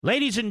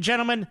Ladies and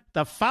gentlemen,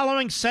 the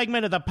following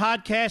segment of the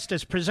podcast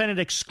is presented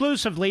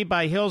exclusively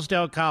by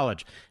Hillsdale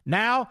College,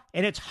 now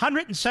in its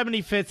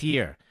 175th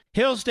year.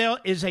 Hillsdale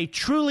is a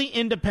truly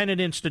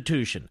independent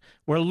institution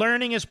where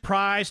learning is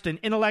prized and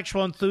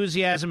intellectual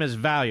enthusiasm is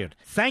valued.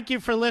 Thank you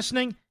for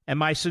listening, and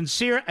my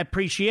sincere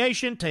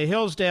appreciation to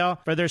Hillsdale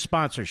for their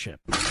sponsorship.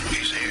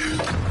 He's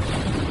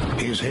here.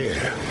 He's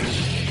here.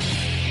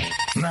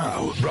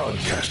 Now,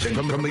 broadcasting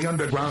from the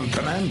underground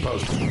command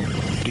post,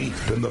 deep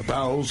in the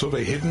bowels of a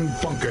hidden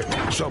bunker,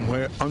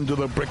 somewhere under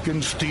the brick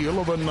and steel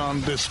of a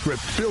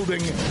nondescript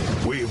building,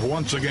 we've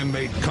once again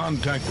made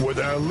contact with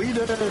our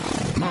leader,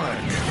 Mark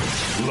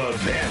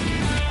Levin.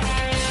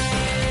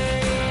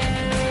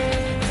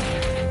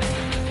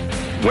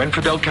 When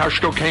Fidel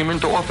Castro came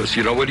into office,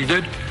 you know what he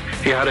did?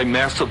 He had a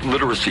massive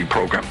literacy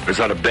program. Is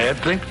that a bad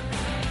thing?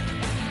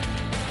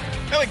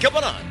 I mean, come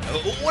on.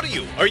 What are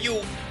you? Are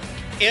you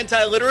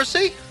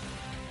anti-literacy?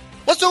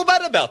 What's so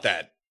bad about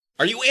that?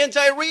 Are you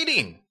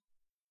anti-reading?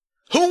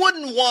 Who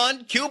wouldn't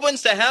want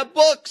Cubans to have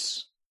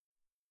books?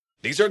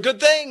 These are good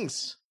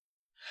things.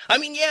 I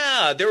mean,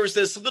 yeah, there was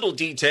this little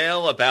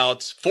detail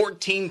about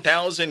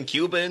 14,000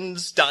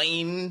 Cubans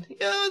dying,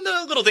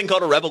 the little thing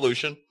called a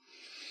revolution.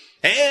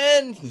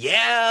 And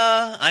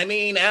yeah, I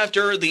mean,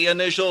 after the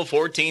initial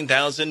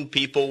 14,000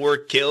 people were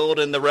killed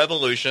in the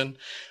revolution,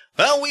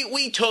 well,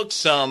 we took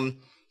some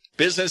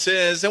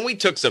businesses and we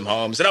took some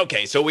homes, and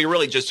okay, so we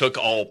really just took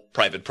all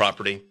private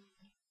property.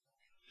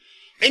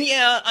 And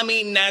yeah, I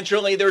mean,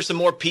 naturally, there's some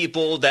more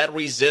people that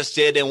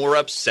resisted and were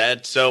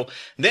upset, so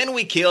then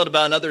we killed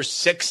about another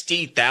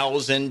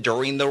 60,000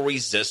 during the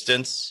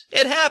resistance.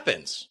 It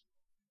happens.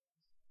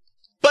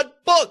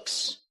 But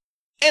books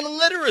and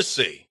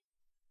literacy,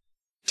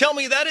 tell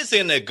me that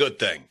isn't a good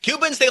thing.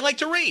 Cubans, they like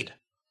to read.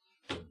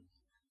 I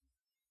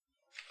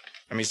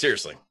mean,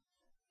 seriously.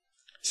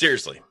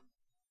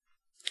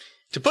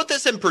 To put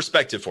this in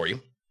perspective for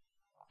you,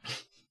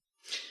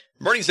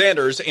 Bernie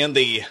Sanders and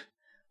the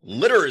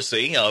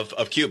literacy of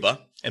Cuba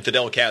and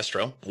Fidel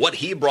Castro, what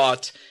he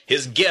brought,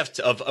 his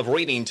gift of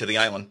reading to the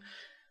island,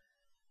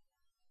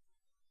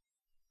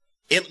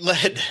 it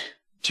led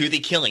to the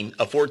killing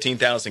of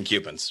 14,000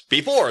 Cubans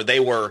before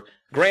they were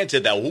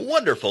granted that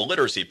wonderful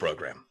literacy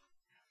program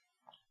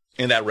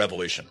in that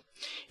revolution.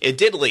 It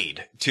did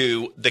lead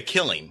to the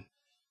killing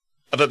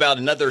of about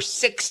another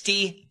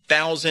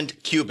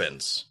 60,000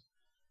 Cubans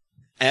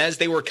as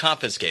they were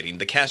confiscating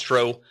the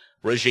Castro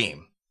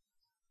regime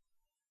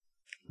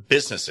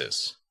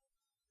businesses,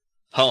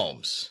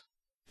 homes,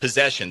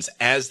 possessions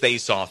as they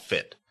saw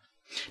fit.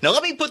 Now,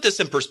 let me put this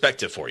in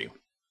perspective for you.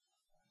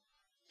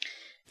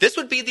 This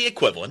would be the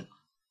equivalent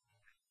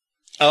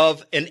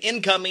of an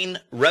incoming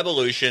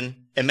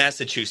revolution in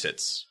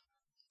Massachusetts.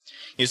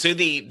 You see,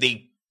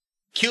 the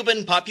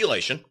Cuban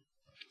population,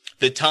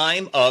 the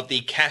time of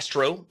the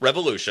Castro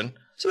revolution,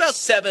 it's about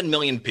 7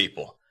 million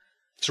people.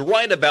 It's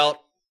right about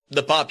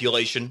the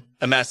population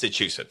of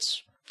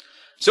Massachusetts.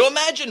 So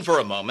imagine for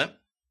a moment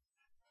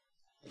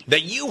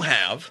that you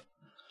have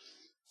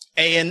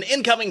an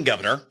incoming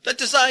governor that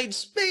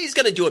decides he's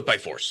going to do it by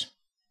force.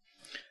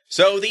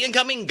 So the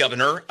incoming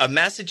governor of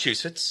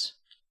Massachusetts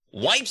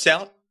wipes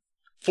out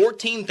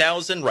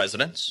 14,000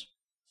 residents,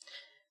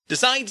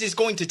 decides he's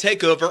going to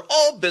take over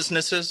all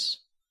businesses,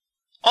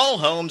 all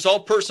homes,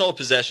 all personal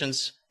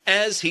possessions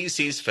as he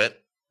sees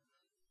fit,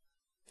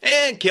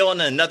 and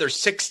killing another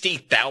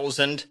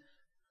 60,000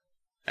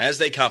 as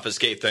they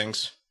confiscate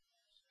things.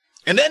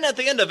 And then at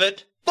the end of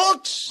it,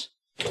 books.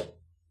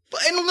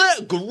 And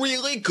a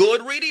really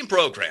good reading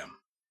program.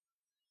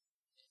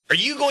 Are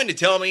you going to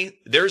tell me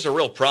there's a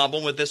real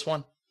problem with this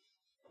one?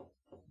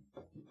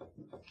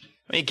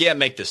 I mean, you can't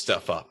make this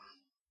stuff up.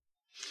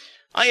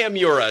 I am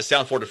your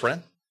South Florida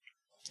friend,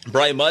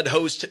 Brian Mudd,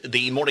 host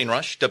the Morning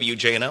Rush,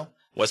 WJNO,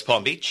 West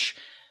Palm Beach.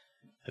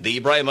 The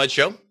Brian Mudd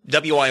Show,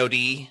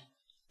 WIOD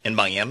in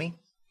Miami.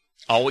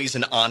 Always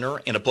an honor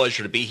and a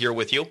pleasure to be here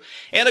with you.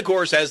 And, of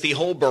course, as the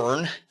whole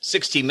Burn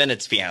 60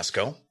 Minutes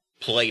fiasco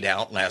played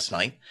out last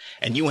night,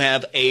 and you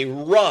have a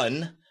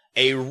run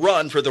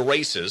for the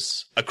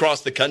races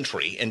across the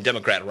country in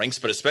Democrat ranks,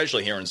 but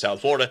especially here in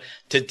South Florida,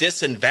 to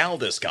disavow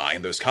this guy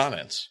in those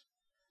comments.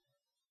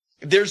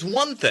 There's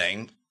one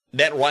thing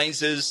that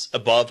rises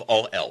above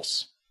all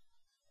else.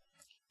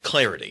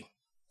 Clarity.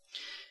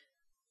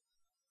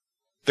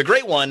 The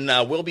Great One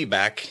will be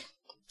back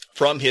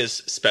from his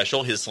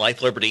special, his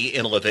Life, Liberty,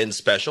 and Levin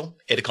special,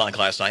 8 o'clock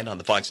last night on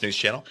the Fox News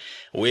Channel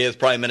with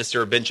Prime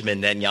Minister Benjamin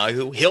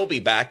Netanyahu. He'll be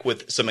back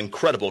with some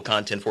incredible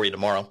content for you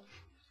tomorrow.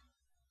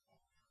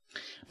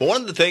 But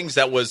one of the things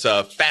that was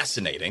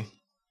fascinating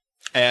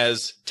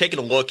as taking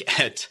a look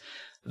at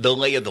the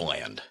lay of the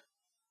land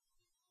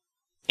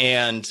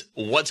and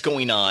what's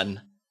going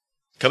on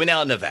coming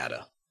out of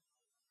Nevada,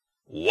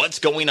 what's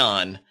going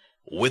on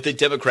with the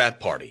Democrat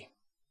Party,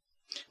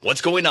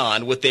 what's going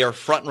on with their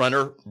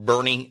frontrunner,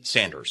 Bernie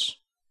Sanders,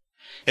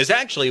 is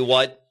actually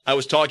what I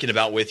was talking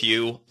about with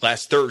you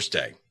last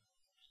Thursday.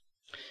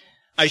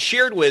 I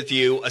shared with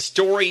you a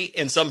story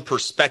and some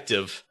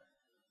perspective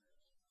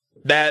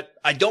that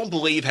I don't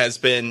believe has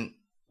been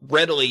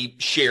readily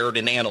shared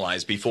and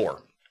analyzed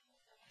before.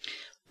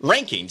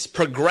 Rankings,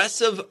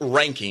 progressive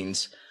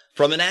rankings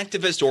from an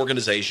activist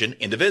organization,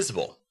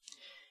 Indivisible.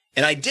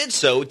 And I did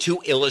so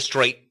to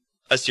illustrate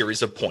a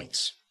series of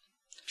points.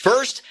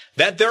 First,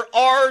 that there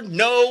are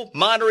no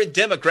moderate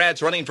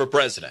Democrats running for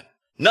president.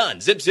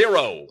 None, zip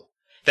zero.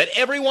 That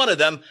every one of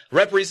them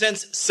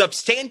represents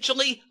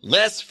substantially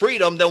less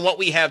freedom than what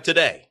we have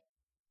today.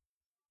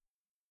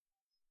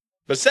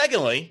 But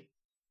secondly,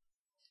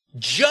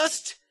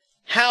 just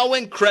how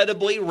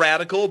incredibly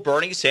radical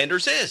Bernie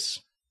Sanders is.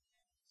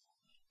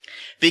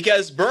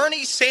 Because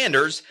Bernie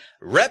Sanders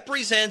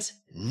represents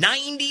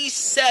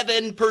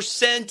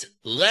 97%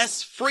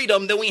 less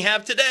freedom than we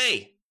have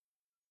today.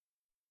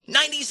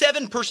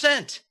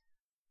 97%.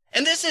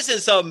 And this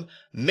isn't some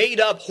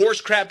made-up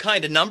horse crap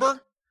kind of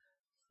number.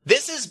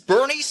 This is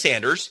Bernie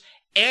Sanders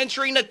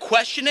answering a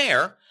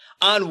questionnaire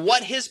on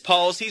what his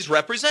policies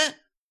represent.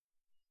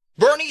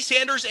 Bernie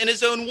Sanders, in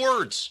his own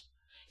words,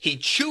 he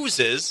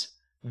chooses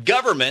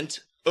government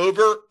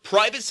over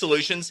private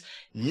solutions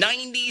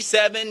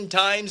 97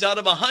 times out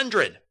of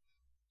 100.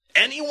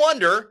 Any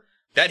wonder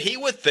that he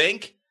would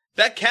think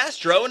that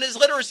Castro and his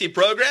literacy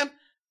program,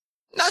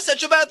 not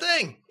such a bad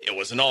thing. It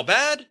wasn't all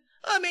bad.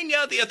 I mean,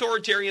 yeah, the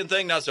authoritarian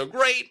thing, not so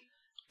great.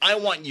 I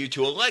want you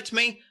to elect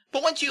me.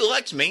 But once you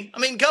elect me, I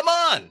mean, come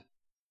on.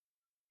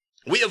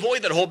 We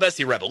avoid that whole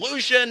messy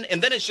revolution,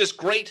 and then it's just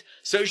great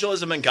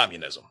socialism and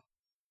communism.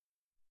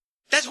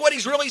 That's what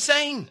he's really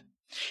saying.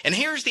 And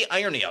here's the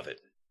irony of it.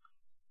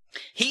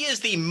 He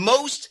is the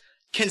most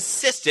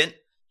consistent,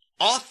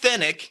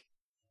 authentic,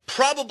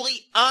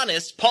 probably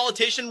honest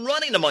politician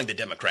running among the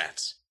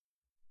Democrats.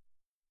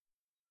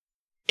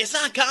 It's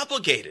not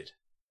complicated.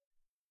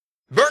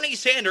 Bernie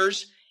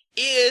Sanders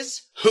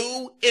is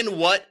who and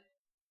what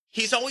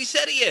he's always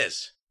said he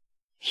is.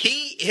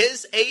 He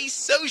is a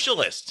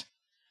socialist.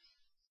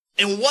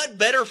 And what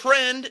better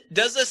friend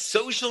does a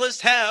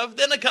socialist have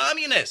than a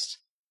communist?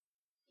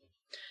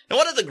 Now,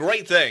 one of the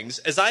great things,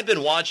 as I've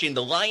been watching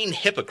the lying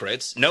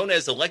hypocrites, known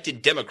as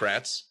elected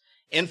Democrats,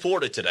 in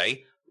Florida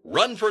today,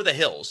 run for the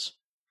hills,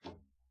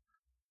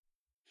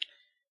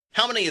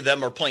 how many of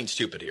them are plain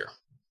stupid here?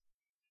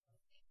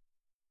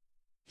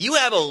 You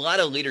have a lot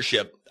of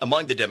leadership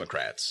among the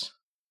Democrats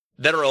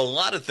that are a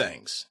lot of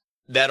things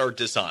that are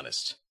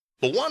dishonest.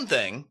 But one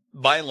thing,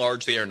 by and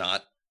large, they are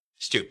not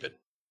stupid.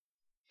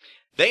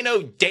 They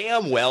know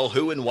damn well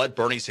who and what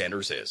Bernie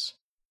Sanders is.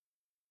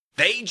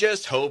 They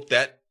just hope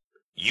that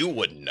you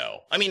wouldn't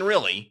know. I mean,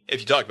 really, if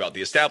you talk about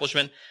the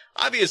establishment,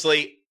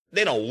 obviously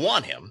they don't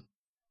want him.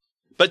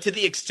 But to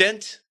the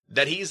extent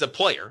that he's a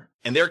player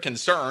and they're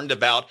concerned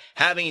about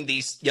having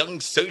these young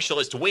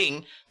socialist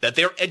wing that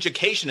their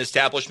education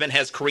establishment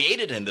has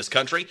created in this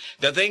country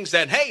that thinks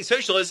that, hey,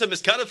 socialism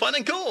is kind of fun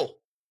and cool,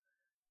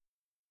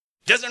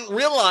 doesn't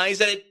realize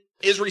that it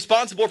is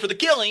responsible for the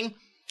killing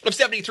of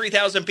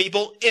 73,000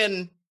 people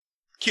in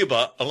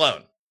Cuba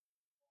alone,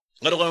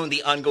 let alone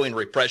the ongoing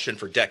repression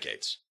for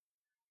decades.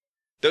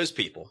 Those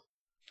people.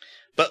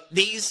 But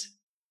these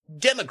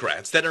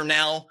Democrats that are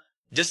now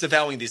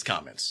disavowing these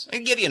comments, I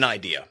can give you an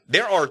idea.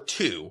 There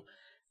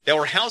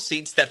were House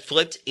seats that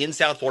flipped in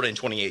South Florida in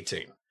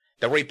 2018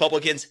 that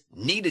Republicans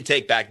need to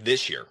take back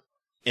this year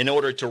in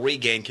order to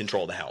regain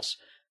control of the House.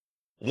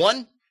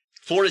 One,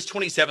 Florida's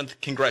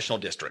 27th congressional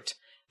district.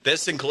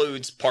 This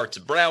includes parts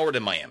of Broward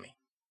and Miami.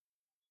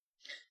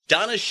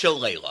 Donna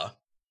Shalala,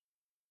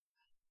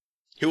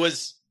 who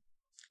was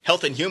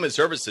Health and Human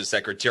Services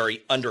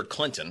Secretary under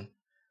Clinton,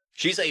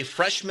 she's a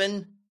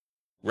freshman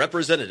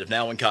representative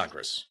now in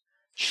Congress.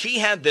 She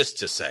had this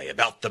to say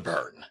about the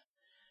burn.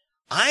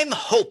 I'm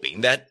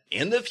hoping that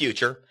in the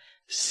future,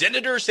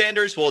 Senator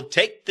Sanders will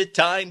take the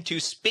time to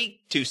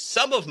speak to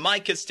some of my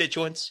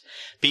constituents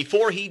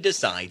before he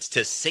decides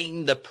to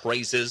sing the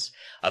praises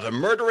of a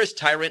murderous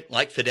tyrant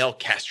like Fidel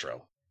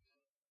Castro.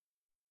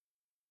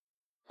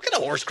 What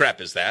kind of horse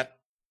crap is that?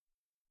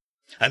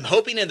 I'm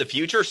hoping in the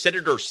future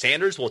Senator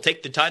Sanders will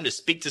take the time to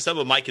speak to some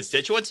of my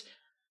constituents.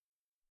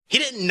 He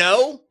didn't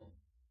know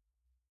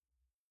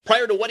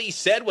prior to what he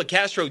said, what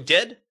Castro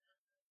did?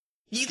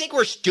 You think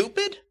we're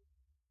stupid?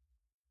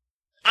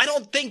 I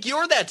don't think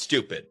you're that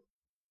stupid.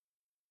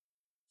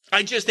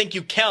 I just think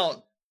you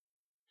count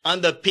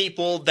on the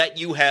people that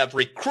you have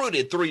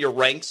recruited through your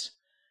ranks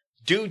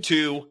due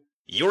to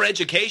your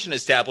education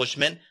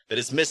establishment that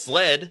has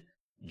misled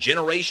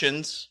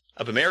generations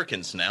of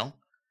Americans now.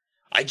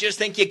 I just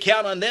think you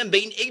count on them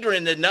being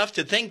ignorant enough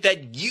to think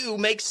that you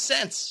make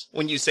sense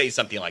when you say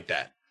something like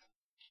that.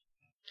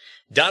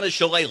 Donna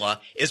Shalala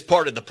is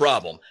part of the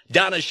problem.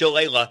 Donna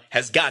Shalala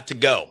has got to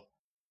go.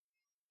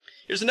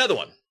 Here's another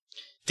one.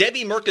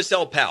 Debbie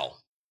Murkisell-Powell,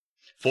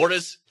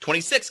 Florida's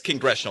 26th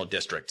congressional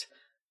district.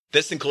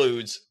 This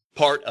includes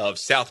part of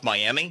South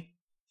Miami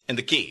and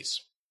the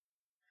Keys.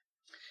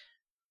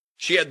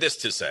 She had this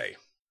to say.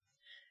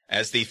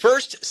 As the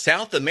first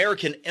South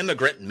American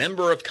immigrant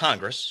member of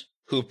Congress,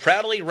 who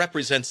proudly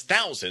represents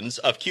thousands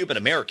of Cuban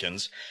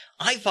Americans,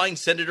 I find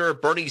Senator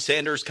Bernie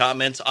Sanders'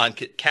 comments on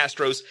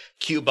Castro's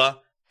Cuba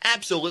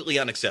absolutely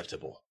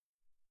unacceptable.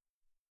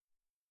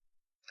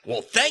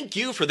 Well, thank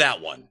you for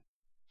that one.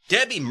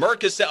 Debbie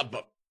Merkis,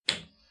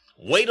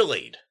 way to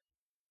lead.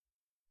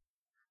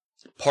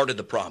 Part of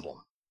the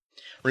problem.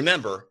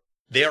 Remember,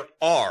 there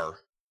are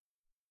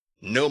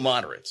no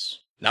moderates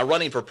not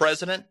running for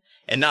president,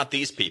 and not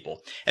these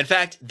people. In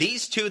fact,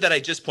 these two that I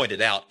just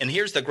pointed out, and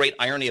here's the great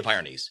irony of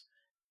ironies.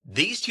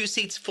 These two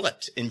seats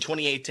flipped in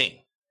 2018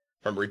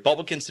 from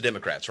Republicans to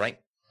Democrats, right?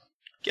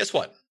 Guess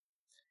what?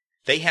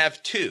 They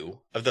have 2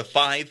 of the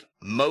 5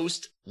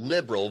 most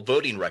liberal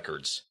voting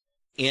records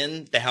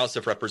in the House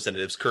of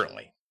Representatives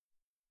currently.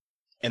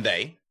 And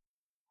they,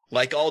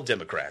 like all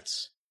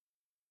Democrats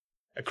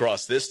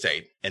across this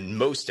state and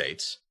most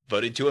states,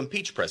 voted to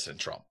impeach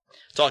President Trump.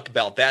 Talk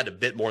about that a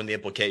bit more in the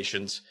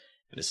implications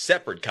in a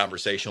separate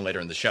conversation later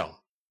in the show.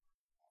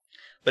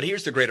 But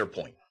here's the greater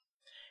point.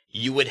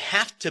 You would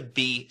have to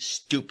be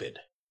stupid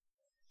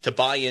to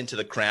buy into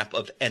the crap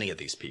of any of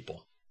these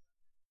people.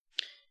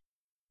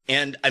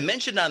 And I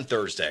mentioned on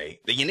Thursday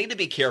that you need to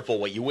be careful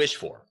what you wish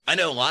for. I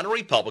know a lot of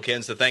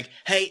Republicans that think,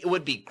 hey, it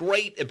would be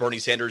great if Bernie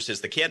Sanders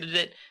is the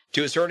candidate.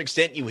 To a certain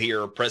extent, you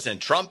hear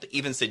President Trump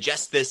even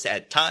suggest this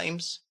at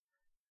times.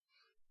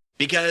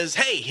 Because,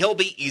 hey, he'll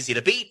be easy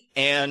to beat,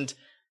 and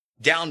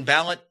down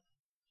ballot,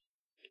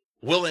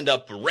 we'll end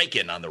up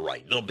raking on the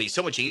right. It'll be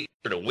so much easier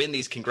to win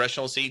these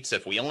congressional seats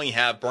if we only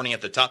have Bernie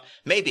at the top.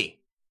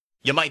 Maybe.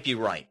 You might be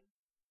right.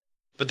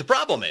 But the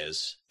problem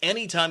is,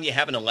 anytime you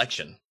have an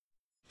election,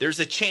 there's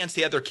a chance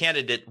the other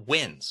candidate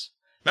wins.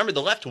 Remember,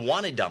 the left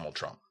wanted Donald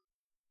Trump.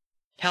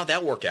 How'd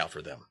that work out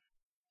for them?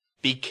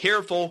 Be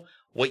careful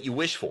what you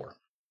wish for.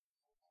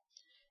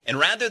 And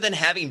rather than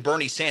having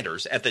Bernie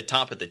Sanders at the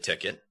top of the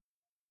ticket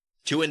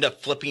to end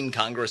up flipping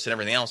Congress and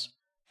everything else,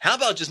 how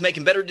about just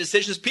making better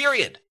decisions,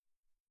 period?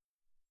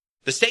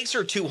 The stakes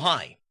are too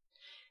high.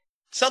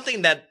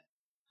 Something that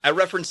I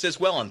referenced as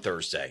well on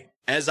Thursday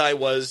as I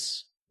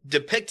was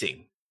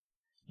depicting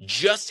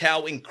just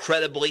how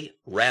incredibly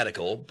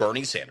radical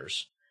Bernie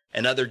Sanders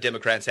and other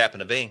Democrats happen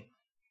to be.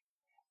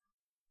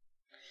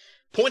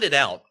 Pointed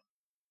out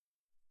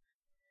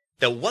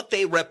that what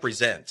they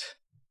represent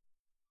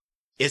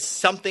is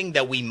something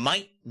that we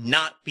might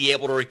not be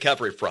able to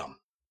recover from.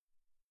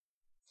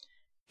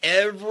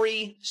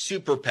 Every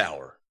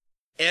superpower,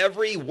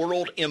 every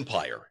world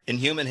empire in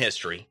human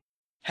history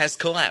has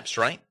collapsed,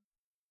 right?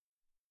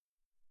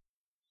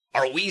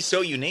 Are we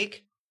so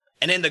unique?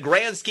 And in the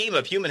grand scheme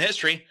of human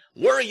history,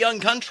 we're a young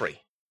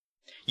country.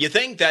 You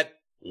think that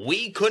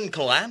we couldn't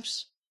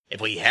collapse if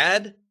we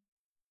had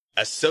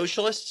a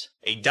socialist,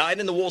 a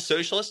dyed-in-the-wool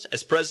socialist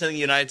as president of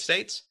the United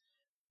States?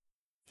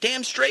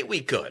 Damn straight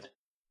we could.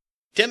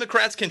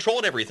 Democrats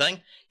controlled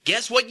everything.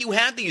 Guess what you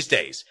have these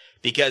days?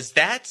 Because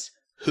that's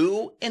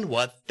who and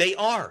what they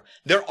are.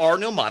 There are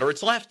no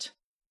moderates left.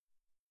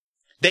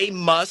 They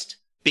must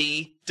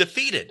be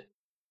defeated.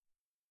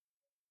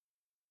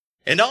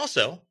 And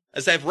also,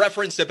 as I've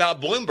referenced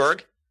about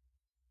Bloomberg,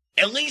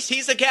 at least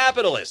he's a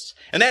capitalist.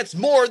 And that's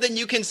more than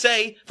you can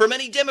say for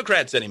many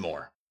Democrats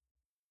anymore.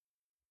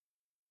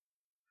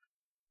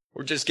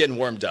 We're just getting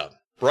warmed up.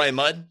 Brian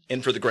Mudd,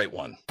 in for the great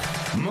one.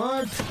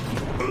 Mark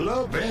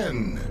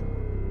Levin.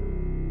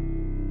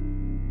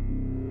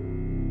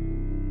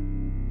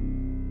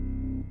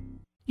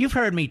 You've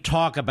heard me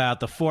talk about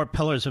the 4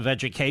 pillars of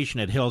education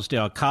at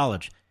Hillsdale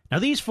College. Now,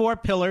 these 4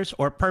 pillars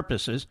or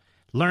purposes,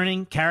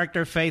 learning,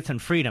 character, faith,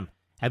 and freedom,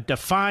 have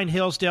defined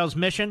Hillsdale's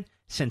mission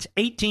since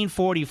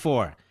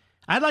 1844.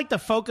 I'd like to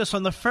focus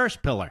on the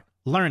first pillar,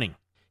 learning.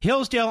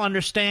 Hillsdale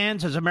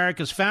understands, as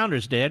America's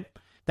founders did,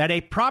 that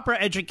a proper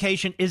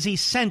education is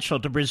essential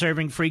to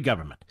preserving free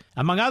government.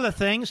 Among other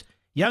things,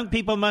 young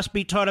people must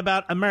be taught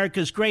about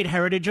America's great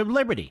heritage of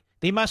liberty.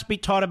 They must be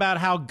taught about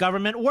how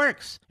government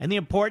works and the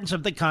importance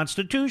of the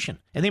Constitution.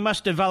 And they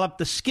must develop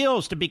the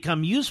skills to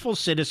become useful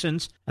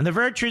citizens and the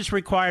virtues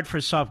required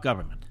for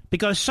self-government.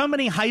 Because so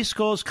many high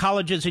schools,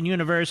 colleges, and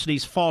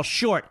universities fall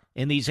short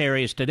in these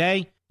areas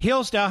today,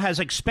 Hillsdale has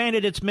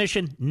expanded its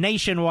mission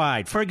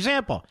nationwide. For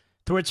example,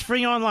 through its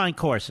free online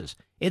courses,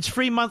 its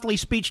free monthly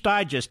speech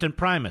digest and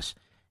Primus,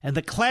 and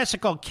the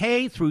classical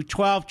K through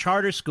 12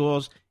 charter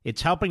schools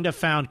it's helping to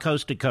found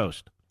coast to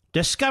coast.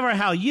 Discover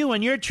how you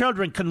and your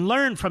children can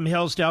learn from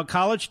Hillsdale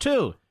College,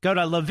 too. Go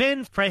to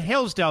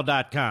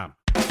levinforhillsdale.com.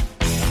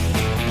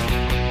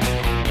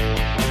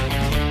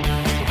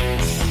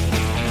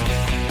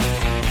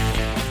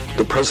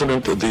 The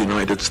President of the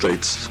United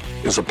States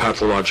is a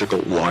pathological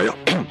liar,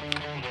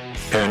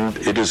 and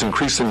it is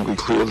increasingly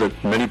clear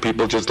that many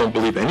people just don't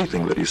believe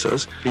anything that he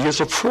says. He is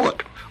a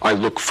fraud. I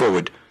look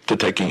forward to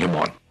taking him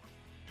on.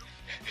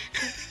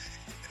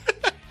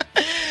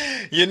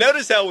 You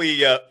notice how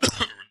we... Is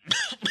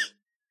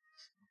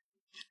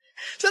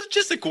that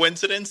just a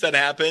coincidence that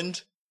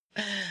happened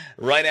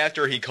right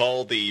after he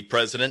called the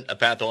president a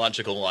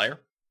pathological liar?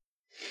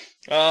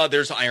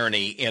 There's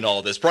irony in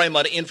all this. Brian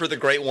Mudd, in for the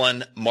great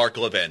one, Mark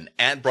Levin,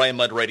 at Brian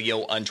Mudd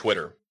Radio on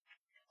Twitter.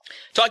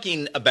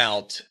 Talking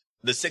about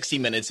the 60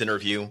 Minutes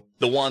interview,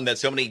 the one that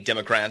so many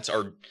Democrats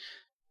are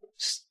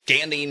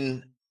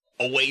standing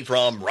away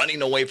from,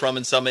 running away from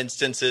in some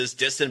instances,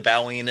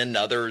 disavowing in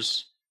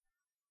others.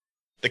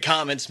 the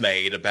comments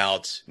made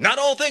about not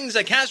all things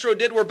that Castro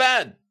did were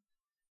bad.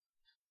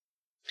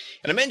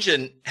 And I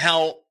mentioned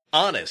how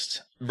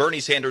honest Bernie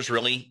Sanders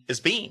really is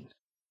being.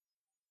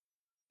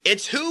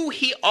 It's who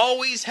he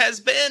always has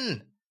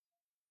been.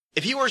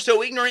 If you were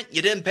so ignorant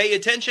you didn't pay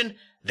attention,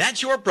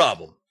 that's your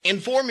problem.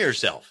 Inform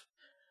yourself.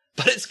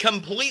 But it's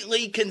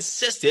completely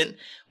consistent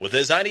with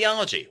his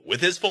ideology,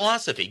 with his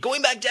philosophy,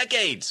 going back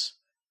decades.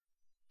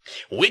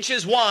 Which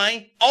is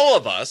why all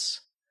of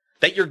us,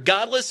 that your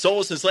godless,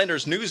 soulless, and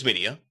slanderous news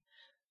media,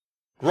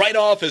 write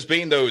off as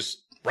being those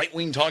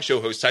right-wing talk show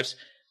host types,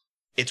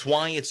 it's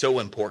why it's so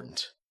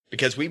important.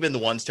 Because we've been the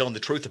ones telling the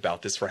truth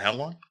about this for how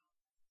long?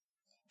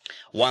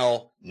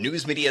 While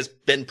news media has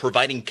been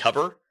providing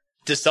cover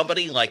to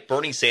somebody like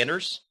Bernie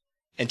Sanders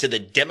and to the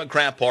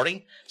Democrat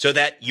Party so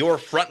that your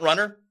front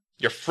runner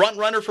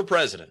for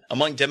president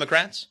among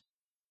Democrats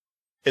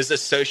is a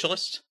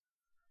socialist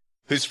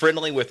who's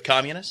friendly with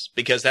communists,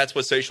 because that's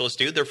what socialists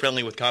do. They're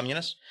friendly with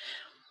communists.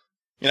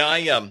 You know,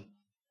 I've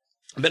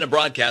been a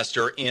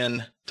broadcaster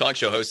and talk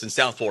show host in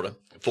South Florida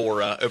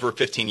for over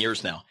 15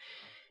 years now.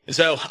 And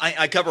so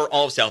I cover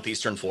all of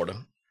southeastern Florida.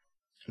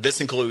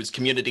 This includes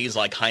communities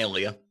like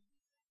Hialeah,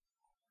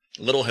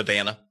 Little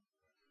Havana,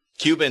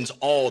 Cubans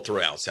all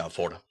throughout South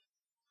Florida.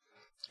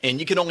 And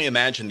you can only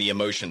imagine the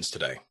emotions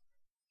today.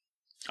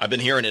 I've been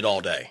hearing it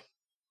all day.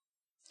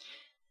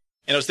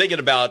 And I was thinking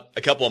about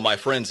a couple of my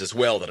friends as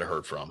well that I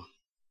heard from.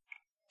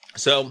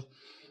 So,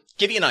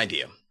 give you an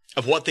idea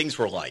of what things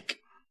were like.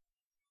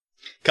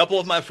 A couple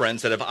of my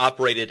friends that have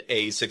operated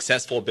a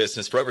successful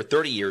business for over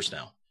 30 years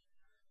now.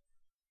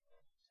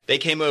 They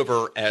came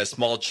over as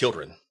small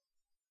children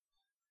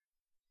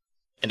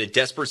in a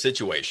desperate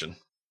situation,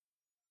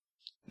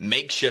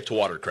 makeshift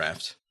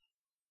watercraft,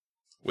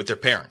 with their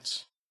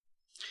parents.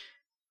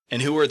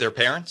 And who were their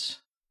parents?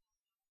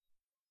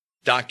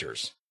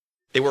 Doctors.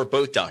 They were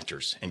both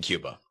doctors in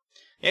Cuba.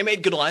 They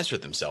made good lives for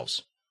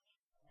themselves.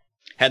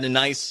 Had a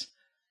nice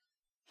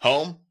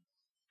home,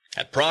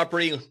 had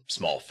property,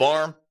 small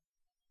farm.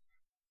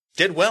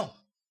 Did well.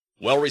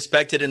 Well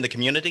respected in the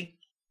community.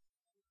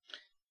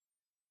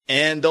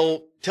 And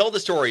they'll tell the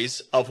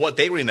stories of what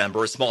they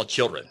remember as small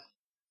children,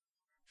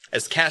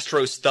 as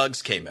Castro's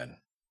thugs came in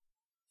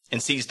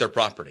and seized their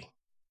property,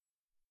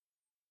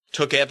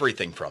 took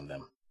everything from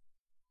them.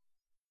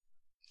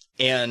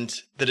 And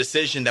the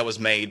decision that was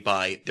made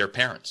by their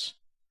parents,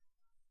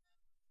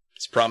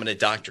 as prominent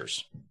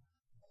doctors,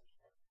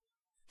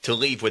 to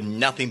leave with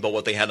nothing but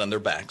what they had on their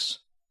backs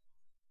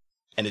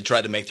and to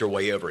try to make their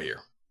way over here.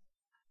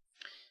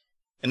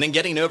 And then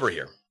getting over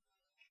here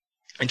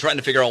and trying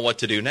to figure out what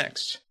to do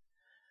next.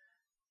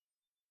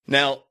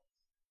 Now,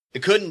 they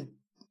couldn't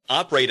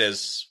operate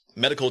as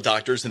medical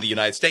doctors in the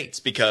United States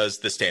because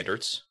the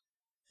standards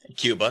in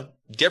Cuba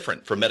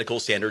different from medical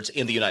standards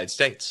in the United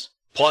States.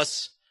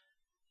 Plus,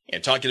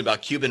 and talking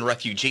about Cuban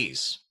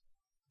refugees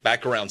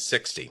back around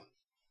 60.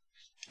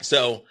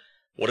 So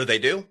what did they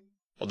do?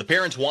 Well, the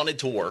parents wanted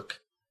to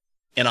work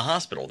in a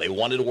hospital. They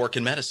wanted to work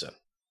in medicine.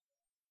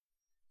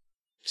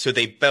 So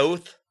they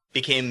both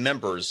became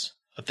members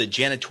of the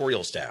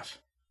janitorial staff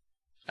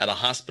at a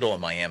hospital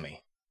in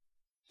Miami.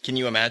 Can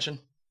you imagine?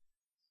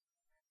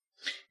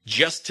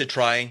 Just to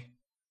try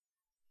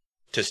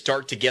to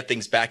start to get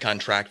things back on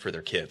track for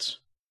their kids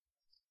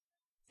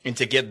and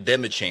to give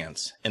them a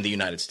chance in the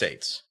United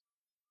States.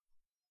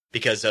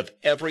 Because of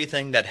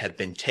everything that had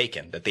been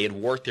taken, that they had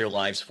worked their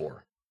lives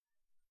for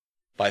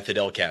by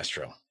Fidel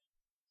Castro.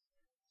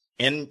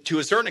 And to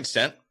a certain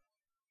extent,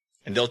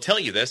 and they'll tell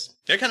you this,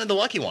 they're kind of the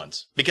lucky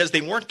ones because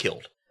they weren't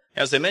killed.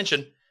 As I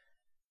mentioned,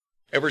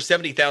 over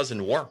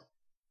 70,000 were.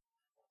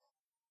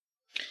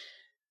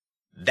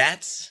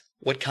 That's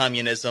what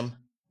communism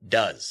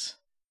does.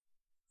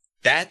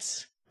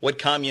 That's what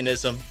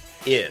communism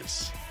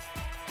is.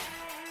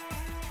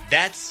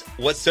 That's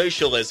what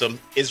socialism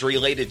is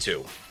related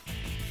to.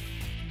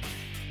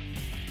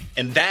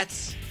 And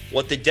that's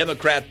what the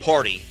Democrat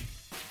Party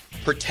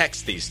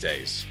protects these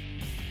days.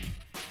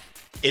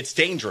 It's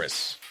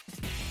dangerous.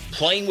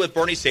 Playing with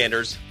Bernie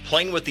Sanders,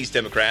 playing with these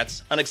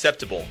Democrats,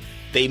 unacceptable.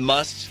 They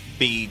must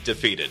be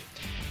defeated.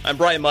 I'm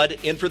Brian Mudd,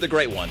 in for the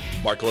great one,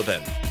 Mark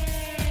Levin.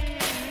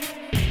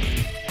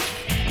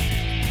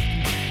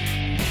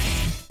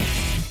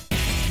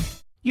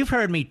 You've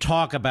heard me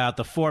talk about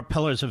the 4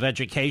 pillars of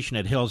education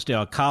at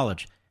Hillsdale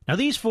College. Now,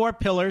 these 4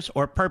 pillars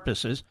or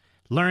purposes,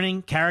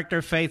 learning,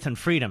 character, faith, and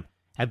freedom,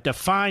 have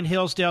defined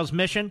Hillsdale's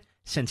mission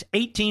since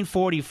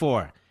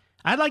 1844.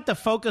 I'd like to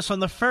focus on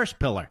the first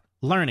pillar,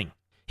 learning.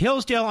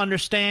 Hillsdale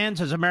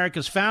understands, as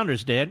America's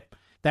founders did,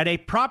 that a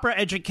proper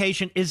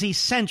education is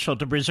essential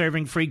to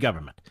preserving free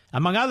government.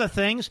 Among other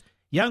things,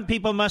 young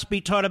people must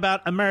be taught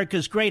about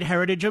America's great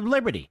heritage of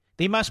liberty.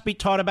 They must be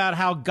taught about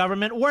how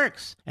government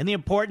works and the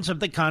importance of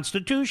the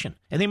Constitution.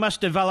 And they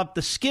must develop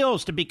the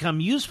skills to become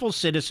useful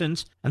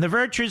citizens and the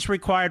virtues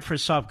required for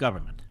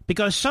self-government.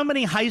 Because so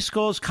many high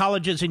schools,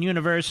 colleges, and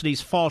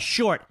universities fall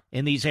short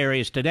in these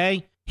areas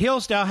today,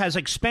 Hillsdale has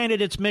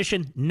expanded its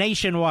mission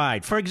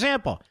nationwide. For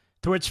example,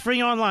 through its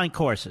free online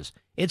courses,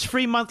 its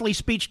free monthly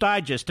speech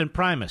digest and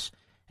Primus,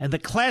 and the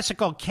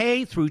classical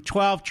K through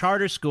 12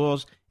 charter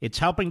schools it's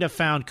helping to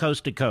found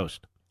coast to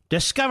coast.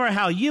 Discover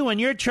how you and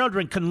your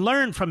children can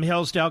learn from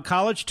Hillsdale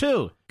College,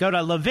 too. Go to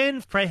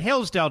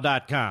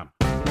levinforhillsdale.com.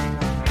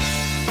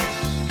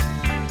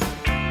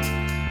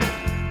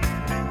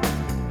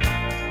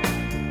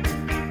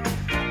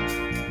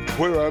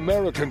 Where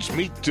Americans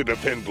meet to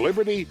defend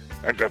liberty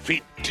and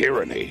defeat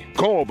tyranny.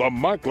 Call the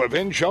Mark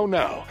Levin Show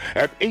now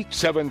at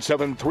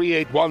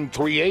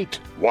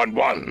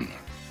 877-381-3811.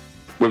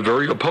 We're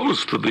very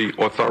opposed to the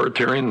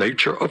authoritarian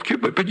nature of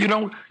Cuba. But,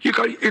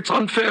 it's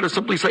unfair to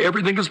simply say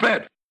everything is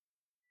bad.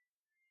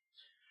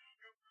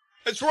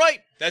 That's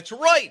right. That's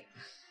right.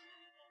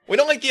 We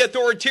don't like the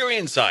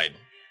authoritarian side.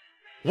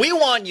 We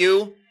want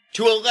you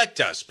to elect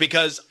us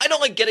because I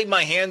don't like getting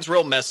my hands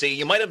real messy.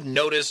 You might have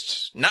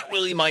noticed, not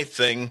really my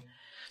thing.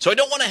 So I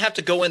don't want to have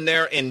to go in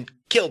there and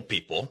kill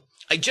people.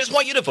 I just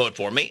want you to vote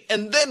for me,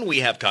 and then we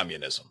have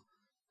communism.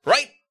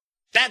 Right?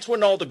 That's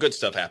when all the good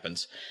stuff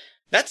happens.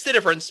 That's the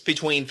difference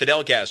between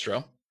Fidel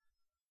Castro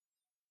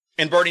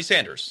and Bernie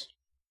Sanders.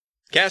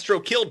 Castro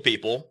killed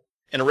people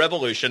in a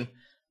revolution.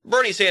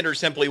 Bernie Sanders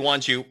simply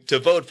wants you to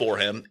vote for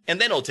him,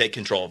 and then he'll take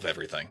control of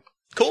everything.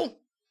 Cool?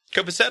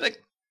 Copacetic?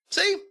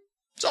 See?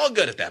 It's all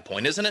good at that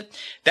point, isn't it?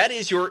 That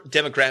is your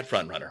Democrat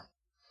frontrunner.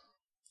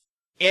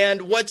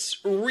 And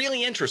what's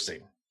really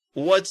interesting,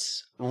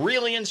 what's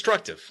really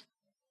instructive,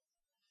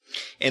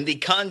 in the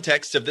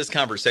context of this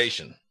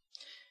conversation,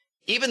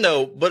 even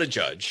though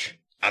Buttigieg,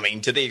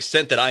 to the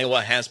extent that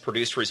Iowa has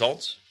produced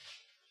results,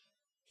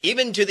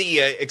 even to the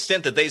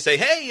extent that they say,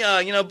 hey,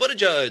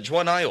 Buttigieg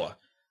won Iowa.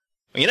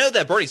 You know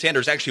that Bernie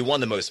Sanders actually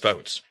won the most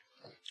votes.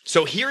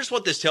 So here's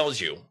what this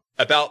tells you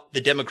about the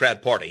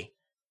Democrat Party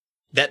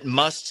that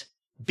must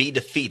be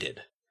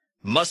defeated,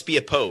 must be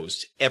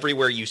opposed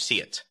everywhere you see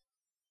it.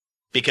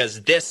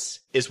 Because this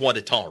is what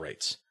it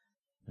tolerates.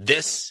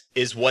 This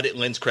is what it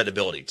lends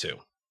credibility to.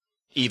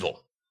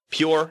 Evil.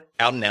 Pure,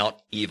 out and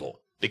out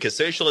evil. Because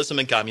socialism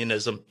and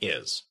communism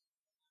is.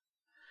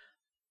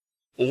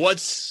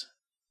 What's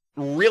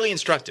really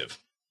instructive,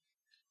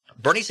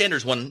 Bernie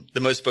Sanders won the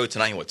most votes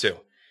in Iowa too.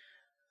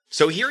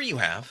 So here you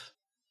have,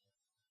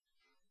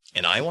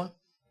 in Iowa,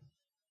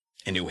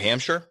 in New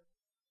Hampshire,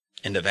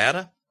 in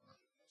Nevada,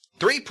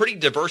 3 pretty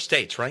diverse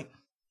states, right?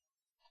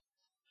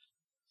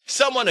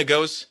 Someone who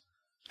goes,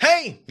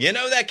 hey, you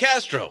know that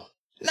Castro,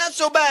 not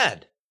so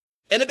bad.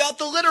 And about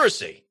the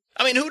literacy.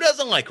 Who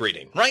doesn't like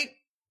reading, right?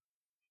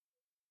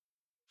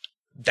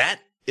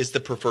 That is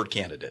the preferred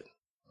candidate.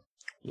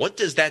 What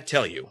does that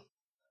tell you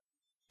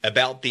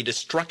about the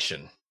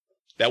destruction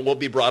that will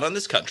be brought on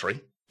this country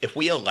if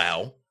we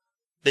allow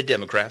the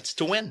Democrats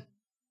to win?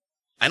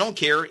 I don't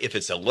care if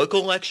it's a local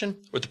election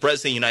or the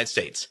President of the United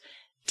States.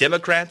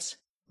 Democrats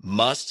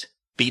must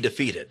be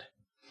defeated.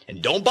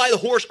 And don't buy the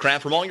horse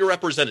crap from all your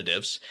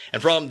representatives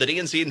and from the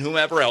DNC and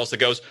whomever else that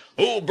goes,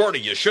 oh, Bernie,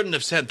 you shouldn't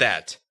have said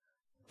that.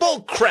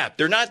 Bull crap.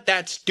 They're not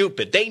that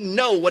stupid. They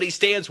know what he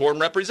stands for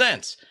and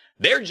represents.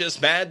 They're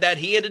just mad that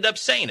he ended up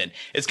saying it.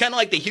 It's kind of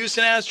like the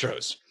Houston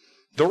Astros.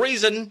 The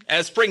reason,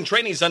 as spring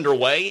training's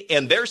underway,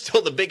 and they're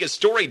still the biggest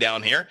story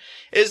down here,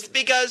 is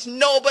because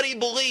nobody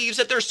believes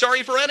that they're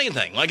sorry for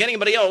anything. Like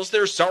anybody else,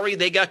 they're sorry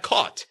they got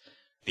caught.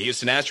 The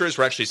Houston Astros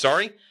were actually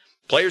sorry.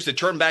 Players that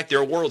turn back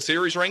their World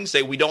Series ring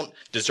say we don't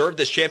deserve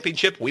this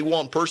championship. We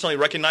won't personally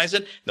recognize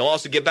it. They'll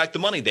also give back the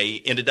money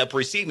they ended up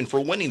receiving for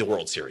winning the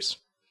World Series.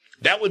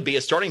 That would be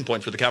a starting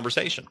point for the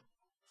conversation.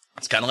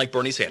 It's kind of like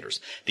Bernie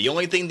Sanders. The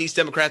only thing these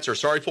Democrats are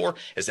sorry for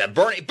is that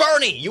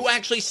Bernie, you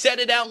actually said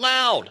it out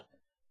loud.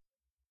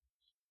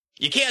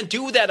 You can't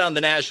do that on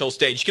the national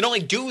stage. You can only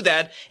do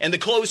that in the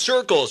closed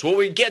circles where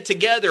we get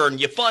together and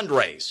you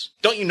fundraise.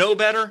 Don't you know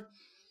better?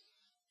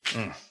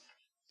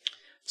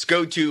 Let's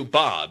go to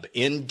Bob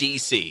in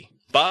D.C.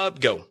 Bob,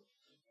 go.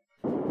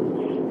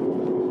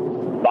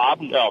 Bob?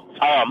 No,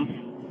 Tom.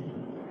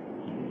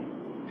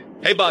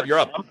 Hey, Bob, you're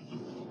up.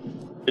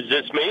 Is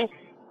this me?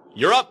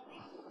 You're up.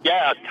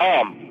 Yeah,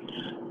 Tom.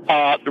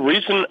 The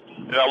reason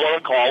I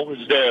want to call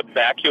is to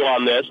back you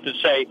on this, to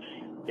say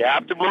you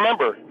have to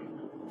remember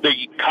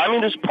the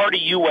Communist Party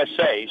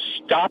USA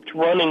stopped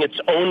running its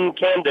own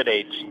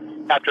candidates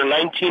after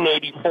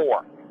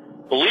 1984.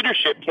 The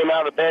leadership came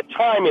out at that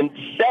time and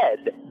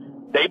said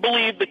they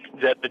believed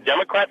that the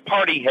Democrat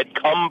Party had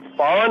come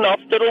far enough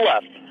to the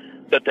left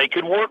that they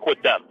could work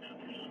with them.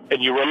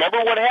 And you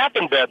remember what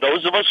happened there.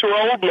 Those of us who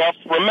are old enough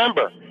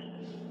remember.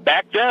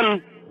 Back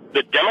then,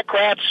 the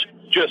Democrats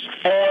just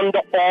fawned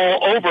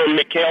all over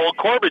Mikhail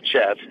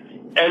Gorbachev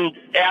and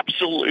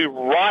absolutely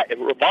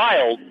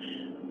reviled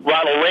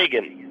Ronald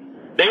Reagan.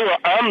 They were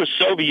on the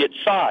Soviet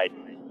side.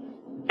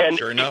 And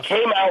sure enough, it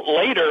came out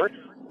later,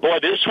 boy,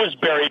 this was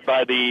buried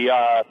by the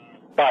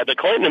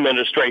Clinton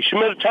administration,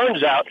 but it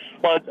turns out,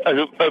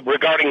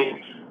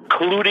 regarding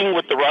colluding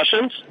with the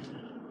Russians,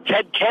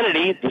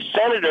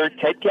 Senator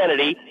Ted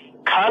Kennedy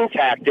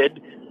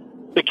contacted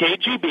the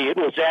KGB and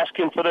was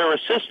asking for their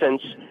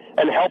assistance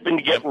and helping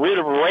to get rid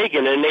of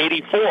Reagan in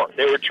 '84.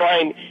 They were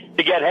trying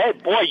to get, hey,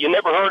 boy, you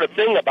never heard a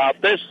thing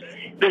about this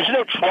There's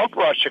no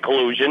Trump-Russia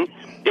collusion.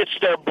 It's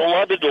their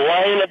beloved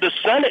Lion of the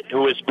Senate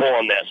who is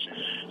pulling this.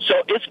 So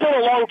it's been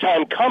a long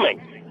time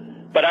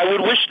coming. But I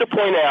would wish to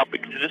point out,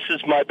 because this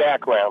is my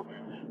background,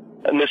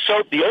 and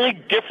the only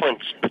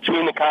difference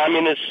between the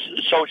communists,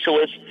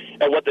 socialists,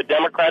 and what the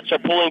Democrats are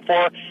pulling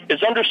for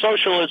is under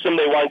socialism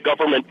they want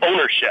government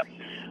ownership.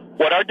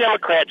 What our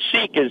Democrats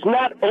seek is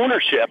not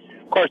ownership.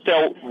 Of course,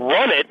 they'll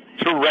run it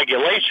through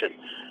regulation.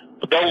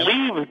 But they'll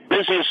leave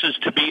businesses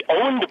to be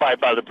owned by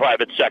the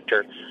private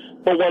sector.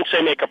 But once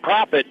they make a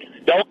profit,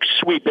 they'll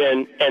sweep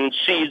in and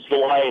seize the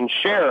lion's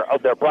share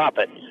of their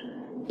profit,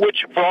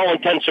 which, for all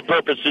intents and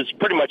purposes, is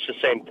pretty much the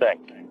same thing.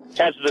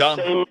 Has the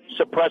same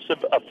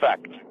suppressive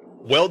effect.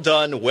 Well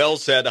done. Well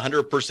said.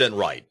 100%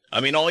 right. I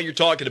mean, all you're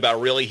talking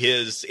about really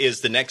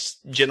is the next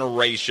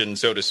generation,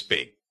 so to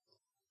speak.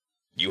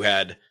 You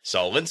had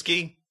Saul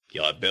Alinsky,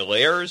 you have Bill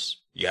Ayers,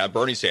 you have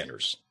Bernie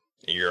Sanders.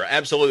 You're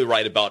absolutely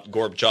right about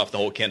Gorbachev, the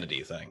whole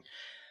Kennedy thing.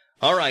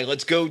 All right,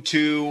 let's go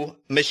to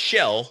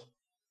Michelle.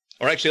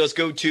 Or actually, let's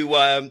go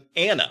to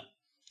Anna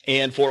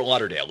in Fort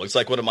Lauderdale. Looks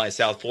like one of my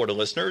South Florida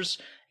listeners.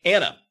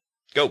 Anna,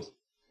 go.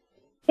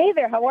 Hey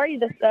there. How are you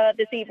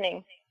this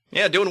evening?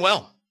 Yeah, doing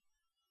well.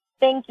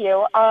 Thank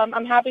you.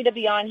 I'm happy to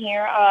be on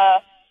here.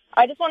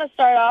 I just want to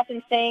start off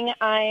in saying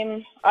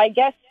I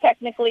guess,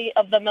 technically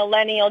of the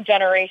millennial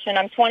generation.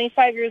 I'm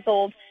 25 years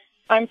old.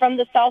 I'm from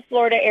the South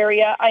Florida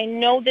area. I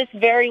know this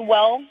very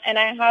well, and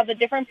I have a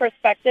different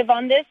perspective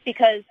on this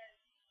because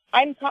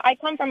I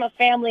come from a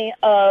family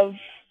of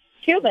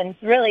Cubans,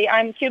 really.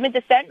 I'm Cuban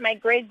descent. My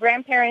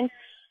great-grandparents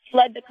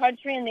fled the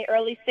country in the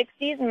early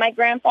 60s, and my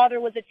grandfather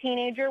was a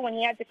teenager when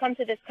he had to come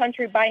to this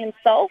country by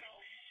himself.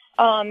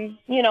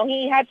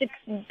 He had to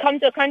come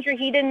to a country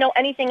he didn't know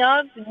anything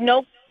of,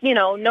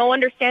 no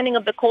understanding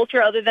of the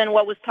culture other than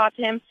what was taught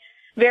to him,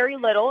 very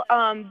little.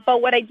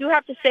 But what I do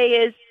have to say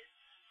is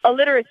a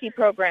literacy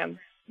program,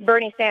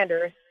 Bernie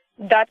Sanders.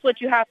 That's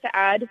what you have to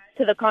add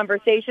to the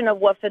conversation of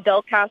what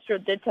Fidel Castro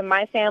did to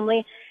my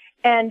family.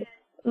 And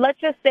let's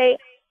just say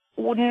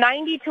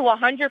 90 to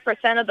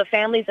 100% of the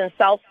families in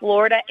South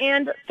Florida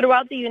and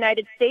throughout the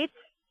United States,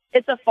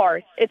 it's a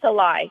farce. It's a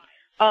lie.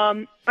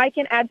 I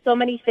can add so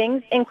many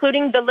things,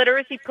 including the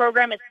literacy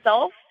program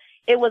itself.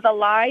 It was a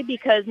lie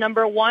because,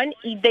 number one,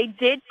 they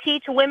did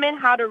teach women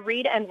how to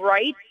read and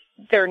write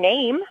their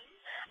name,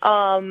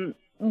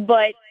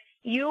 but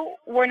you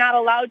were not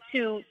allowed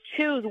to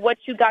choose what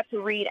you got to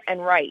read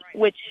and write,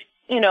 which,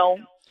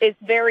 is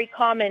very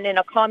common in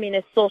a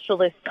communist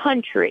socialist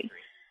country.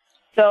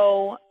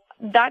 So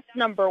that's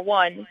number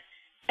one.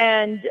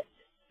 And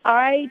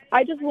I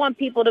just want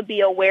people to be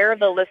aware of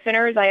the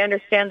listeners. I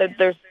understand that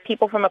there's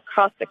people from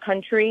across the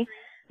country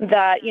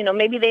that,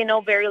 maybe they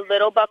know very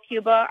little about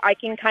Cuba. I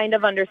can kind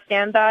of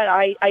understand that.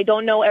 I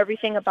don't know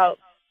everything about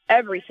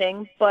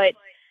everything, but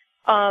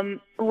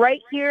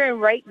right here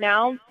and right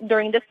now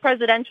during this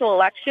presidential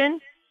election,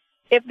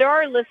 if there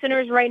are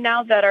listeners right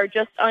now that are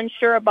just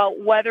unsure about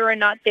whether or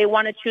not they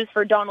want to choose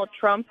for Donald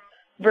Trump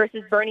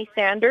versus Bernie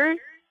Sanders,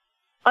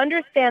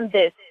 understand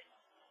this.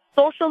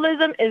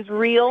 Socialism is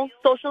real.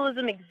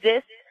 Socialism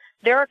exists.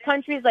 There are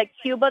countries like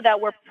Cuba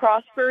that were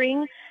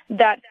prospering,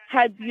 that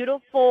had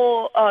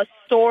beautiful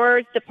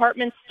stores,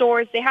 department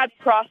stores. They had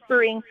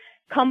prospering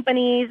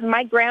companies.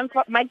 My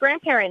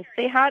grandparents,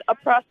 they had a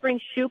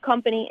prospering shoe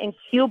company in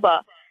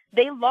Cuba.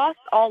 They lost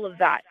all of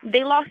that.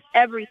 They lost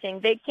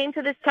everything. They came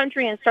to this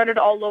country and started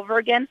all over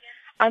again.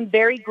 I'm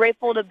very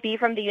grateful to be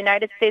from the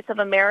United States of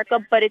America,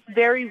 but it's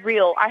very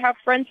real. I have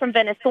friends from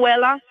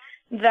Venezuela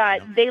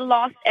that they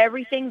lost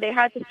everything. They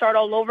had to start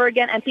all over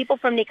again. And people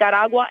from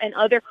Nicaragua and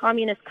other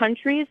communist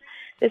countries,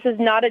 this is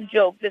not a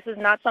joke. This is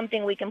not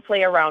something we can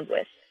play around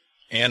with.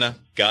 Anna,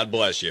 God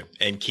bless you,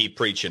 and keep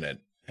preaching it.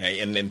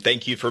 And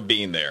thank you for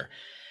being there.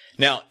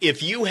 Now,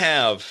 if you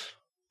have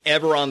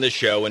ever on the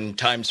show in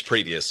times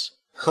previous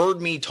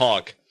heard me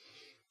talk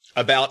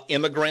about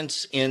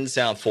immigrants in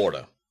South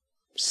Florida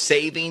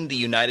saving the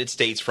United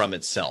States from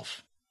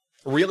itself,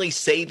 really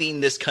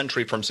saving this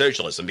country from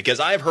socialism, because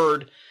I've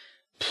heard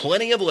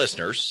plenty of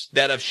listeners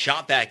that have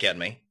shot back at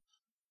me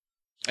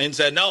and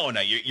said, no,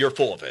 you're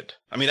full of it.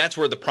 I mean, that's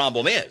where the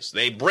problem is.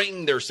 They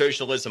bring their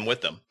socialism with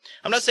them.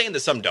 I'm not saying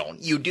that some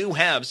don't. You do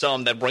have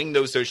some that bring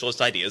those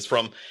socialist ideas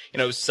from,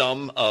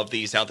 some of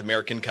the South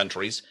American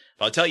countries.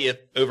 But I'll tell you,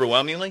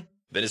 overwhelmingly,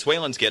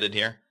 Venezuelans get it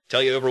here.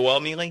 Tell you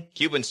overwhelmingly,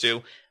 Cubans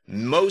do.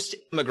 Most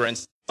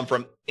immigrants come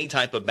from any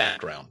type of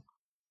background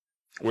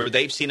where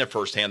they've seen it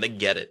firsthand. They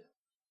get it.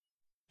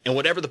 And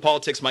whatever the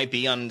politics might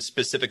be on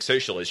specific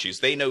social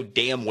issues, they know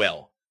damn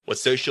well what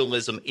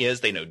socialism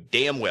is. They know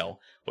damn well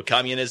what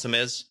communism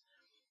is.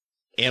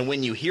 And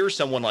when you hear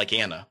someone like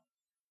Anna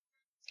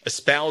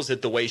espouse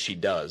it the way she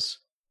does,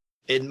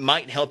 it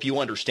might help you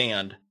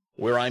understand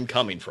where I'm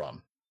coming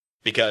from.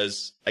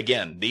 Because,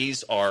 again,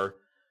 these are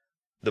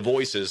the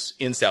voices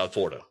in South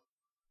Florida.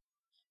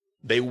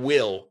 They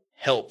will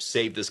help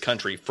save this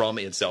country from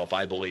itself,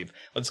 I believe.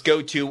 Let's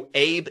go to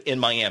Abe in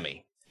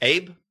Miami.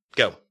 Abe,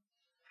 go.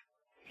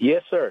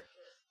 Yes, sir.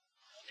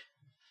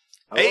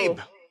 Hello? Abe.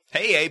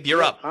 Hey, Abe,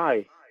 you're up.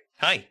 Hi.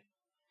 Hi.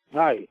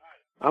 Hi.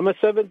 I'm a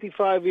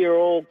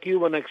 75-year-old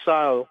Cuban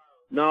exile,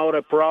 now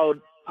a proud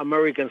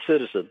American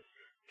citizen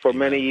for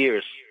many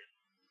years.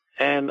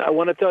 And I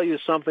want to tell you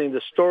something.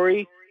 The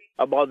story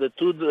about the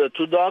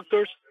two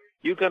doctors,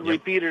 you can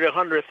repeat it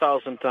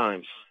 100,000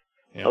 times.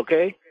 Yep.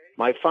 Okay?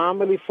 My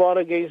family fought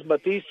against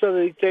Batista,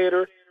 the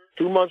dictator.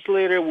 2 months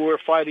later, we were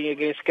fighting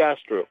against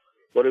Castro,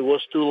 but it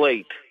was too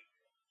late.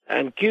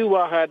 And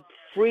Cuba had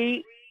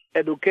free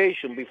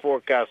education before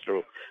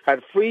Castro,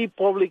 had free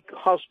public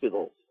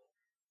hospitals.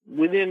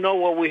 We didn't know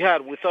what we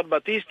had. We thought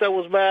Batista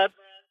was bad.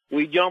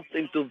 We jumped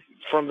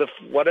from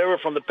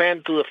the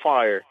pan to the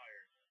fire.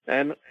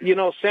 And,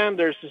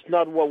 Sanders is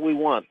not what we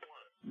want.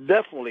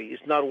 Definitely is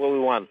not what we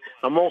want.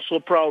 I'm also a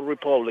proud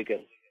Republican.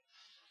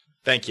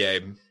 Thank you,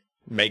 Abe.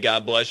 May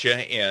God bless you.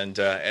 And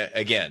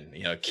again,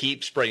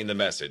 keep spreading the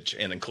message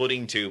and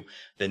including to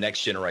the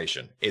next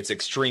generation. It's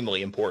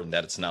extremely important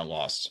that it's not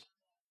lost.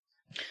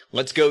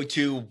 Let's go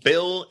to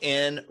Bill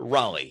in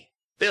Raleigh.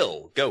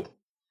 Bill, go.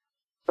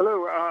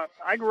 Hello.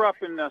 I grew up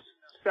in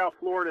South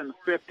Florida in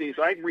the 50s.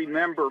 I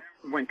remember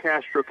when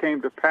Castro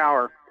came to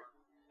power.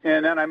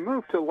 And then I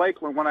moved to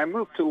Lakeland. When I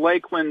moved to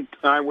Lakeland,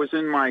 I was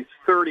in my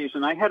 30s,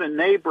 and I had a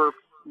neighbor.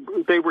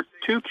 They were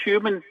two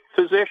Cuban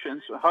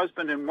physicians, a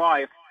husband and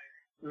wife.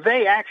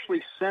 They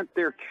actually sent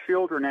their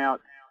children out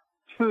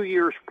 2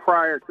 years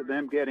prior to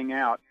them getting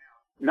out,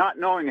 not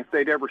knowing if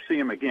they'd ever see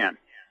them again.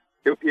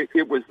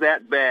 It was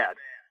that bad.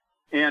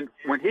 And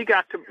when they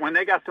got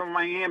to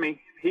Miami,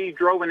 he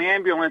drove an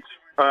ambulance.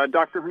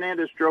 Dr.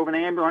 Hernandez drove an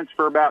ambulance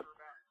for about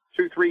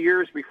 2-3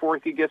 years before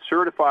he could get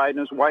certified, and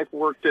his wife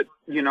worked at,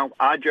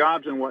 odd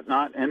jobs and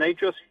whatnot, and they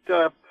just,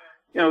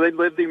 they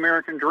lived the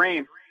American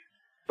dream.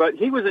 But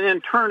he was an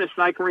internist,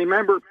 and I can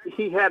remember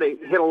he had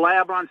a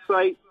lab on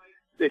site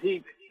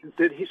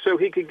so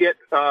he could get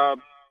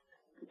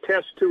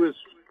tests to his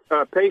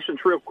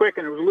patients real quick,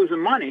 and it was losing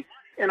money.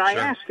 And I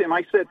asked him,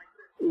 I said,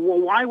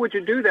 well, why would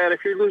you do that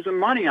if you're losing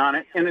money on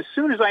it? And as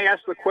soon as I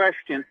asked the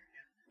question,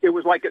 it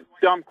was like a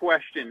dumb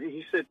question.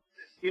 He said,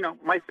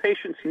 my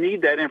patients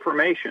need that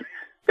information.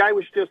 Guy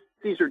was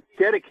these are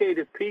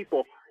dedicated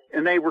people,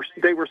 and they were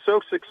so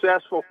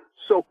successful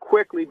so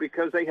quickly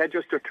because they had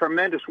just a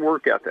tremendous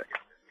work ethic.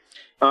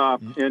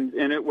 And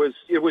it was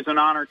an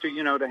honor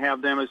to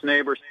have them as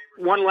neighbors.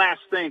 One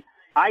last thing.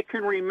 I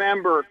can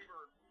remember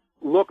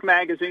Look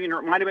magazine, or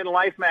it might have been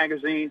Life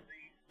magazine,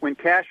 when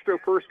Castro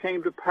first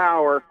came to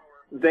power,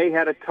 they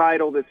had a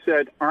title that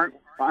said,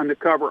 on the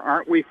cover,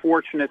 aren't we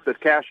fortunate that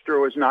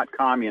Castro is not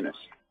communist?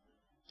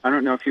 I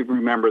don't know if you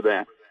remember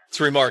that. It's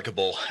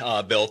remarkable,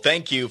 Bill.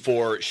 Thank you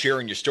for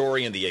sharing your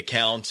story and the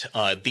account.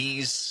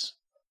 These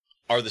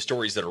are the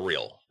stories that are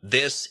real.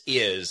 This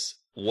is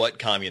what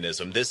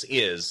communism, this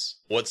is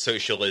what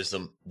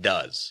socialism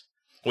does.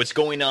 What's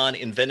going on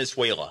in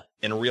Venezuela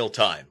in real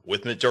time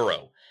with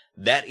Maduro,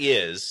 that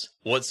is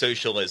what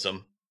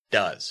socialism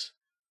does.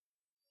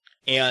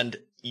 And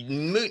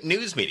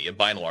news media,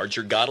 by and large,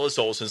 your godless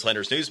Olsen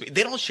slanders news media,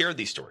 they don't share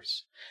these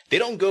stories. They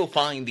don't go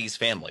find these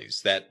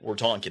families that we're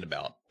talking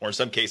about, or in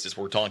some cases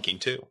we're talking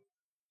to.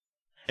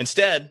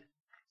 Instead,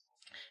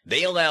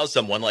 they allow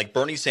someone like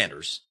Bernie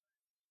Sanders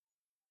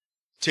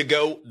to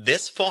go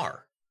this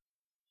far,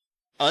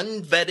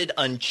 unvetted,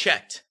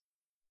 unchecked,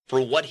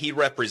 for what he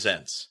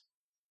represents.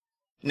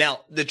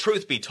 Now, the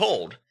truth be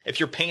told, if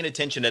you're paying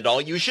attention at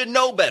all, you should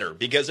know better,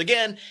 because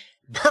again,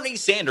 Bernie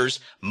Sanders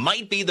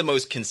might be the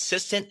most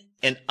consistent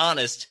and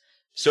honest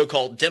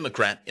so-called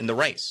Democrat in the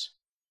race.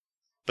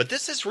 But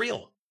this is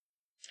real.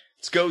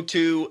 Let's go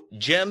to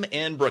Jim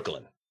in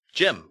Brooklyn.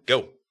 Jim,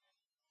 go.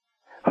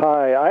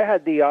 Hi, I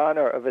had the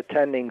honor of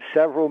attending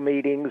several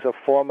meetings of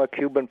former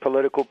Cuban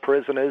political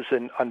prisoners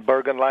on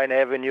Bergen Line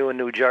Avenue in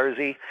New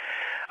Jersey.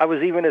 I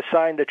was even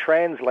assigned a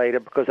translator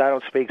because I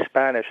don't speak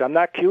Spanish. I'm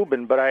not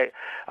Cuban, but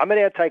I'm an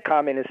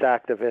anti-communist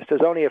activist.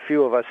 There's only a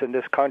few of us in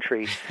this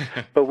country,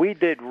 but we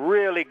did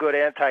really good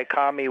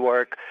anti-commie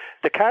work.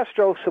 The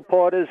Castro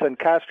supporters and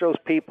Castro's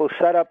people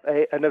set up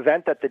an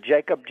event at the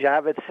Jacob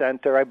Javits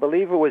Center. I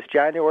believe it was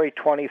January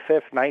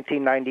 25th,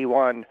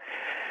 1991.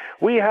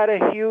 We had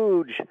a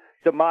huge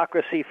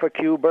Democracy for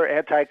Cuba,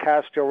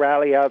 anti-Castro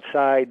rally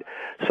outside.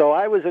 So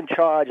I was in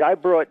charge. I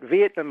brought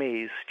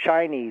Vietnamese,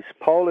 Chinese,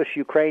 Polish,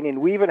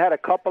 Ukrainian. We even had a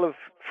couple of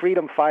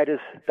freedom fighters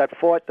that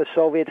fought the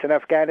Soviets in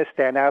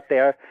Afghanistan out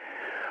there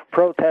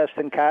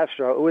protesting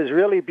Castro. It was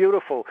really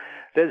beautiful.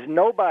 There's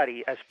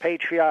nobody as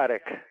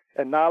patriotic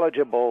and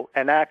knowledgeable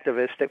and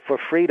activistic for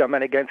freedom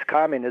and against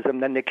communism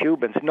than the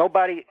Cubans.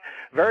 Nobody,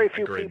 very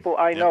few people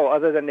I know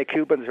other than the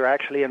Cubans are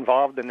actually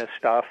involved in this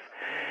stuff.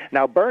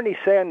 Now, Bernie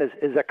Sanders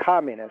is a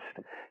communist.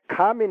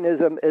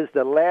 Communism is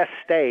the last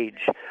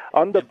stage.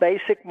 Under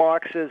basic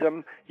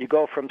Marxism, you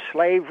go from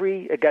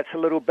slavery, it gets a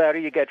little better,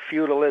 you get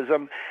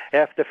feudalism.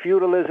 After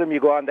feudalism, you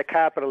go on to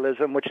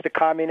capitalism, which the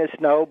communists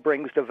know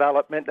brings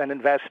development and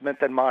investment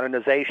and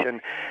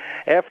modernization.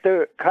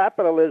 After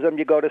capitalism,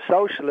 you go to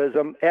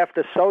socialism.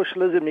 After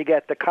socialism, you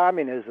get to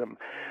communism.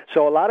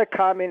 So a lot of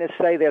communists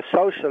say they're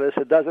socialists.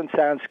 It doesn't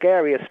sound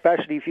scary,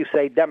 especially if you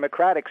say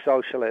democratic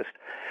socialist.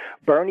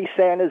 Bernie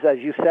Sanders, as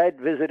you said,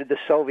 visited the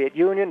Soviet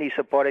Union. He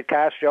supported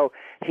Castro. show,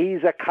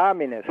 he's a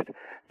communist.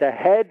 The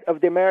head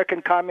of the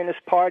American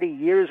Communist Party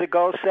years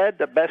ago said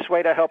the best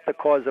way to help the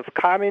cause of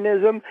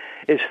communism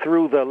is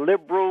through the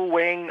liberal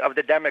wing of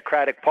the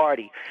Democratic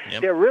Party.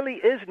 Yep. There really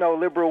is no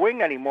liberal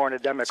wing anymore in the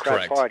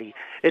Democrat Party.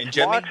 It's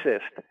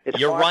Marxist. It's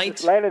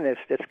Marxist-Leninist.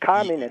 It's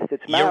communist.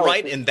 It's Maoist. You're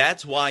right, and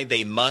that's why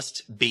they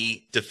must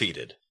be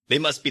defeated. They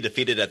must be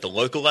defeated at the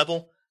local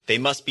level. They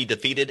must be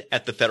defeated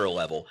at the federal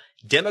level.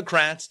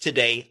 Democrats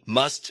today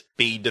must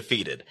be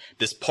defeated.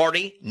 This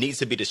party needs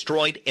to be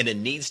destroyed, and it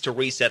needs to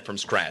reset from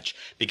scratch,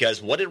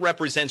 because what it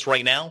represents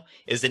right now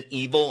is an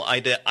evil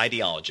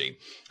ideology.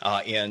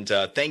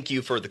 Thank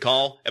you for the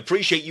call.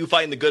 Appreciate you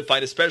fighting the good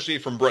fight, especially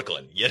from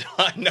Brooklyn. Yet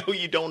I know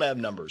you don't have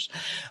numbers.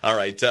 All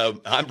right.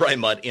 I'm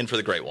Brian Mudd, in for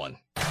the great one.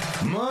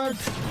 Mark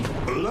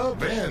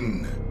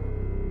Levin.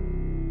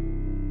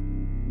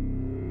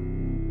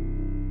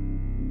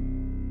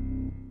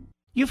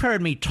 You've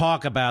heard me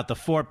talk about the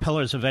 4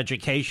 pillars of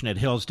education at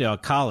Hillsdale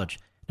College.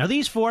 Now,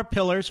 these 4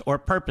 pillars or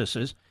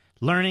purposes,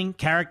 learning,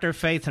 character,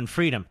 faith, and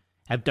freedom,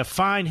 have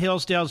defined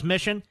Hillsdale's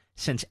mission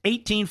since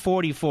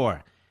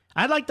 1844.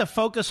 I'd like to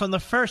focus on the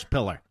first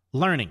pillar,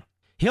 learning.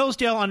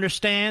 Hillsdale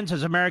understands,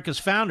 as America's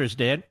founders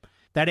did,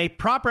 that a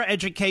proper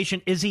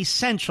education is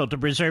essential to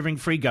preserving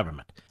free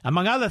government.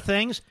 Among other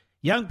things,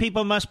 young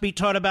people must be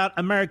taught about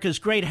America's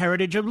great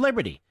heritage of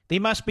liberty. They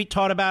must be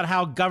taught about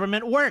how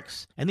government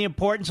works and the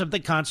importance of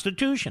the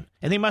Constitution.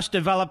 And they must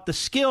develop the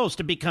skills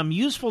to become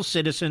useful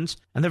citizens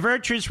and the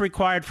virtues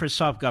required for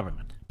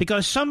self-government.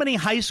 Because so many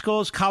high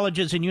schools,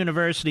 colleges, and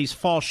universities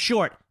fall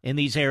short in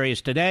these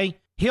areas today,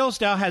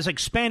 Hillsdale has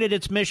expanded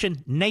its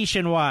mission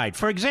nationwide.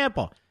 For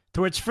example,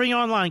 through its free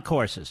online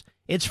courses,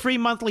 its free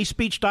monthly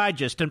speech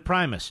digest and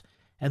Primus,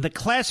 and the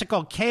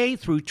classical K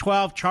through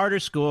 12 charter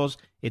schools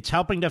it's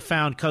helping to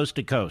found coast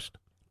to coast.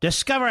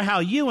 Discover how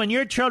you and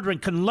your children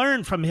can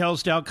learn from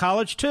Hillsdale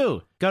College,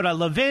 too. Go to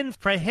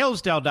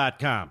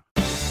levinforhillsdale.com.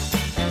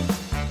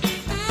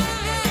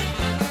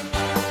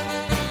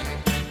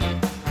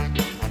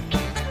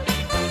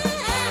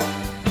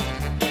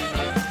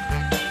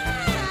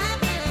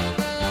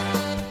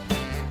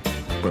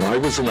 When I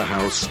was in the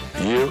House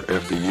year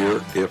after year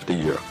after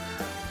year,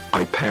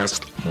 I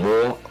passed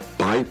more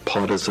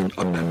bipartisan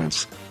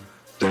amendments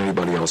than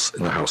anybody else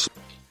in the House.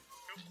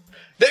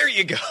 There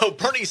you go.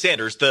 Bernie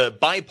Sanders, the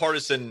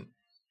bipartisan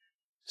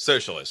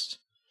socialist.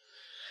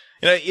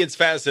 You know, it's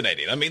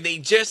fascinating. I mean, they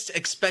just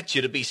expect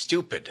you to be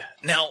stupid.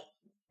 Now,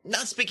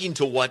 not speaking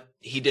to what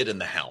he did in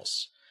the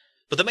House,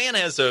 but the man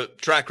has a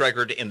track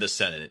record in the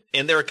Senate,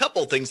 and there are a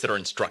couple of things that are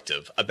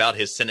instructive about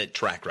his Senate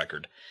track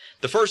record.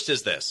 The first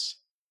is this.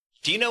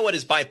 Do you know what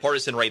his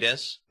bipartisan rate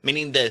is?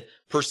 Meaning the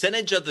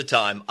percentage of the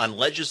time on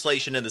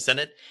legislation in the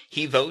Senate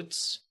he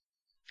votes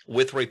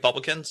with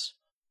Republicans?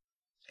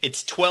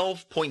 It's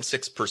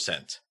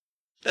 12.6%.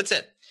 That's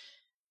it.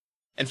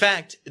 In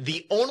fact,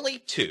 the only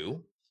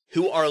 2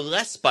 who are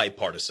less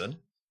bipartisan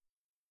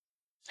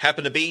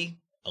happen to be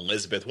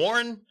Elizabeth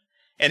Warren,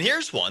 and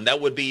here's one that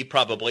would be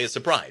probably a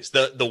surprise.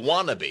 The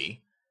wannabe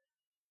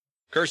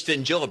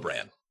Kirsten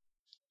Gillibrand,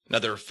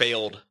 another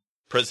failed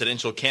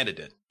presidential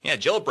candidate. Yeah,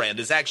 Gillibrand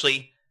is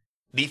actually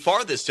the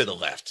farthest to the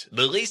left,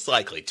 the least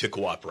likely to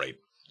cooperate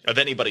of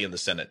anybody in the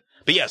Senate.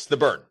 But yes, the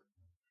Byrne.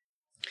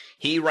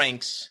 He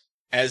ranks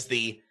as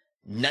the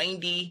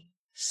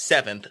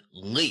 97th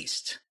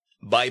least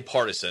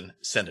bipartisan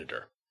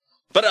senator.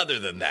 But other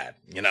than that,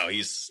 you know,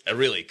 he's a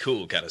really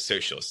cool kind of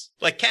socialist,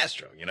 like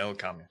Castro, you know,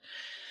 communist.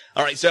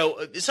 All right,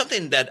 so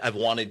something that I've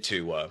wanted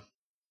to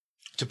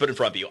put in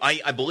front of you.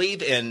 I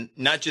believe in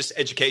not just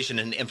education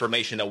and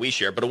information that we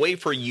share, but a way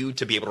for you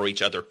to be able to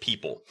reach other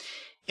people.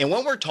 And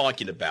when we're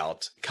talking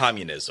about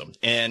communism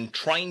and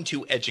trying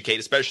to educate,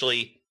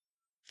 especially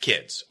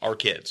kids, our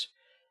kids,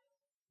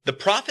 The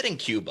Prophet in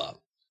Cuba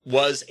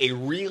was a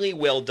really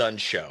well done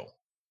show.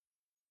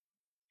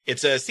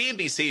 It's a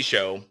CNBC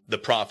show, The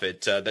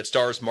Prophet, that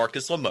stars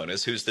Marcus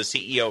Lemonis, who's the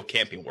CEO of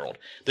Camping World.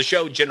 The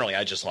show, generally,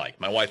 I just like.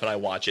 My wife and I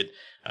watch it.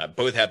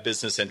 Both have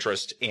business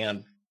interest.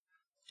 And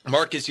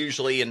Marcus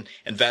usually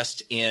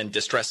invests in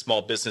distressed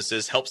small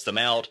businesses, helps them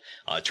out,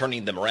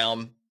 turning them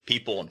around,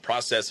 people and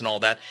process and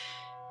all that.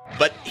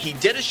 But he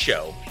did a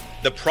show,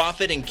 The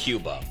Prophet in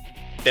Cuba,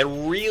 that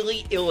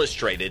really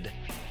illustrated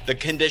the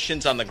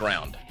conditions on the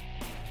ground.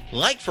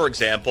 Like, for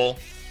example,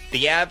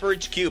 the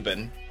average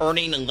Cuban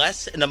earning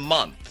less in a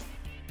month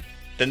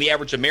than the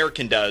average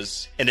American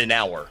does in an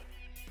hour.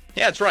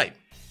 Yeah, that's right.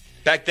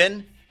 Back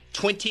then,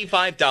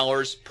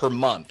 $25 per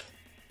month.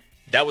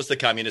 That was the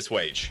communist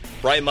wage.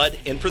 Brian Mudd,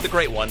 in for the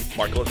great one,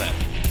 Mark Levin.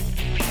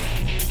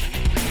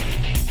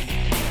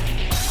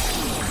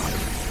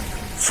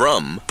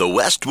 From the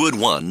Westwood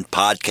One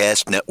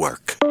Podcast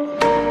Network.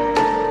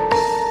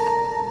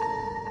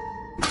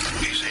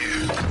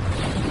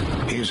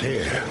 He's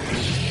here.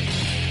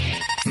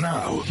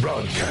 Now,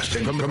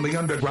 broadcasting from the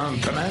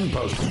underground command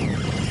post,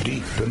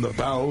 deep in the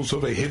bowels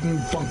of a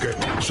hidden bunker,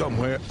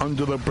 somewhere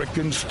under the brick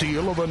and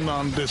steel of a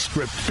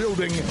nondescript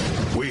building,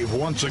 we've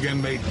once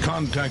again made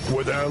contact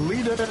with our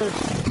leader,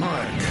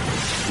 Mark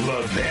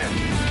Levin.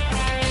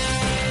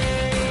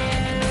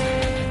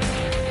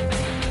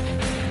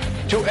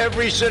 to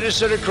every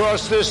citizen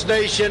across this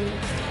nation,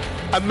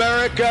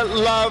 America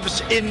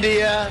loves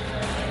India,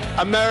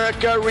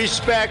 America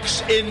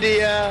respects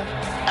India,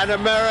 and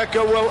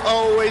America will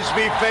always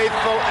be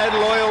faithful and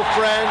loyal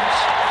friends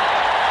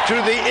to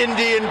the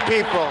Indian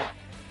people.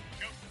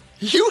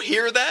 You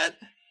hear that?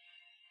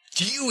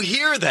 Do you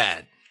hear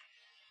that?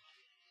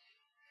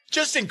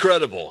 Just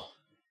incredible.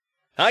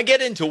 I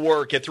get into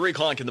work at 3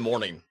 o'clock in the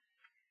morning,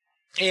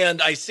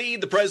 and I see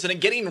the president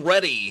getting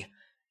ready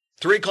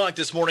 3 o'clock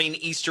this morning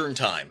Eastern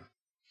time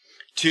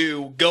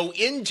to go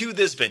into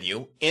this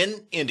venue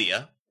in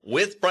India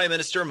with Prime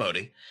Minister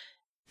Modi.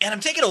 And I'm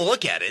taking a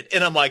look at it,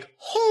 and I'm like,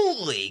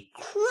 holy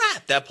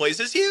crap, that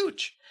place is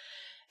huge.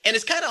 And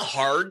it's kind of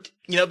hard,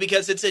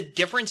 because it's a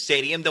different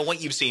stadium than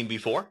what you've seen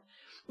before.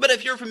 But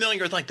if you're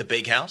familiar with like the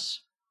Big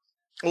House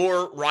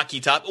or Rocky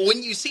Top,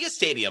 when you see a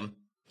stadium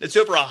that's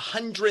over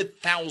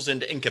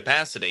 100,000 in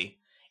capacity,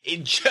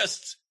 it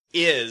just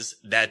is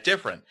that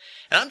different.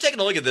 And I'm taking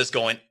a look at this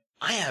going,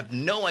 I have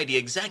no idea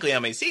exactly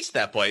how many seats in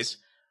that place.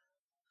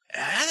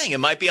 I think it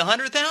might be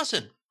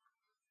 100,000.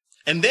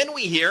 And then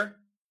we hear,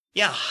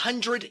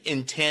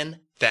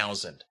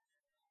 110,000.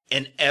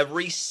 And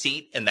every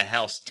seat in the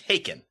House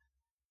taken.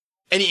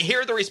 And you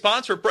hear the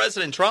response from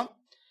President Trump?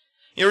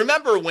 You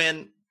remember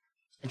when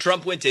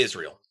Trump went to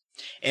Israel,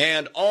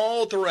 and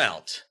all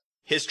throughout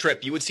his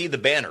trip, you would see the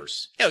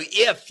banners.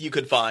 If you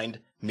could find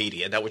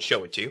media that would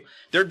show it to you,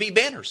 there'd be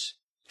banners,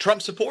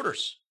 Trump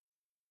supporters,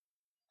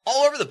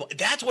 all over the place.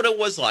 That's what it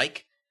was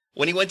like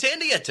when he went to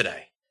India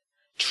today.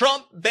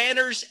 Trump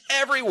banners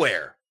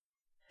everywhere.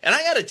 And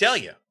I got to tell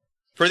you,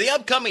 for the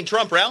upcoming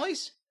Trump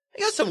rallies, I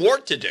got some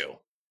work to do.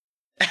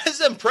 As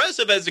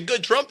impressive as a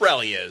good Trump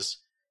rally is,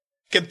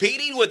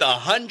 competing with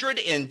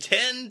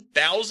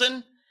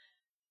 110,000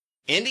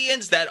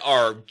 Indians that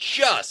are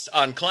just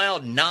on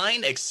cloud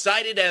nine,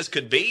 excited as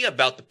could be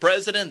about the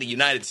president of the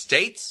United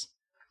States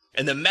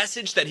and the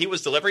message that he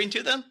was delivering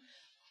to them,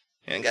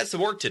 and got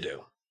some work to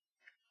do.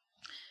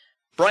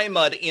 Brian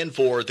Mudd in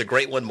for the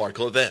great one, Mark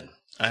Levin.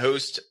 I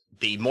host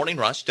the Morning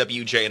Rush,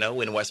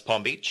 WJNO in West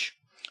Palm Beach,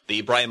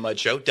 the Brian Mudd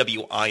Show,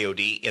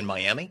 WIOD in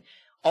Miami.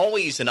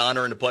 Always an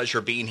honor and a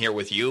pleasure being here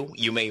with you.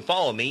 You may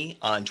follow me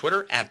on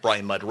Twitter at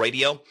Brian Mudd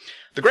Radio.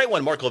 The great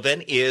one, Mark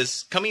Levin,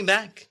 is coming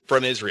back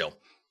from Israel,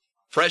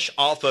 fresh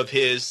off of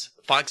his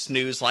Fox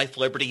News Life,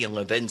 Liberty, and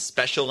Levin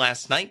special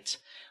last night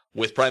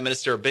with Prime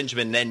Minister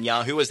Benjamin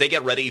Netanyahu as they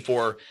get ready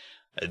for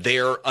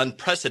their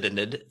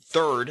unprecedented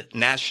third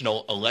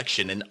national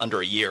election in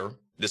under a year.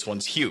 This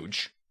one's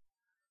huge.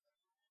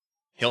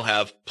 He'll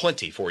have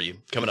plenty for you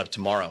coming up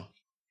tomorrow.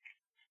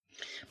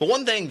 But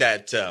one thing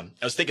that I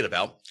was thinking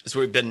about, as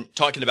we've been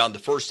talking about in the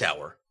first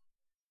hour,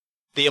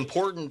 the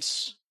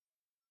importance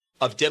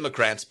of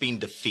Democrats being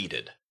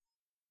defeated,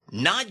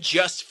 not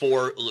just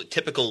for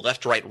typical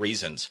left-right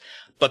reasons,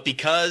 but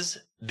because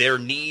there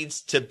needs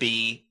to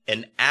be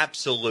an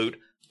absolute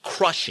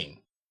crushing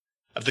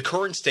of the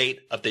current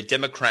state of the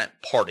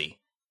Democrat Party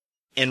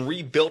and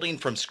rebuilding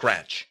from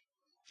scratch,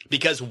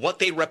 because what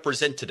they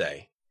represent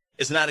today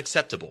is not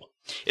acceptable.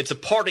 It's a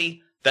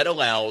party that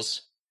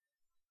allows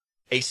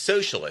a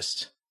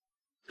socialist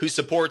who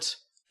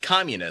supports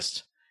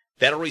communists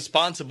that are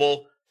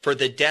responsible for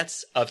the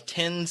deaths of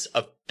tens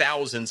of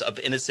thousands of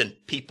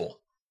innocent people.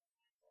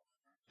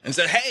 And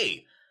said,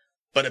 hey,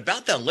 but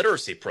about that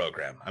literacy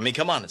program,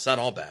 come on, it's not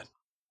all bad.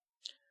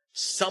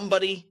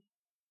 Somebody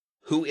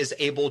who is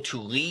able to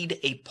lead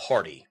a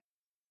party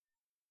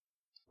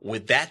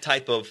with that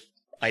type of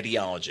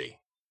ideology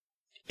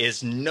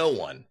is no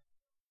one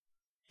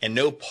and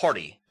no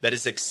party that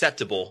is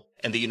acceptable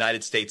in the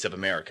United States of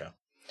America.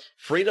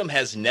 Freedom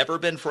has never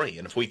been free,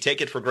 and if we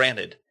take it for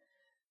granted,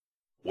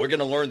 we're going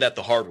to learn that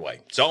the hard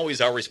way. It's always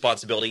our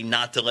responsibility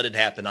not to let it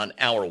happen on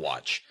our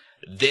watch.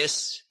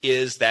 This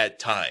is that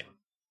time.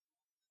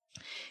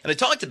 And I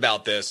talked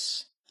about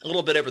this a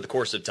little bit over the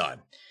course of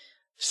time.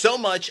 So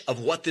much of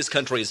what this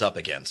country is up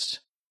against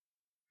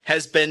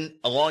has been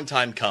a long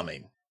time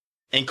coming,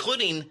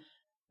 including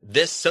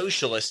this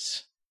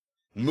socialist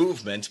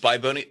movement by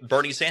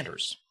Bernie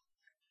Sanders.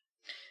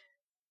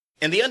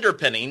 And the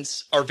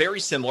underpinnings are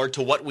very similar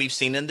to what we've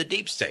seen in the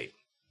deep state.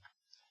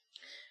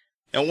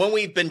 And when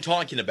we've been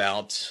talking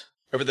about,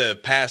 over the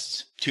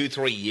past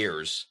 2-3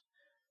 years,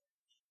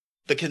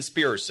 the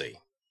conspiracy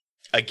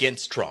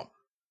against Trump,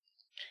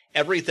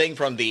 everything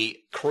from the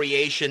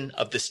creation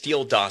of the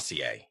Steele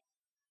dossier,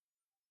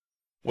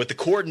 with the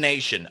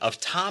coordination of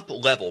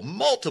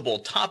multiple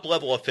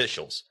top-level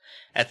officials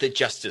at the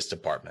Justice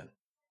Department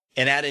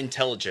and at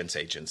intelligence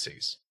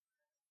agencies,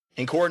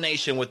 in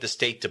coordination with the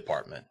State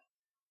Department,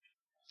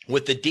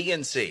 with the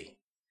DNC,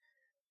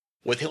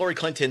 with Hillary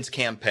Clinton's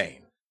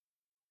campaign,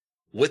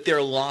 with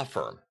their law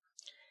firm.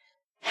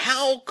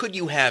 How could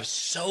you have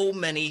so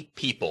many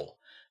people,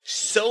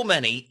 so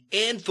many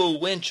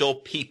influential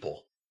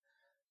people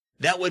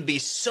that would be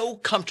so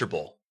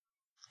comfortable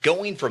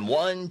going from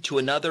one to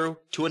another,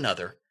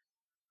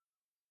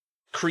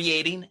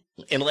 creating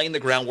and laying the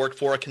groundwork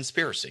for a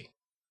conspiracy,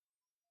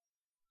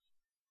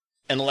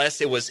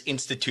 unless it was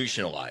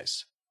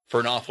institutionalized for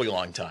an awfully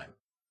long time?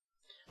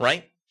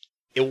 right?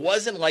 It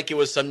wasn't like it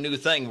was some new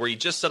thing where you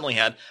just suddenly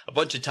had a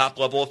bunch of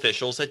top-level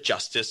officials at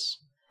Justice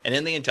and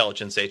in the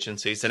intelligence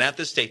agencies and at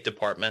the State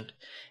Department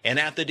and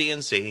at the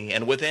DNC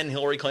and within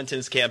Hillary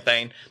Clinton's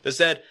campaign that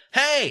said,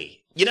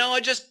 hey, I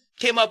just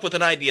came up with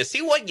an idea.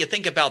 See what you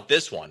think about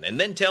this one, and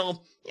then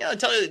tell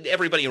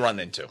everybody you run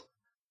into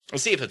and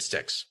see if it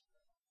sticks.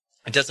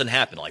 It doesn't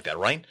happen like that,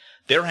 right?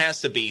 There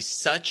has to be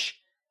such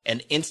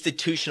an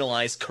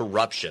institutionalized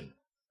corruption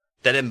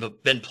that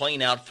had been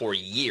playing out for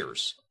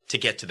years to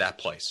get to that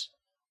place.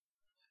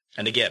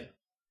 And again,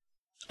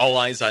 all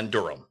eyes on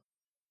Durham.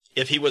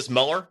 If he was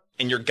Mueller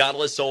and your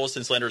godless soul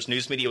since Slanderous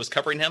news media was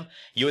covering him,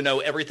 you would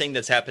know everything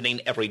that's happening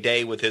every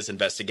day with his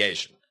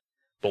investigation.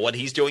 But what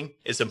he's doing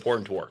is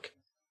important work.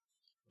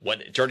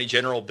 What Attorney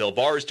General Bill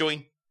Barr is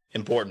doing,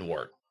 important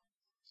work.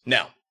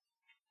 Now,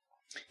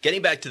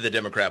 getting back to the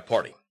Democrat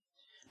Party,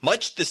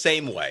 much the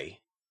same way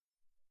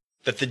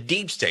that the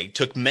deep state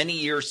took many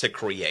years to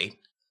create,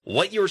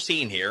 what you're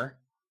seeing here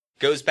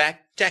goes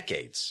back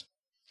decades.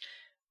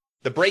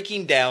 The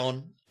breaking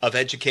down of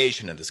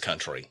education in this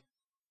country,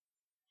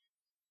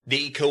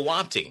 the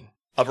co-opting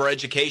of our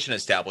education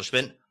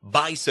establishment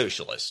by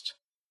socialists,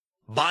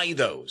 by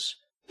those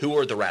who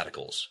are the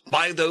radicals,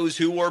 by those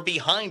who are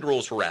behind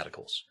rules for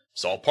radicals.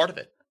 It's all part of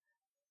it.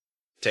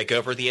 Take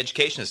over the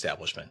education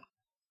establishment.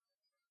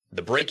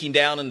 The breaking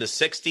down in the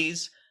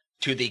 60s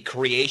to the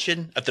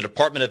creation of the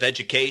Department of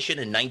Education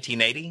in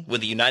 1980,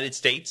 when the United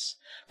States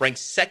ranked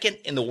second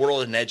in the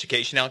world in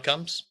education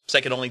outcomes,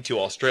 second only to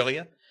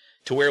Australia,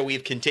 to where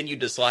we've continued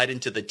to slide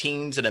into the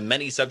teens and in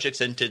many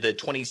subjects into the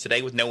 20s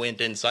today with no end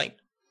in sight.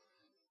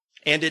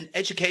 And an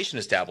education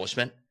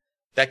establishment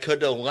that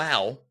could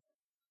allow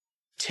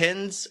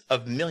tens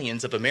of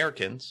millions of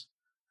Americans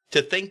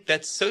to think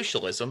that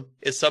socialism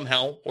is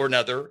somehow or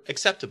another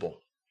acceptable.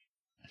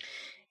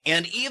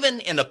 And even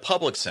in a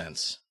public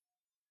sense,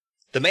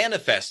 the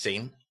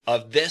manifesting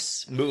of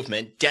this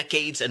movement,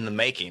 decades in the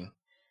making,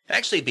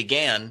 actually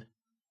began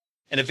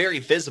in a very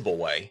visible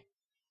way,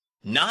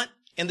 not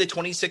in the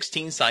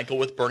 2016 cycle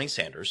with Bernie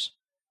Sanders,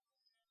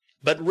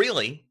 but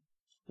really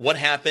what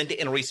happened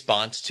in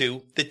response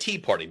to the Tea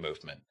Party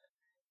movement.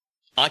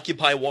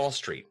 Occupy Wall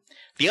Street.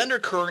 The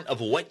undercurrent of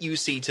what you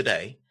see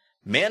today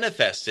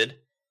manifested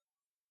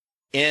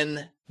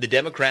in the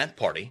Democrat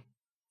Party,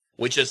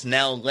 which is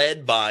now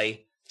led by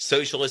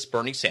socialist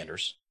Bernie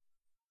Sanders.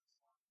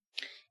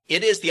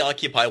 It is the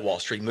Occupy Wall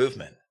Street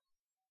movement.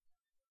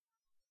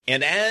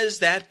 And as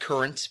that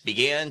current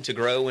began to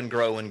grow and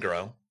grow and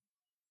grow,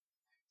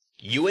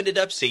 you ended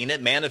up seeing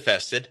it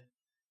manifested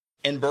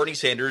in Bernie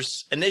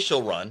Sanders'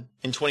 initial run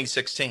in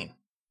 2016.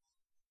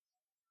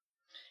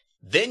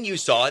 Then you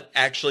saw it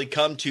actually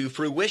come to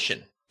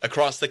fruition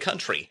across the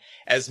country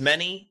as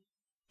many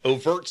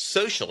overt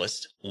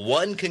socialists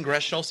won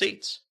congressional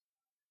seats.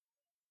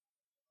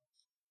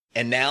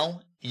 And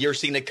now you're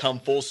seeing it come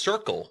full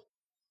circle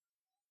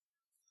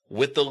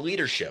with the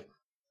leadership,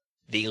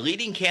 the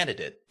leading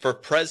candidate for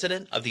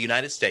president of the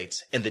United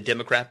States in the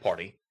Democrat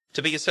Party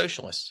to be a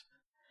socialist.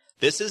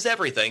 This is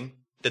everything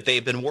that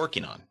they've been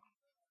working on.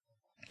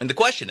 And the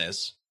question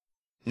is,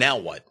 now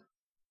what?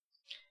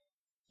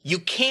 You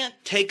can't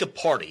take a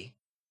party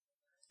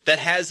that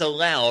has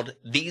allowed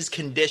these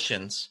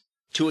conditions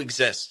to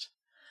exist,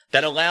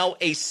 that allow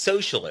a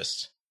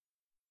socialist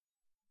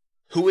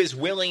who is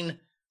willing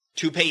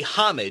to pay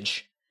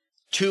homage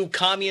to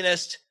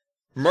communist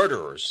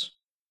murderers.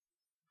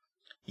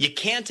 You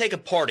can't take a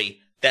party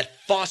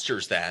that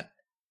fosters that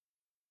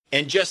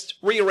and just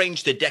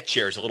rearrange the deck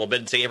chairs a little bit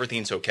and say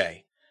everything's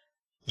okay.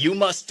 You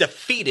must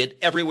defeat it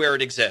everywhere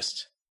it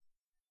exists.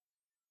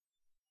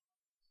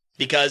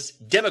 Because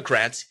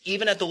Democrats,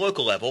 even at the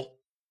local level,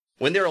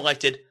 when they're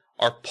elected,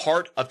 are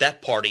part of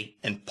that party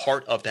and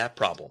part of that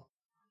problem.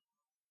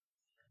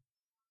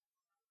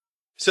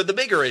 So the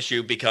bigger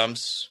issue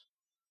becomes,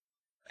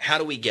 how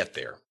do we get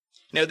there?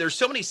 Now, there's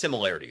so many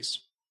similarities.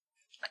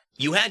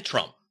 You had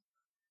Trump.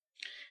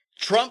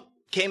 Trump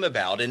came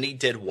about and he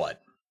did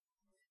what?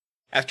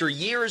 After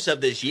years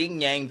of this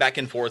yin-yang back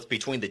and forth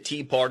between the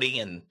Tea Party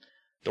and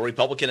the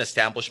Republican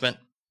establishment,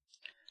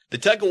 the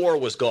tug-of-war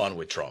was gone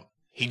with Trump.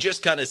 He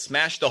just kind of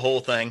smashed the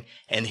whole thing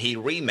and he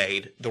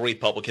remade the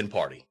Republican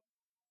Party.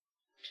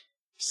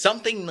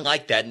 Something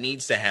like that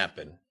needs to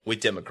happen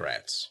with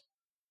Democrats.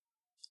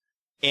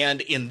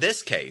 And in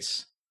this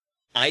case,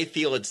 I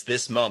feel it's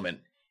this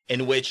moment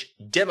in which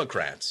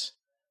Democrats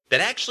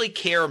that actually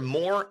care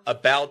more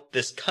about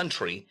this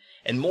country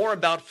and more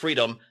about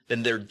freedom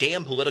than their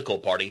damn political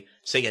party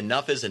say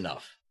enough is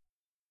enough.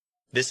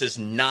 This is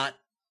not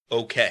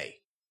okay.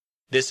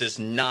 This is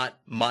not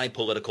my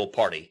political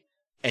party.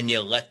 And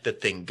you let the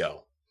thing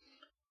go.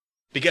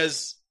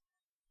 Because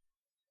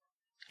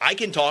I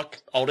can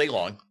talk all day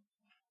long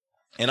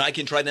and I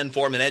can try to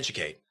inform and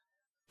educate,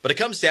 but it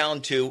comes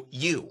down to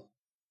you,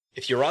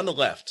 if you're on the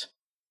left,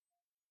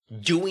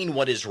 doing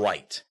what is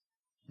right,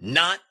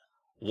 not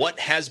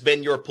what has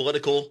been your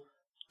political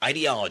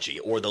ideology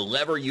or the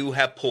lever you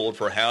have pulled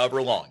for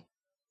however long.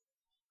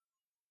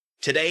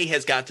 Today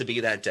has got to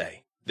be that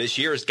day. This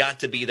year has got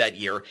to be that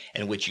year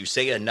in which you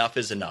say enough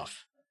is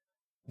enough.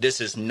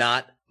 This is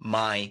not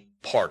my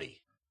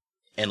party.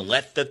 And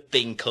let the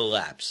thing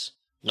collapse.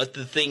 Let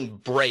the thing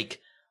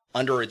break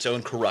under its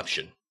own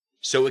corruption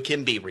so it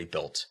can be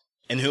rebuilt.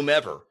 And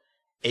whomever,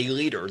 a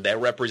leader that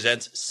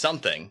represents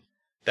something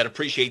that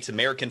appreciates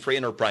American free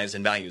enterprise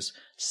and values,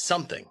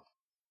 something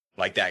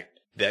like that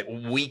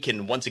we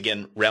can once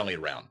again rally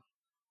around.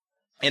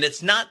 And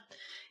it's not,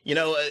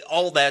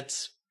 all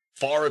that's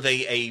far of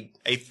a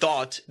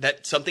thought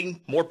that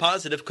something more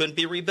positive couldn't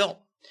be rebuilt.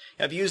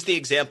 I've used the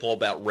example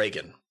about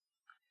Reagan.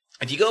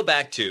 If you go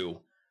back to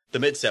the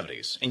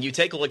mid-'70s and you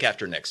take a look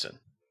after Nixon,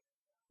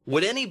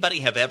 would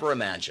anybody have ever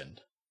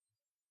imagined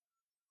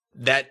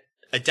that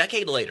a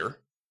decade later,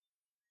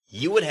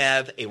 you would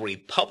have a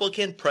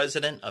Republican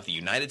president of the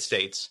United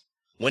States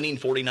winning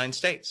 49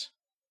 states?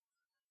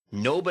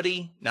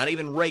 Nobody, not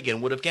even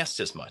Reagan, would have guessed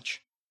as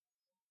much.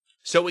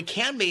 So it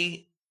can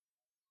be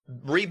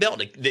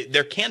rebuilt.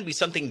 There can be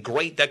something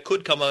great that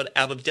could come out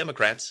of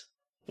Democrats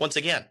once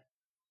again.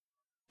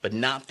 But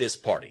not this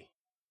party.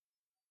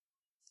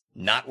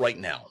 Not right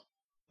now.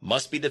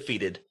 Must be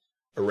defeated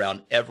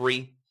around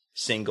every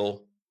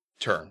single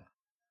turn.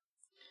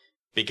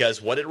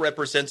 Because what it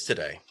represents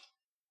today,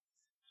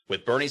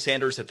 with Bernie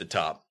Sanders at the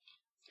top,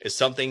 is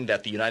something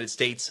that the United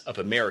States of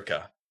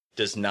America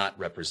does not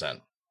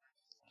represent.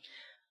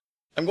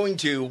 I'm going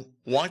to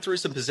walk through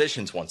some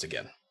positions once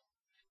again.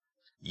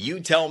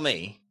 You tell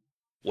me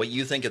what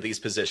you think of these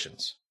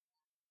positions.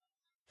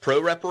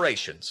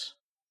 Pro-reparations,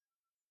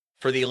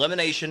 for the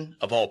elimination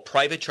of all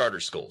private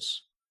charter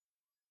schools,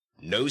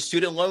 no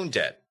student loan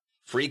debt,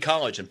 free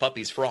college and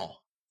puppies for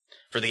all,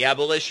 for the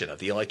abolition of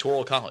the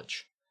Electoral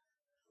College,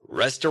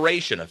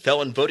 restoration of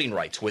felon voting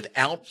rights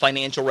without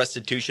financial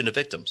restitution to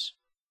victims,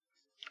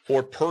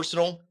 for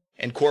personal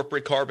and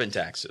corporate carbon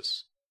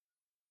taxes,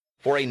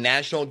 for a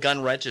national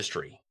gun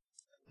registry,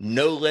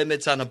 no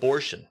limits on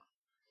abortion,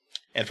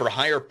 and for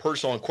higher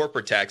personal and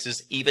corporate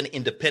taxes, even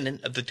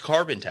independent of the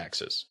carbon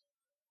taxes.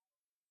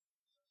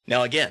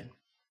 Now again,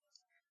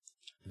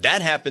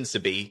 that happens to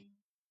be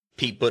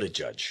Pete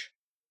Buttigieg.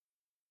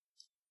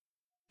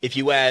 If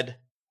you add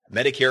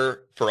Medicare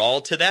for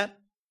all to that,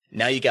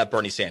 now you got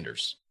Bernie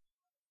Sanders.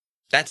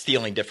 That's the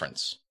only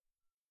difference.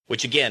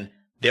 Which again,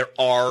 there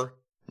are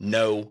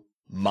no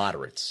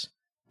moderates.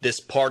 This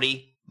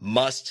party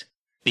must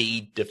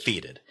be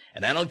defeated.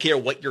 And I don't care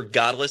what your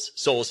godless,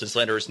 soulless, and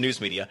slanderous news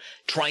media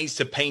tries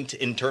to paint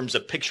in terms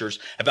of pictures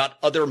about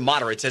other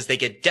moderates as they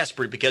get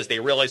desperate because they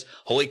realize,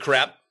 holy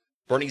crap,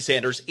 Bernie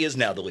Sanders is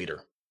now the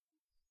leader.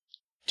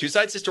 Two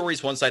sides of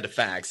stories, one side of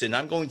facts, and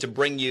I'm going to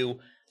bring you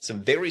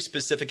some very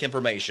specific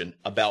information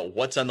about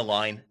what's on the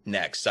line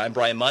next. I'm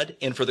Brian Mudd,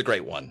 in for the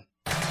great one.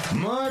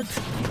 Mark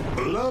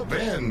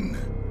Levin.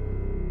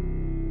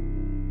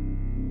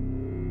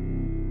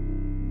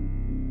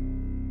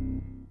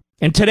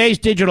 In today's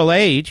digital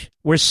age,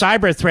 where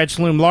cyber threats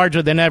loom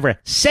larger than ever,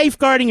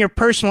 safeguarding your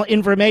personal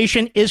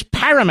information is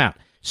paramount.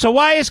 So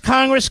why is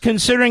Congress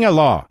considering a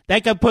law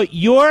that could put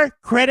your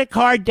credit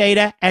card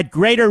data at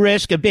greater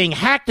risk of being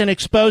hacked and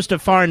exposed to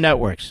foreign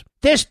networks?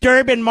 This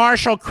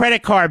Durbin-Marshall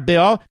credit card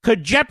bill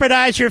could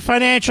jeopardize your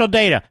financial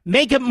data,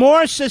 make it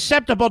more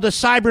susceptible to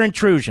cyber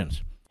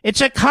intrusions.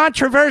 It's a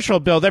controversial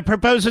bill that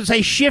proposes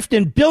a shift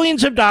in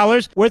billions of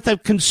dollars worth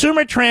of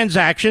consumer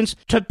transactions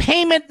to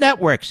payment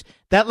networks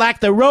that lack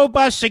the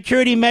robust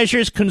security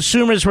measures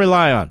consumers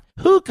rely on.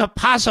 Who could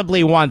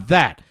possibly want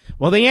that?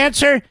 Well, the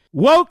answer?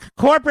 Woke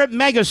corporate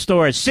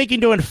megastores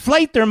seeking to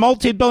inflate their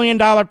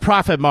multi-billion-dollar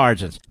profit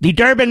margins. The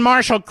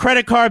Durbin-Marshall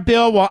credit card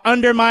bill will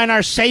undermine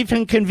our safe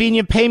and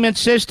convenient payment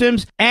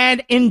systems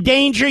and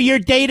endanger your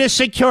data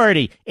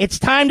security. It's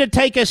time to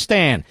take a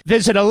stand.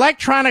 Visit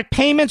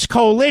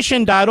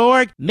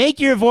electronicpaymentscoalition.org. Make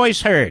your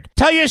voice heard.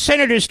 Tell your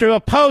senators to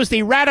oppose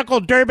the radical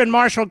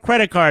Durbin-Marshall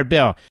credit card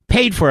bill,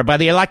 paid for by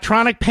the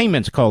Electronic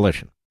Payments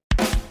Coalition.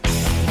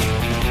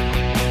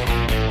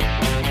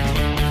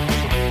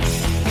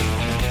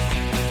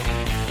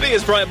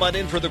 It's Brian Mudd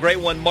in for the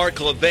great one, Mark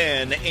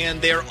Levin, and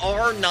there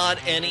are not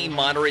any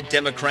moderate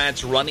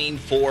Democrats running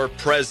for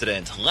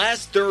president.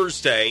 Last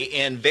Thursday,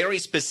 in very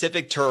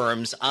specific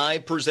terms, I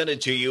presented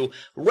to you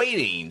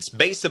ratings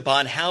based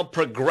upon how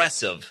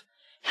progressive,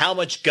 how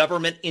much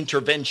government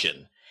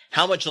intervention,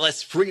 how much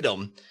less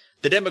freedom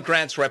the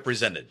Democrats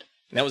represented.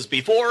 And that was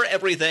before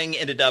everything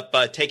ended up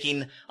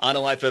taking on a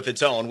life of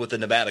its own with the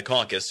Nevada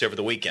caucus over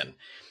the weekend.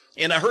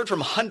 And I heard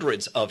from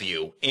hundreds of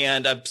you,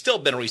 and I've still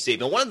been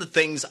receiving. One of the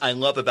things I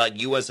love about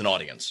you as an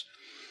audience,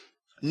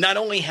 not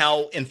only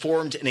how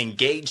informed and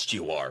engaged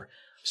you are,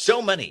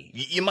 so many.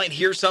 You might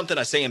hear something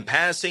I say in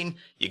passing,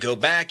 you go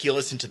back, you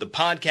listen to the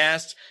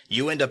podcast,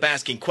 you end up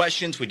asking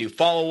questions, we do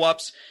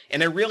follow-ups,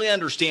 and I really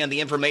understand the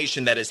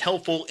information that is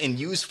helpful and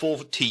useful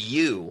to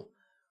you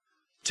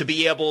to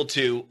be able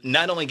to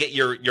not only get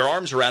your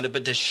arms around it,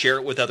 but to share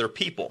it with other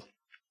people.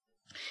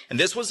 And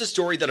this was a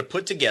story that I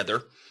put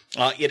together.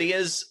 It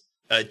is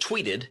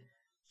tweeted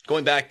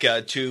going back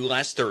to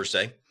last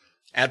Thursday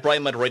at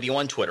Brian Mudd Radio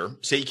on Twitter,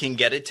 so you can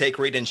get it, take,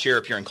 read, and share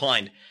if you're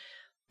inclined.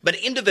 But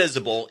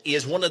Indivisible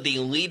is one of the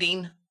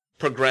leading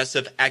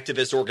progressive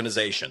activist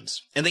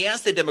organizations, and they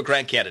ask the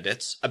Democrat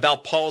candidates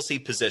about policy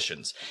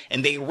positions,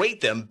 and they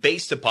rate them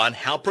based upon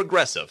how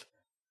progressive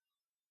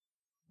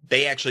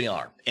they actually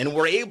are. And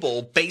we're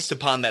able, based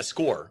upon that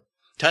score,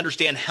 to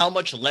understand how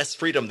much less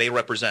freedom they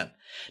represent.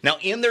 Now,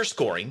 in their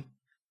scoring,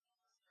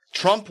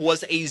 Trump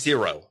was a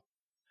 0.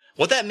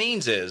 What that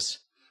means is,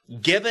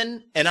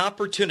 given an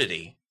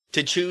opportunity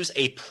to choose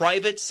a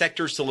private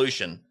sector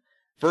solution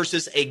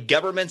versus a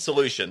government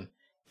solution,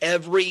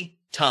 every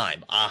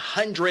time,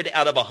 100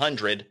 out of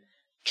 100,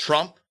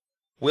 Trump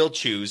will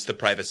choose the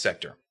private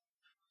sector.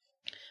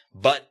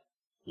 But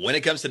when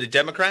it comes to the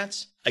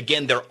Democrats,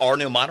 again, there are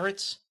no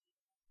moderates.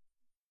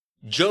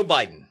 Joe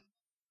Biden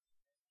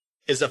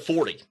is a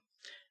 40.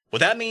 What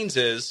that means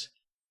is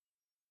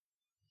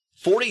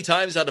 40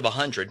 times out of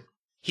 100,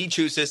 he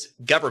chooses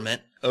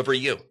government over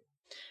you.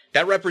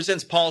 That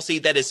represents policy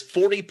that is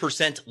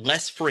 40%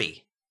 less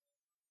free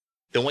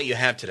than what you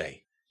have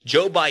today.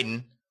 Joe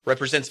Biden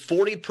represents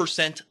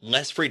 40%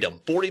 less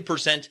freedom,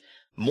 40%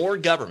 more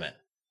government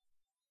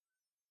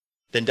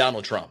than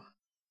Donald Trump.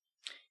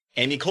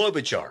 Amy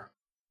Klobuchar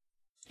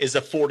is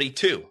a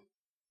 42.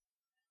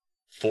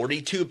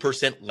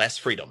 42% less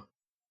freedom.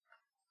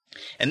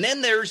 And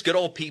then there's good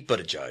old Pete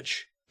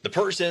Buttigieg, the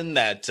person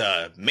that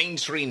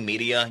mainstream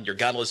media, your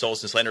godless,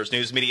 awesome, slanderous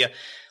news media,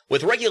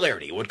 with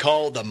regularity would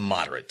call the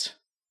moderate.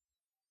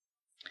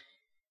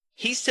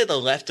 He's to the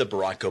left of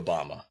Barack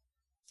Obama.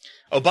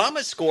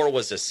 Obama's score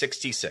was a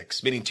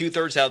 66, meaning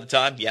 2/3 out of the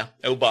time, yeah,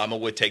 Obama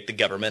would take the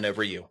government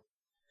over you.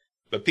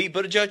 But Pete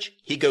Buttigieg,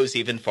 he goes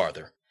even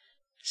farther.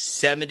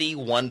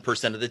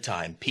 71% of the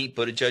time, Pete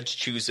Buttigieg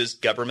chooses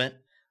government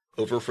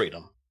over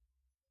freedom.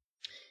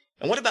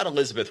 And what about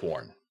Elizabeth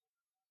Warren?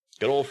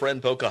 Good old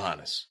friend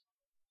Pocahontas.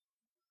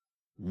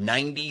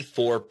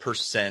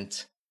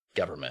 94%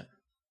 government.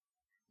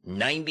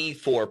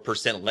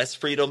 94% less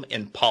freedom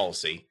in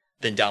policy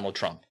than Donald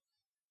Trump.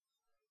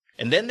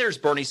 And then there's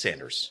Bernie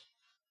Sanders.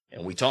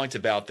 And we talked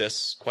about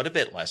this quite a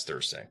bit last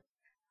Thursday.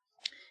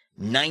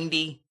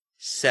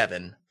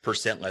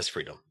 97% less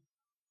freedom.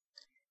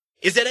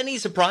 Is it any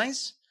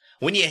surprise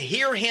when you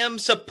hear him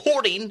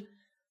supporting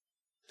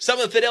some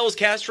of Fidel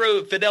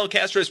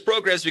Castro's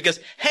programs because,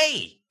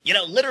 hey,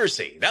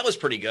 literacy, that was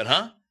pretty good,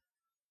 huh?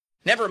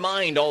 Never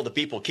mind all the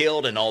people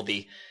killed and all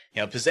the,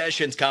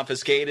 possessions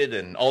confiscated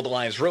and all the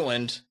lives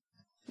ruined.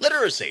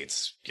 Literacy,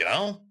 it's,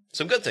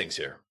 some good things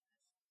here.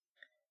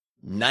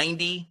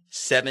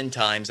 97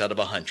 times out of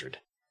 100,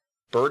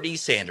 Bernie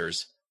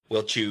Sanders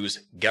will choose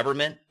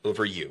government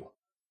over you.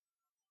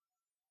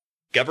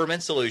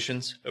 Government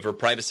solutions over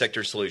private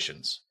sector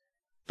solutions.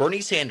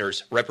 Bernie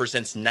Sanders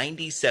represents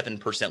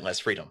 97% less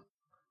freedom.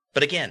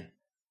 But again,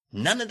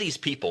 none of these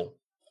people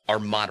are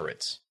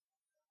moderates.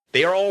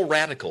 They are all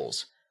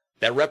radicals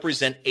that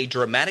represent a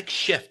dramatic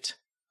shift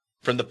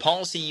from the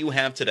policy you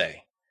have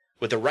today,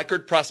 with the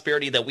record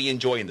prosperity that we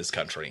enjoy in this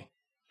country,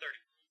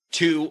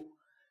 to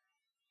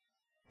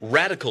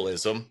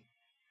radicalism,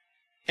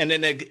 and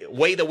in a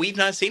way that we've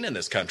not seen in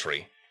this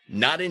country,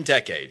 not in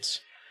decades.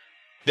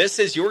 This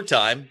is your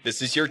time.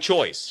 This is your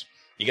choice.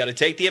 You got to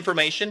take the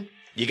information.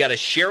 You got to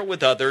share it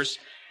with others.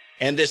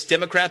 And this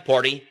Democrat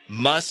Party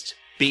must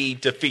be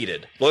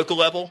defeated. Local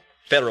level,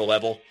 federal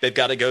level, they've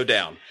got to go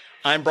down.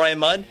 I'm Brian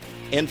Mudd,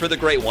 in for the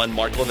great one,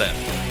 Mark Levin.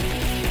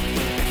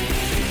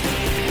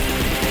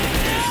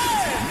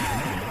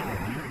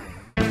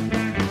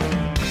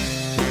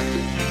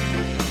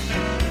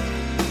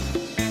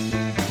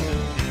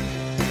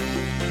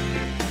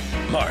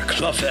 Mark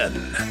Levin,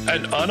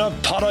 an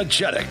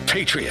unapologetic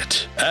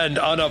patriot and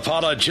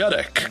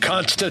unapologetic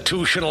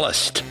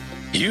constitutionalist.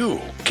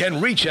 You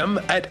can reach him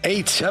at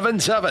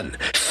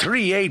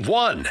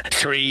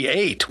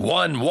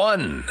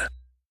 877-381-3811.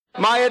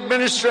 My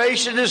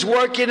administration is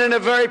working in a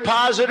very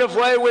positive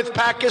way with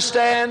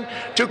Pakistan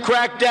to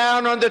crack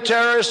down on the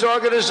terrorist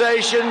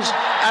organizations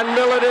and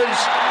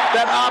militants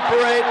that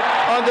operate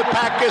on the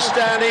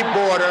Pakistani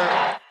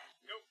border.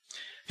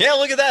 Yeah,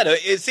 look at that.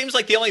 It seems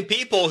like the only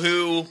people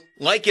who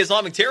like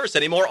Islamic terrorists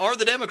anymore are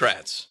the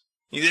Democrats.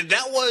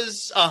 That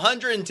was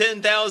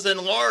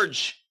 110,000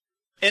 large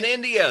in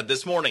India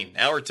this morning,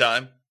 our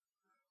time.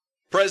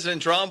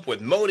 President Trump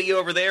with Modi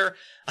over there.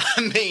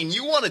 I mean,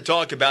 you want to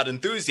talk about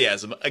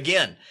enthusiasm.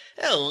 Again,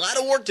 a lot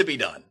of work to be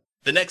done.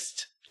 The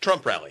next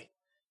Trump rally.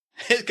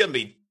 It's going to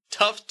be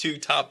tough to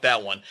top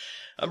that one.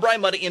 I'm Brian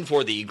Mudd, in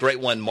for the great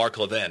one, Mark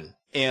Levin,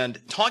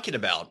 and talking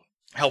about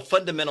how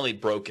fundamentally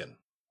broken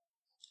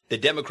the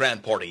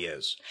Democrat Party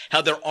is,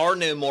 how there are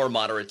no more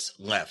moderates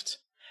left,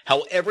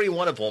 how every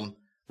one of them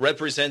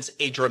represents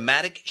a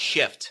dramatic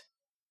shift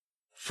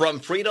from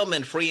freedom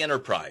and free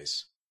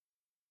enterprise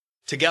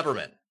to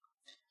government,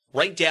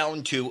 right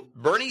down to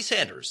Bernie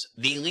Sanders,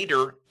 the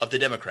leader of the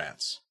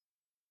Democrats,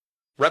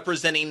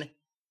 representing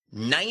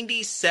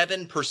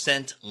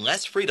 97%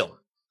 less freedom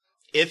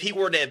if he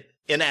were to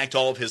enact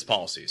all of his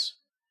policies.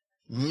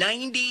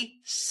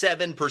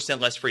 97%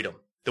 less freedom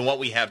than what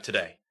we have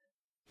today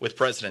with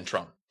President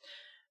Trump.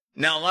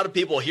 Now, a lot of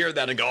people hear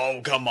that and go,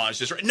 oh, come on, it's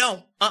just right.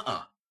 No,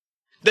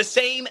 The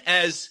same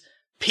as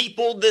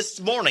people this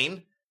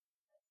morning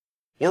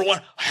were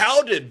wondering,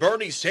 how did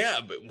Bernie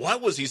Sanders,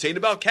 what was he saying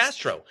about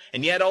Castro?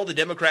 And yet all the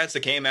Democrats that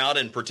came out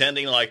and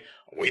pretending like,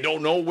 we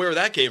don't know where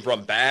that came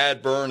from.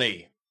 Bad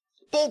Bernie.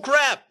 Bull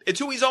crap. It's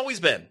who he's always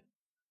been.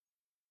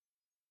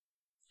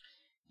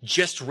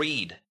 Just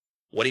read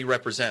what he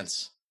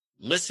represents.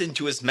 Listen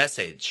to his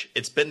message.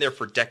 It's been there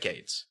for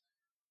decades.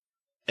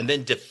 And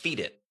then defeat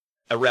it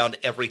around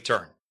every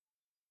turn.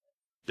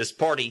 This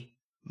party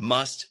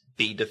must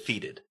be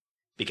defeated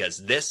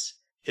because this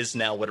is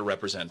now what it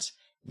represents.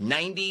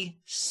 97%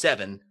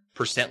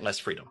 less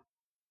freedom.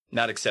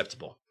 Not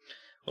acceptable.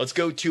 Let's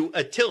go to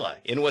Attila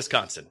in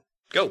Wisconsin.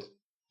 Go.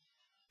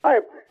 Hi,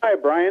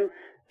 Brian.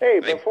 Hey,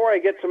 before I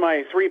get to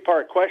my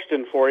three-part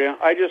question for you,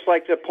 I just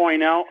like to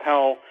point out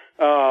how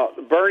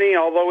Bernie,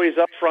 although he's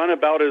upfront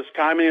about his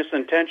communist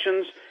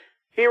intentions,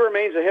 he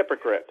remains a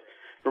hypocrite.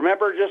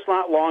 Remember just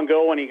not long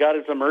ago when he got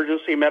his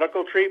emergency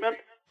medical treatment?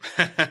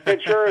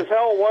 It sure as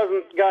hell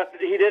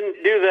he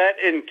didn't do that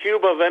in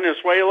Cuba,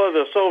 Venezuela,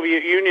 the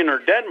Soviet Union, or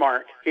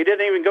Denmark. He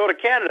didn't even go to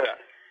Canada.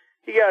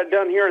 He got it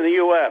done here in the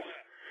U.S.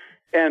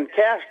 And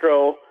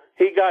Castro,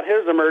 he got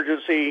his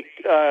emergency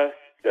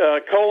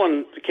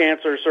colon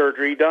cancer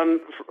surgery done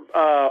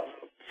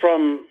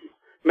from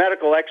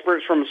medical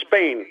experts from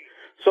Spain.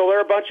 So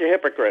they're a bunch of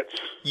hypocrites.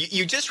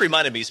 You just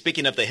reminded me,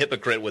 speaking of the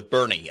hypocrite with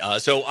Bernie.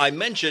 So I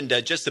mentioned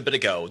just a bit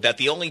ago that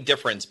the only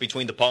difference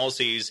between the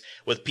policies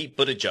with Pete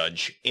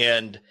Buttigieg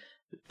and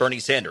Bernie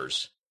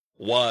Sanders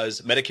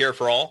was Medicare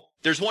for all.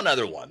 There's one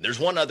other one. There's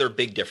one other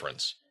big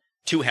difference.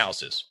 2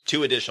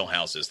 additional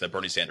houses that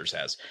Bernie Sanders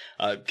has.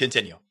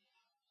 Continue.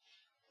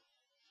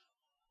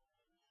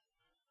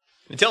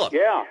 Attila.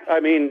 Yeah, I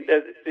mean,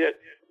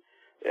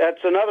 that's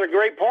another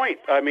great point.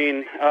 I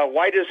mean,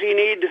 why does he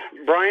need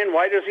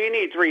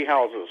 3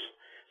 houses?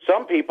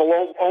 Some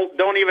people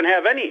don't even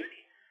have any.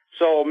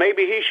 So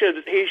maybe he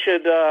should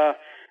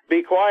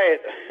be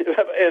quiet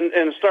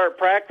and start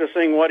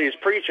practicing what he's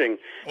preaching.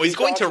 Well, he's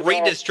going to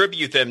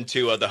redistribute them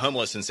to the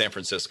homeless in San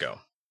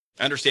Francisco.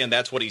 I understand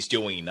that's what he's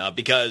doing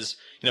because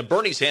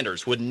Bernie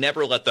Sanders would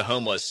never let the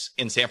homeless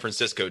in San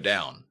Francisco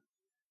down.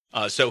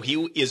 So he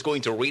is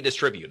going to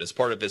redistribute as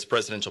part of his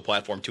presidential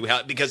platform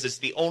because it's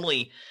the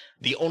only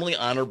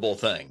honorable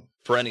thing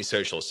for any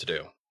socialist to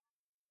do.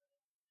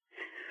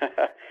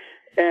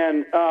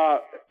 And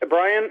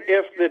Brian,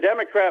 if the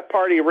Democrat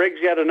Party rigs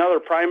yet another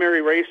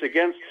primary race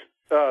against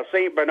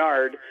St.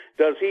 Bernard,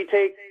 does he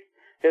take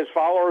his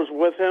followers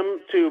with him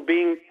to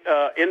being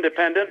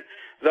independent,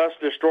 thus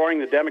destroying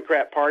the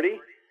Democrat Party?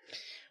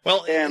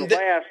 Well,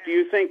 last, do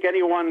you think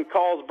anyone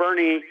calls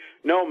Bernie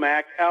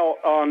Nomack out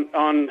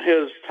on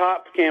his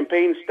top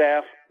campaign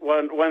staff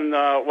when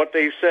what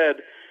they said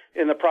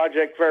in the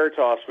Project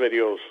Veritas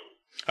videos?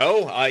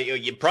 Oh,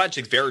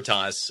 Project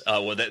Veritas,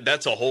 well,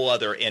 that's a whole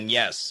other, and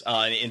yes,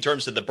 in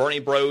terms of the Bernie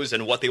bros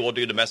and what they will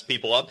do to mess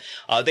people up,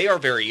 they are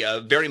very,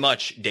 very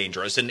much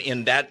dangerous.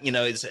 And that,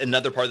 is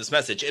another part of this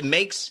message. It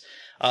makes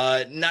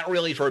not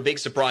really for a big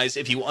surprise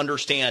if you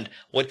understand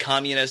what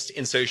communists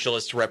and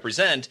socialists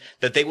represent,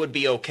 that they would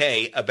be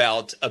okay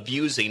about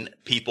abusing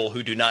people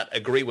who do not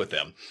agree with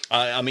them.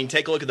 I mean,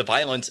 take a look at the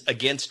violence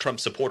against Trump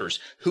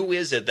supporters. Who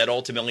is it that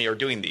ultimately are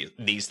doing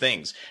these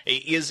things?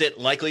 Is it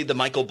likely the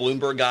Michael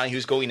Bloomberg guy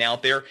who's going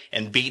out there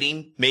and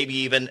beating, maybe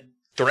even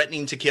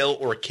threatening to kill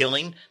or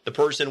killing the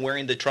person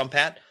wearing the Trump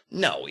hat?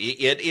 No,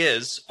 it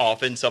is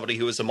often somebody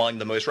who is among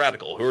the most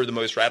radical. Who are the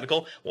most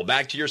radical? Well,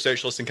 back to your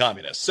socialists and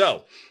communists.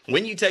 So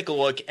when you take a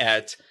look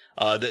at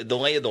the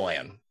lay of the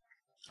land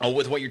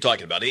with what you're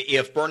talking about,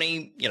 if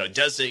Bernie,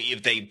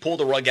 if they pull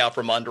the rug out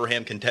from under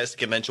him, contest the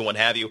convention, what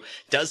have you,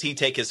 does he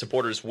take his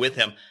supporters with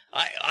him?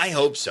 I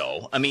hope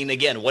so. I mean,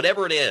 again,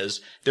 whatever it is,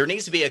 there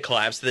needs to be a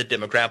collapse of the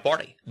Democrat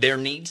Party. There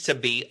needs to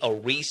be a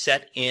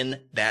reset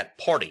in that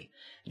party,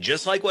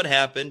 just like what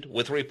happened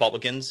with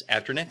Republicans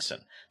after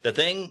Nixon. The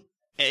thing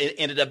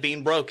ended up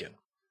being broken.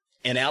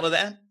 And out of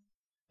that,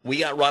 we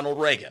got Ronald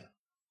Reagan.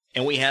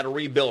 And we had a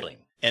rebuilding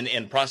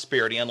and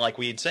prosperity unlike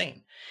we had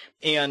seen.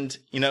 And,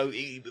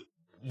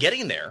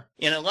 getting there,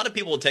 a lot of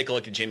people will take a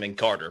look at Jimmy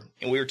Carter.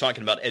 And we were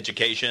talking about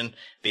education,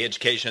 the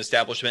education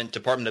establishment,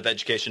 Department of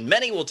Education.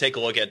 Many will take a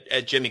look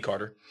at Jimmy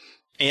Carter.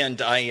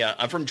 And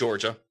I'm from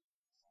Georgia.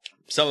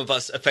 Some of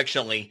us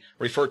affectionately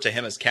refer to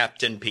him as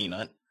Captain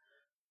Peanut.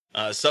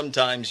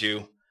 Sometimes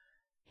you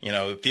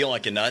feel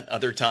like a nut.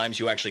 Other times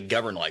you actually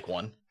govern like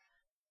one.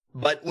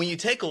 But when you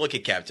take a look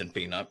at Captain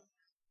Peanut,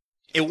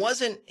 it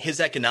wasn't his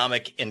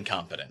economic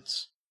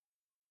incompetence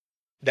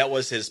that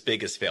was his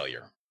biggest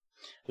failure.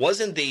 It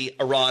wasn't the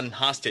Iran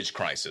hostage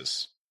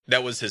crisis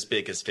that was his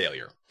biggest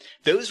failure.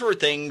 Those were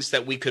things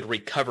that we could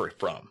recover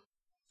from.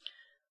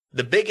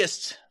 The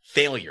biggest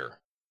failure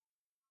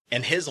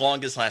and his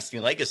longest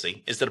lasting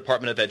legacy is the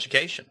Department of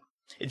Education.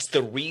 It's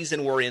the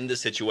reason we're in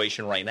this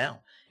situation right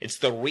now. It's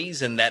the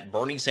reason that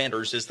Bernie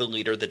Sanders is the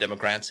leader of the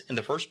Democrats in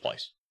the first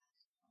place.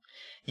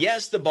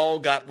 Yes, the ball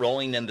got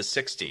rolling in the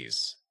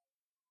 60s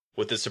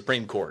with the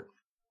Supreme Court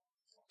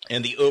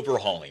and the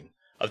overhauling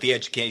of the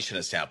education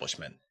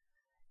establishment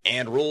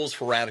and rules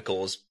for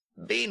radicals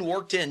being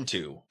worked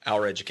into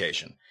our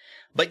education.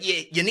 But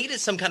you needed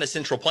some kind of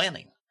central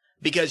planning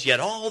because you had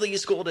all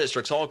these school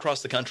districts all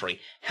across the country.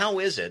 How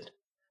is it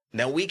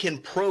that we can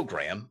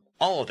program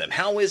all of them?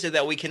 How is it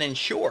that we can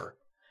ensure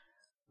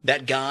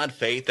that God,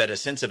 faith, that a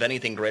sense of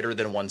anything greater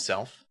than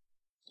oneself,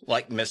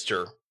 like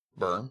Mr.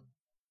 Byrne,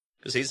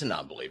 because he's a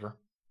non-believer?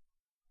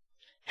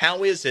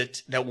 How is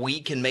it that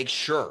we can make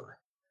sure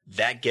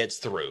that gets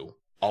through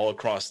all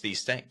across these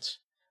states?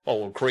 Well,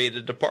 we'll create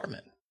a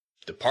Department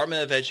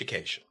of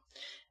Education.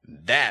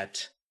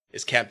 That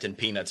is Captain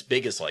Peanut's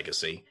biggest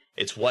legacy.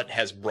 It's what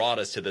has brought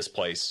us to this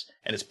place,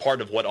 and it's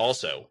part of what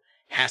also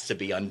has to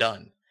be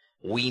undone.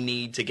 We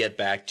need to get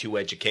back to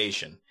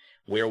education,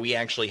 where we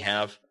actually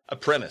have a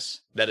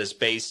premise that is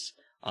based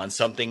on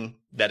something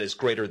that is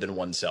greater than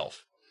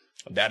oneself.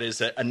 That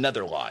is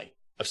another lie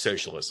of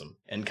socialism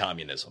and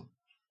communism.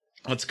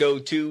 Let's go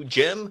to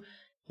Jim,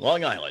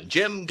 Long Island.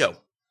 Jim, go.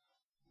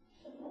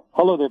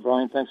 Hello there,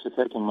 Brian. Thanks for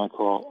taking my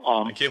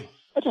call. Thank you.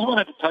 I just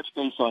wanted to touch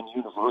base on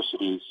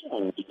universities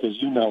because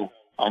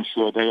I'm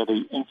sure they are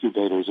the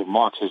incubators of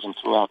Marxism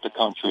throughout the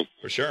country.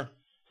 For sure.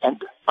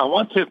 And I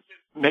want to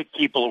make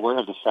people aware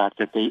of the fact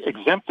that they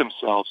exempt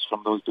themselves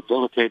from those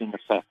debilitating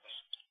effects.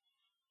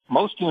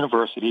 Most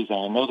universities, and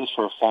I know this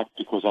for a fact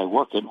because I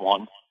work at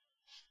one,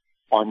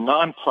 are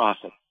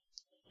nonprofit.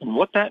 And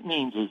what that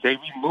means is they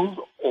remove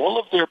all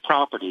of their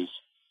properties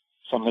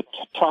from the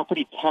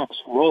property tax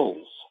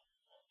rolls.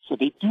 So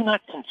they do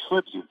not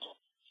contribute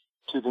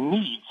to the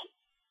needs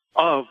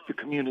of the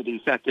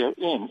communities that they're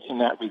in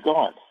that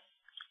regard.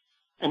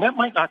 And that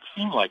might not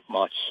seem like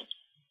much,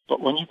 but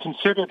when you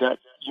consider that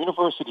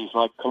universities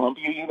like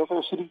Columbia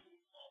University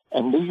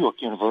and New York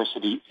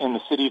University in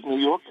the city of New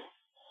York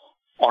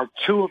are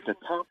two of the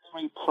top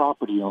 3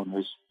 property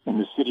owners in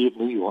the city of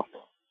New York.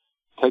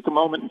 Take a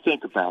moment and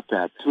think about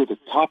that. 2 of the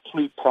top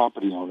 3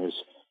 property owners,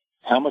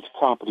 how much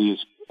property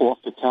is off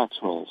the tax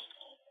rolls?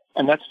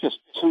 And that's just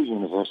 2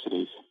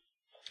 universities.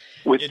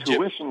 With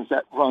tuitions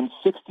that run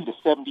 $60,000 to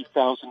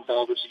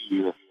 $70,000 a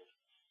year,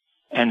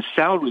 and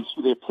salaries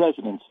for their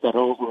presidents that are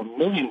over $1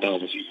 million a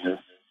year,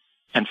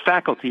 and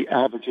faculty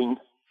averaging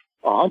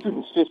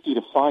 $150,000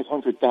 to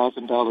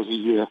 $500,000 a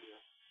year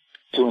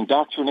to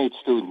indoctrinate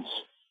students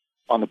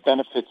on the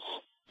benefits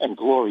and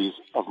glories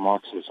of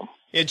Marxism.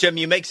 Yeah, Jim,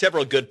 you make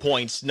several good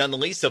points, none the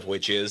least of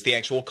which is the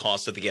actual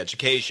cost of the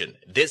education.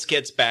 This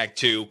gets back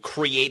to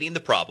creating the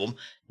problem.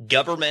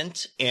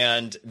 Government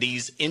and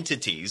these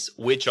entities,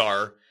 which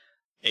are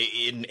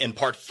in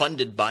part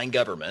funded by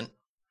government,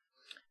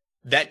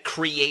 that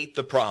create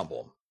the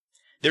problem.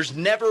 There's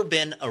never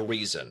been a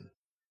reason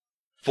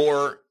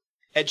for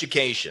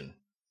education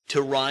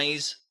to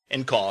rise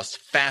in cost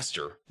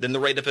faster than the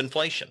rate of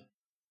inflation.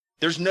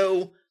 There's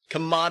no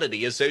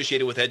commodity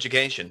associated with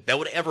education that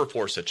would ever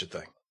force such a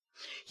thing.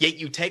 Yet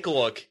you take a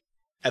look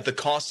at the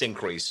cost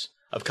increase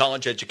of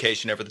college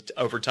education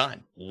over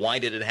time. Why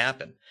did it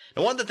happen?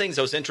 Now, one of the things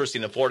that was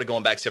interesting in Florida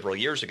going back several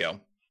years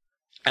ago,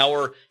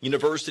 our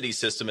university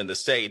system in the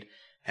state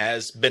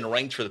has been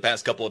ranked for the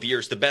past couple of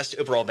years the best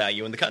overall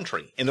value in the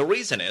country. And the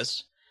reason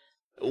is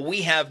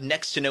we have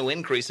next to no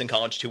increase in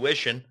college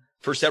tuition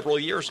for several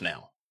years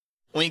now.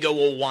 When you go,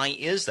 well, why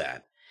is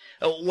that?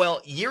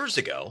 Well, years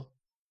ago,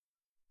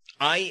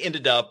 I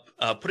ended up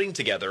putting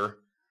together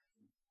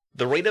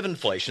the rate of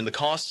inflation, the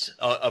cost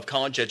of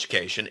college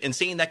education, and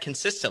seeing that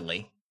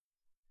consistently,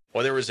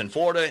 whether it was in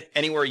Florida,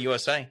 anywhere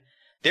USA,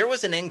 there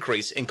was an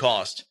increase in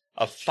cost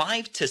of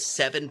 5 to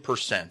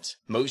 7%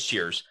 most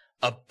years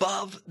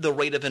above the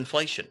rate of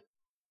inflation.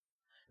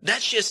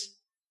 That's just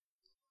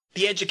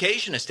the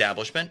education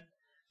establishment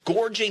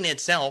gorging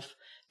itself,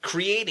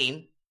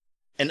 creating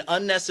an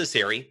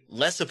unnecessary,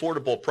 less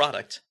affordable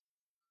product,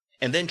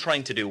 and then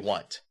trying to do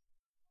what?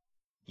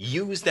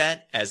 Use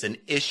that as an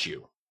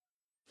issue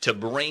to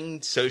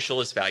bring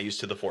socialist values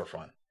to the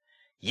forefront.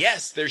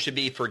 Yes, there should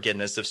be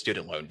forgiveness of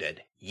student loan debt.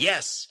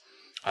 Yes,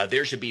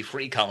 there should be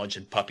free college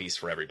and puppies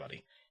for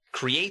everybody.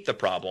 Create the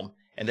problem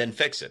and then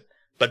fix it.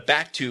 But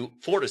back to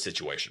Florida's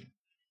situation.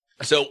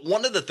 So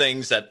one of the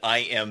things that I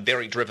am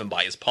very driven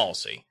by is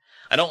policy.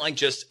 I don't like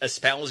just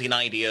espousing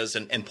ideas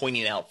and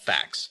pointing out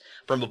facts.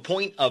 From a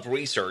point of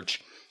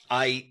research,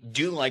 I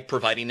do like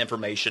providing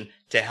information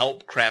to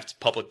help craft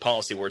public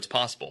policy where it's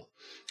possible.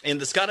 And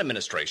the Scott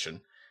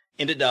administration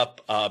ended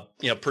up,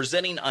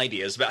 presenting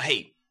ideas about,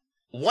 hey,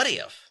 what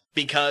if,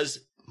 because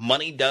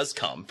money does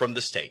come from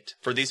the state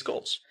for these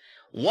schools,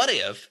 what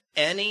if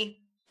any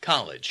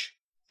college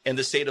in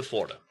the state of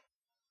Florida,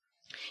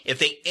 if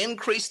they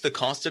increase the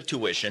cost of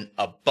tuition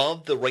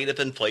above the rate of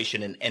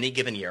inflation in any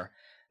given year,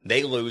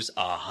 they lose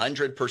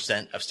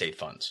 100% of state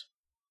funds?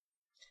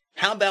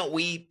 How about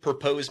we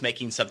propose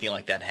making something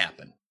like that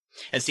happen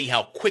and see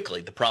how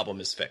quickly the problem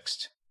is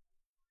fixed?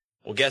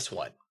 Well, guess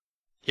what?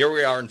 Here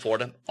we are in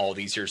Florida all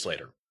these years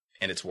later,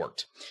 and it's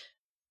worked.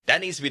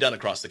 That needs to be done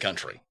across the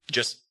country.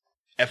 Just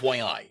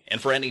FYI,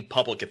 and for any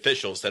public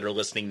officials that are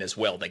listening as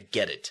well that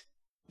get it,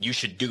 you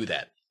should do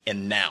that,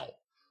 and now.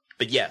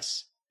 But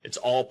yes, it's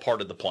all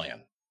part of the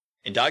plan.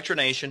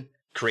 Indoctrination,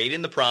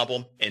 creating the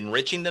problem,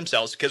 enriching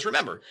themselves. Because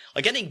remember,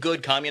 like any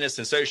good communist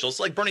and socialist,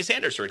 like Bernie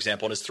Sanders, for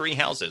example, in his 3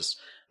 houses,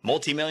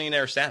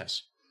 multimillionaire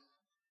status,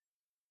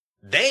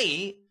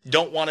 they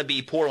don't want to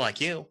be poor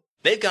like you.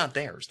 They've got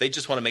theirs. They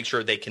just want to make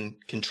sure they can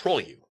control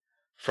you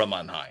from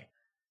on high.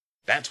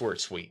 That's where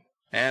it's sweet.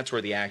 That's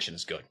where the action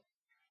is good.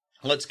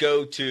 Let's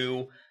go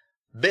to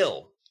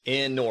Bill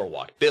in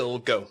Norwalk. Bill,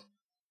 go.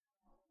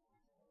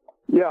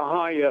 Yeah,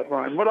 hi,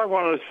 Brian. What I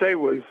wanted to say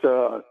was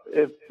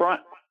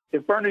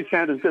if Bernie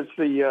Sanders gets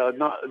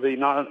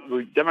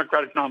the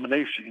Democratic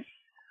nomination,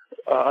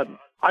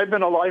 I've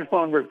been a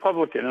lifelong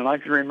Republican, and I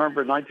can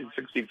remember in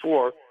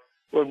 1964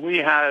 when we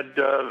had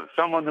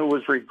someone who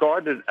was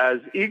regarded as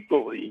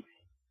equally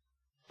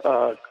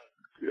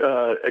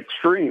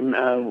extreme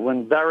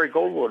when Barry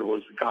Goldwater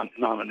was the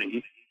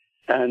nominee,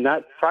 and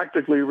that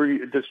practically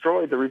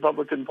destroyed the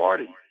Republican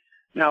Party.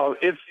 Now,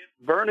 if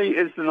Bernie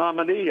is the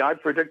nominee, I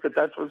predict that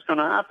that's what's going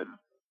to happen.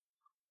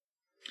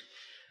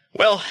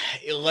 Well,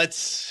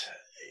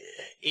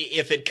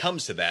 if it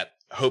comes to that,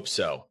 hope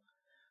so.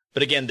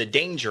 But again, the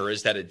danger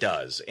is that it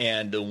does.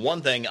 And the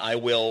one thing I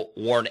will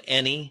warn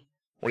any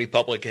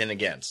Republican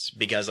against,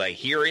 because I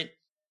hear it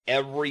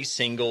every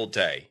single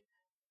day.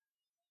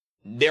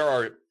 There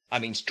are,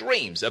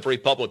 streams of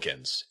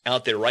Republicans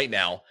out there right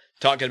now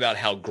talking about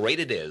how great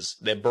it is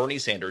that Bernie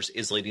Sanders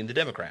is leading the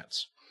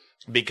Democrats,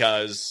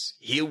 because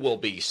he will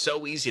be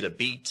so easy to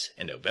beat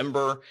in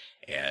November,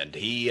 and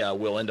he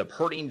will end up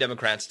hurting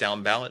Democrats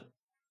down ballot.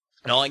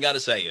 And all I got to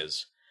say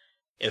is,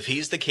 if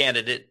he's the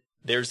candidate,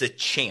 there's a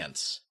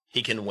chance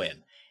he can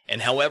win.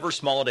 And however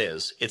small it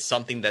is, it's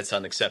something that's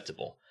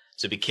unacceptable.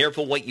 So be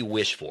careful what you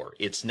wish for.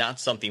 It's not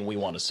something we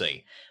want to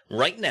see.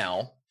 Right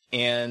now,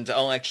 and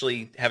I'll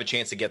actually have a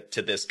chance to get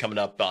to this coming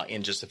up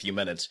in just a few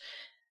minutes,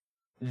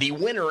 the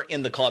winner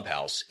in the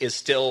clubhouse is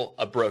still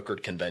a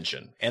brokered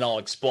convention. And I'll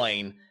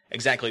explain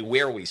exactly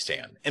where we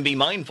stand. And be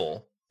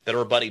mindful that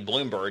our buddy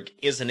Bloomberg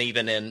isn't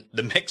even in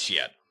the mix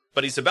yet,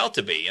 but he's about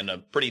to be in a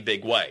pretty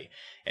big way.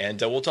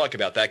 And we'll talk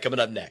about that coming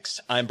up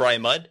next. I'm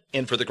Brian Mudd,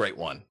 in for the great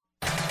one.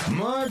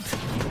 Mark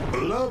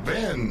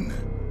Levin.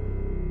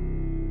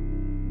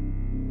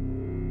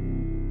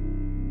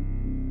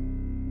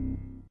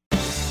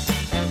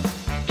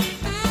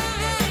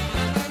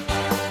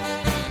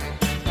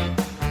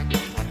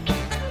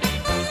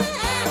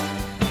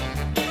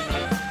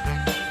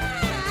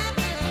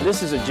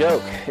 This is a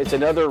joke. It's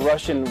another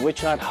Russian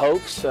witch hunt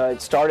hoax.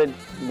 It started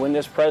when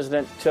this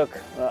president took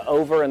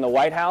over in the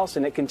White House,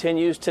 and it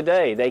continues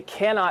today. They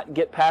cannot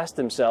get past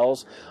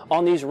themselves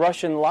on these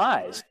Russian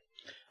lies.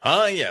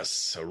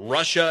 Yes,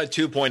 Russia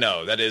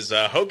 2.0. That is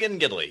Hogan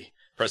Gidley,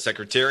 press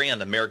secretary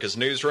on America's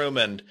Newsroom.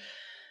 And,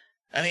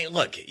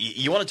 look,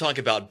 you want to talk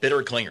about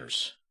bitter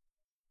clingers.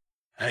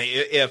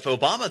 If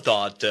Obama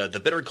thought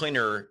the bitter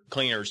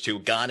clingers to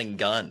God and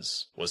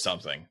guns was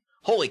something,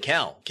 holy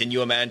cow, can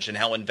you imagine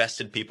how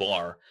invested people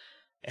are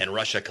in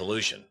Russia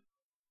collusion?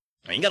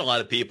 You got a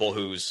lot of people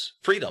whose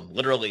freedom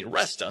literally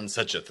rests on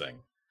such a thing.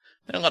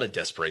 And a lot of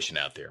desperation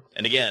out there.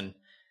 And again,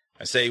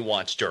 I say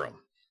watch Durham.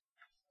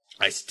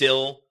 I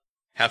still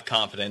have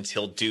confidence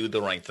he'll do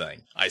the right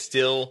thing. I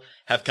still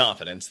have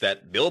confidence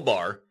that Bill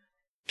Barr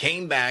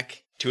came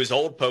back to his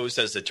old post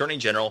as Attorney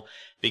General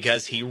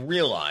because he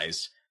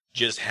realized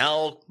just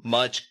how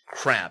much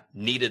crap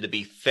needed to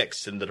be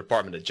fixed in the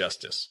Department of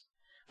Justice.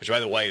 Which, by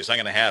the way, is not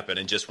going to happen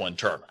in just one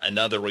term.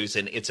 Another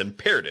reason it's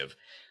imperative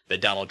that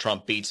Donald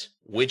Trump beats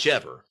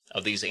whichever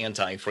of these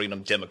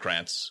anti-freedom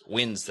Democrats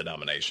wins the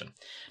nomination.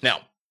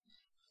 Now,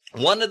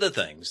 one of the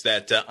things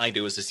that I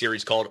do is a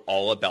series called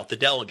All About the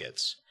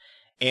Delegates.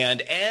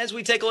 And as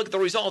we take a look at the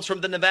results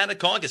from the Nevada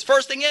caucus,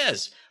 first thing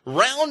is,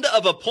 round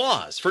of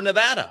applause for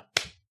Nevada.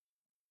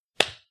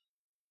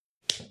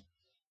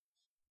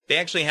 They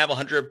actually have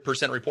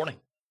 100% reporting.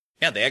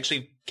 Yeah, they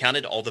actually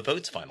counted all the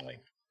votes finally.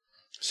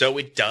 So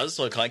it does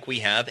look like we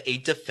have a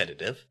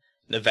definitive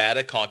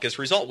Nevada caucus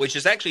result, which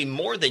is actually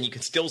more than you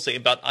can still say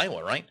about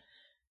Iowa, right?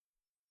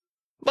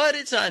 But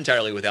it's not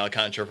entirely without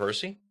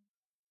controversy,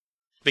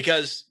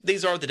 because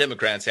these are the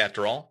Democrats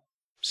after all.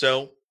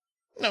 So,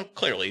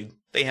 clearly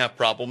they have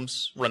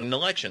problems running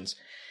elections.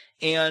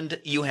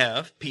 And you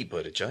have Pete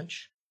Buttigieg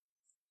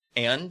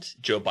and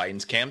Joe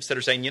Biden's camps that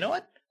are saying, you know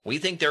what? We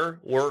think there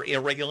were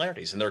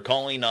irregularities, and they're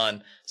calling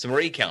on some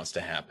recounts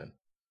to happen.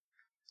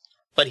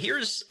 But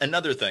here's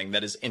another thing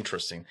that is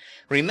interesting.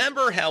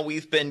 Remember how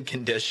we've been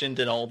conditioned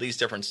in all these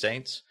different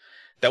states?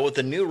 That with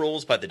the new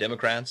rules by the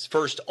Democrats,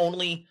 first,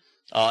 only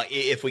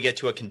if we get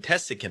to a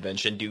contested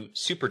convention do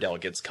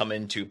superdelegates come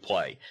into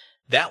play.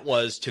 That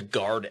was to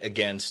guard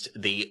against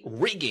the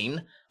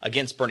rigging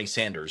against Bernie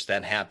Sanders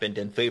that happened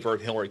in favor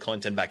of Hillary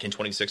Clinton back in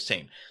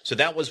 2016. So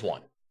that was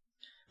one.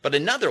 But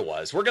another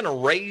was, we're going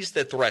to raise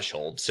the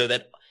threshold so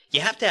that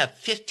you have to have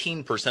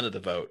 15% of the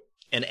vote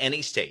in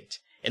any state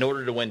in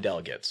order to win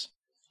delegates.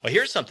 Well,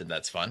 here's something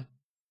that's fun.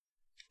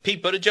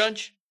 Pete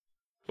Buttigieg,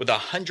 with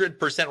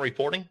 100%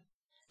 reporting,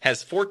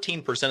 has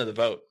 14% of the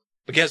vote.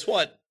 But guess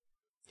what?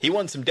 He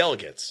won some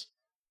delegates.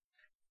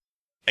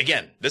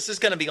 Again, this is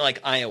going to be like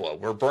Iowa,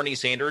 where Bernie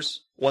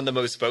Sanders won the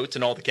most votes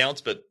in all the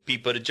counts, but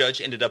Pete Buttigieg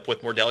ended up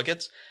with more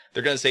delegates.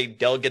 They're going to say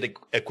delegate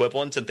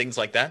equivalents and things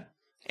like that.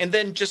 And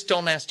then just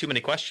don't ask too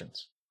many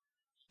questions.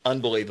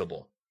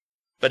 Unbelievable.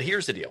 But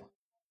here's the deal.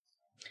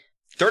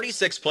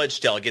 36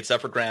 pledged delegates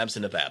up for grabs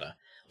in Nevada.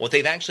 What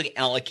they've actually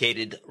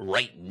allocated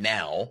right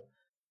now,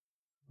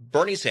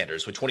 Bernie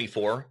Sanders with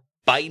 24,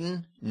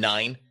 Biden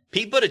 9,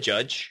 Pete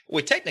Buttigieg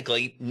with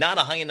technically not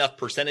a high enough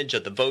percentage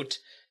of the vote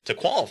to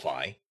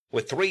qualify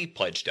with 3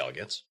 pledged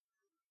delegates.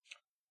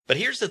 But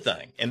here's the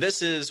thing, and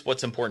this is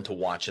what's important to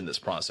watch in this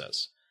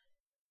process.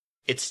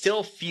 It's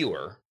still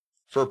fewer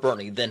for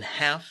Bernie than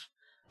half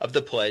of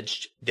the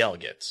pledged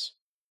delegates.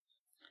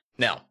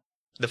 Now,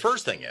 the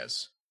first thing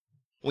is,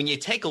 when you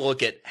take a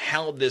look at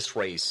how this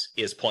race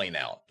is playing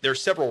out, there are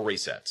several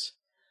resets.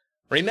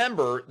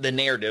 Remember the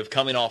narrative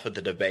coming off of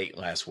the debate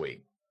last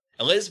week.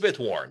 Elizabeth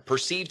Warren,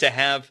 perceived to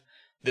have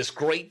this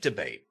great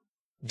debate,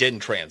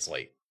 didn't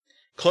translate.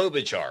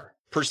 Klobuchar,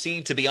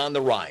 perceived to be on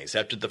the rise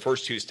after the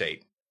first 2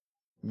 states.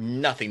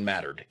 Nothing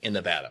mattered in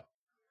Nevada.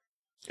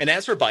 And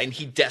as for Biden,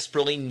 he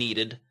desperately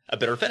needed a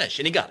better finish,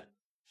 and he got it.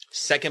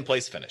 2nd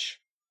place finish.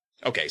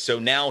 Okay, so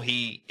now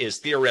he is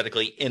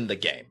theoretically in the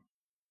game.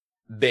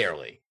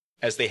 Barely,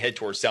 as they head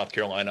towards South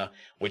Carolina,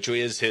 which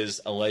is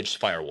his alleged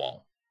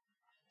firewall.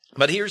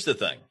 But here's the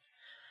thing.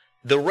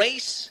 The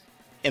race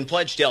in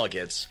pledged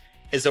delegates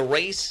is a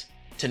race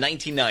to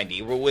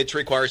 1990, which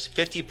requires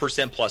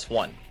 50% plus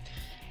 1.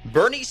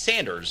 Bernie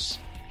Sanders,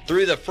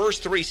 through the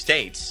first 3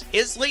 states,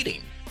 is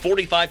leading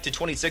 45 to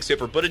 26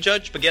 over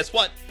Buttigieg, but guess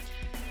what?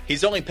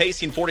 He's only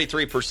pacing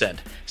 43%.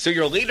 So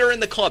your leader in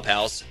the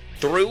clubhouse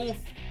through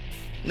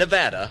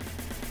Nevada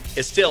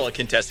is still a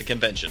contested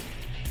convention.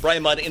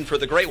 Brian Mudd in for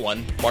the great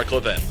one, Mark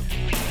Levin.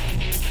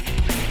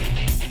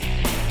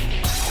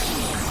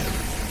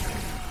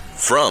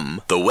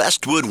 From the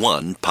Westwood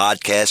One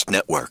Podcast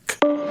Network.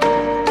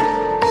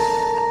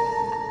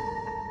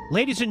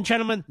 Ladies and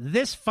gentlemen,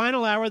 this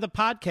final hour of the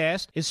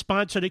podcast is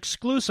sponsored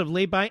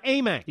exclusively by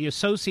AMAC, the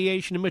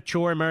Association of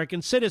Mature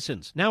American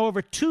Citizens. Now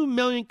over 2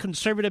 million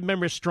conservative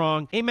members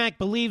strong, AMAC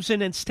believes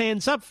in and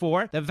stands up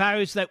for the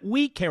values that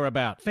we care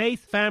about: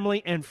 faith,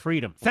 family, and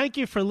freedom. Thank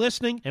you for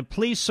listening, and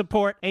please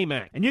support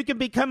AMAC. And you can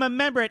become a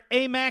member at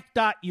amac.us/join.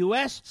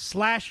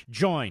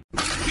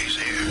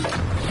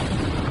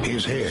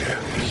 He's here.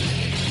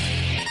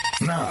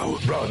 Now,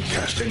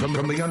 broadcasting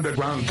from the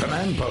underground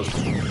command post,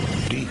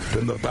 deep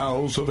in the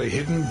bowels of a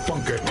hidden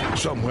bunker,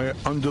 somewhere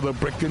under the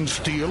brick and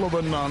steel of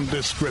a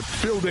nondescript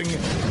building,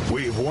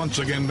 we've once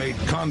again made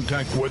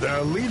contact with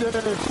our leader,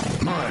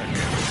 Mark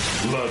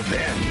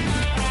Levin.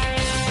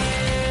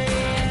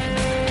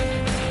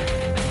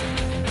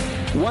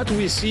 What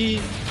we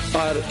see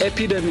are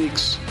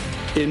epidemics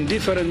in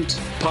different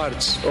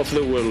parts of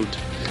the world,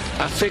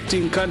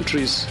 affecting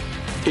countries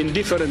in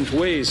different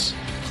ways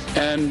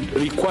and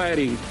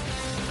requiring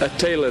a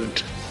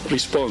tailored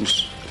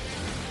response.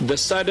 The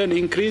sudden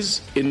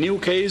increase in new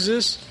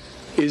cases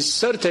is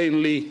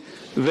certainly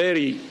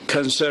very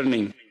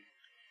concerning.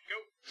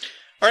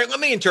 All right, let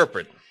me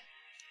interpret.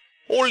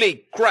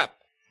 Holy crap.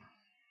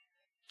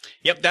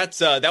 Yep,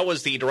 that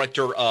was the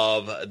director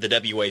of the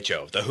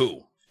WHO, the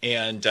WHO.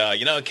 And,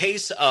 a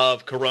case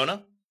of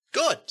corona,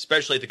 good,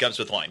 especially if it comes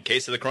with Lyme.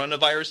 Case of the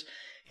coronavirus,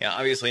 yeah,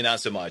 obviously not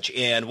so much.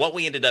 And what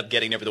we ended up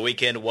getting over the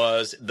weekend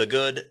was the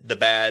good, the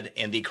bad,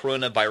 and the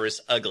coronavirus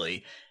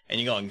ugly. And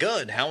you're going,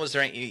 good, how is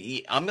there?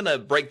 I'm going to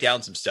break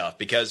down some stuff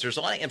because there's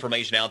a lot of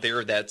information out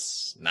there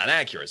that's not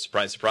accurate.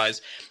 Surprise,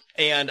 surprise.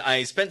 And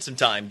I spent some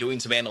time doing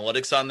some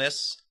analytics on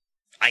this.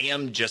 I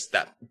am just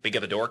that big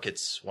of a dork.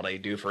 It's what I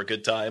do for a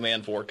good time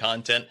and for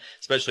content,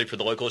 especially for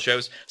the local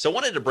shows. So I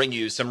wanted to bring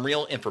you some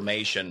real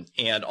information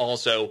and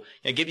also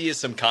give you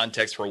some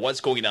context for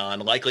what's going on,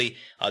 likely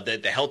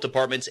the health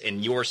departments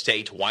in your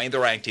state, why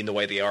they're acting the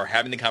way they are,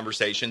 having the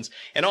conversations,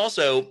 and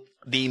also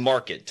the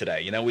market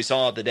today. We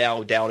saw the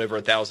Dow down over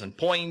 1,000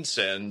 points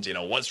and,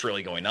 what's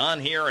really going on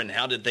here and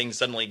how did things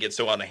suddenly get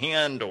so out of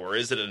hand, or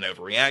is it an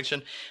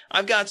overreaction?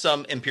 I've got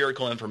some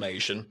empirical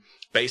information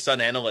based on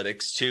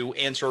analytics to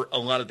answer a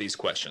lot of these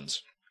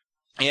questions.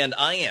 And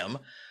I am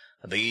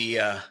the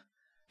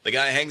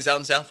guy who hangs out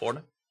in South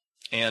Florida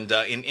and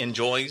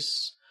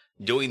enjoys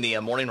doing the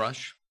morning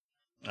rush,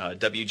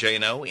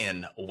 WJNO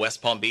in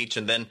West Palm Beach,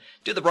 and then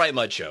do the Brian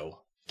Mudd Show,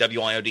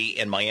 WIOD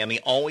in Miami.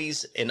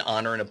 Always an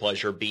honor and a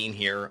pleasure being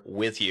here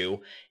with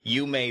you.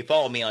 You may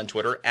follow me on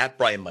Twitter at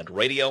Brian Mudd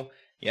Radio.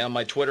 Yeah,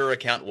 my Twitter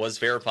account was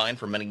verified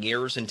for many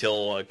years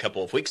until a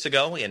couple of weeks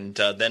ago, and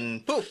then,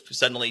 poof,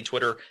 suddenly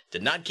Twitter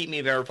did not keep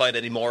me verified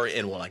anymore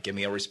and will not give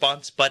me a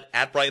response, but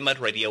at Brian Mudd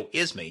Radio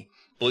is me,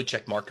 blue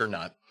check mark or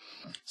not.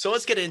 So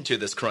let's get into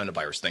this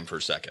coronavirus thing for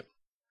a second.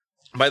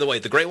 By the way,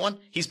 the great one,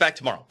 he's back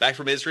tomorrow, back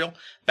from Israel,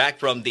 back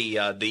from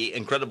the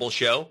incredible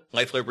show,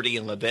 Life, Liberty,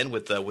 and Levin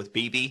with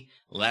Bibi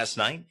last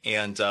night,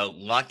 and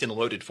locked and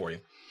loaded for you.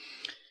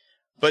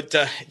 But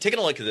taking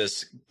a look at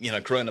this,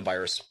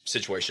 coronavirus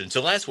situation.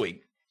 So last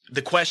week,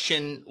 the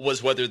question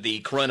was whether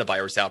the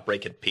coronavirus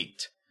outbreak had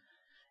peaked.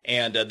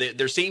 And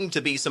there seemed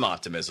to be some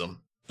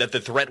optimism that the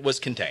threat was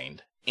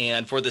contained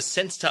And for the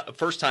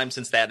first time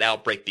since that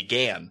outbreak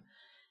began,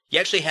 you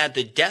actually had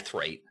the death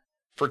rate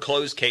for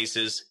closed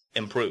cases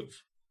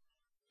improve.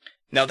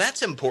 Now,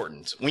 that's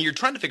important when you're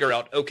trying to figure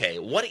out, okay,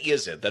 what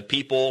is it that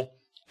people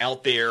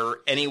out there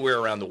anywhere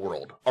around the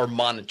world are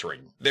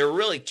monitoring? There are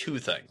really two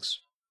things: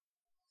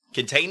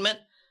 containment,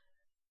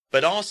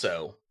 but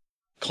also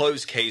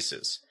closed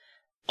cases.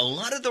 A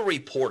lot of the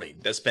reporting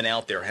that's been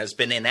out there has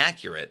been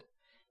inaccurate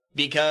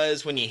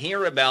because when you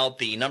hear about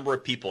the number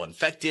of people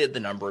infected, the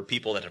number of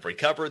people that have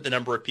recovered, the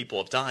number of people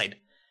have died,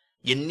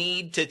 you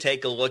need to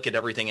take a look at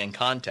everything in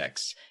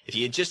context. If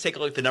you just take a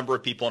look at the number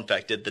of people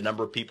infected, the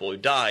number of people who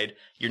died,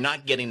 you're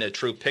not getting a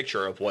true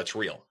picture of what's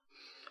real.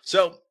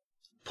 So,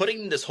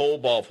 putting this whole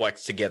ball of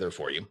wax together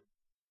for you,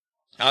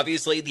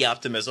 obviously the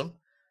optimism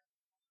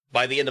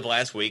by the end of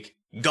last week,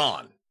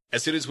 gone.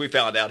 As soon as we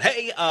found out,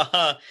 hey,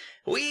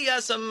 we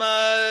got some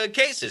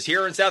cases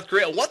here in South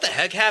Korea. What the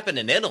heck happened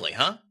in Italy,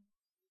 huh?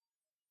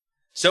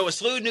 So a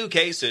slew of new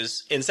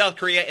cases in South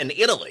Korea and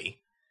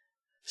Italy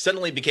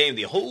suddenly became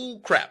the whole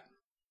crap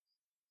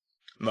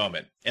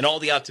moment, and all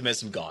the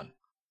optimism gone.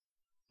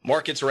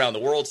 Markets around the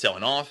world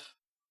selling off,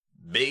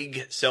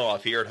 big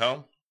sell-off here at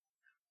home.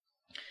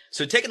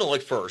 So taking a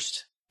look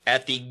first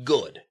at the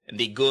good,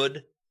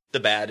 the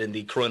bad, and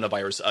the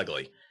coronavirus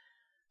ugly.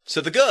 So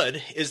the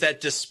good is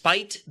that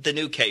despite the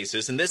new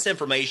cases, and this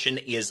information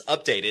is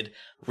updated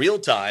real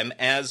time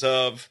as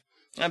of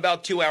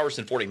about 2 hours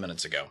and 40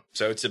 minutes ago.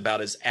 So it's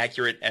about as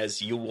accurate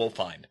as you will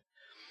find.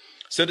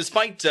 So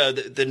despite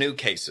the new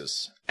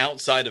cases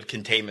outside of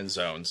containment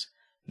zones,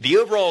 the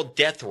overall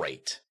death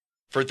rate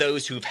for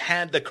those who've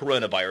had the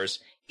coronavirus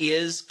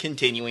is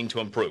continuing to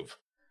improve.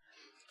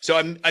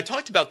 So I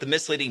talked about the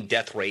misleading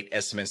death rate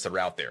estimates that are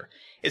out there.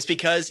 It's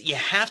because you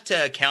have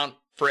to account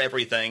for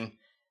everything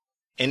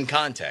in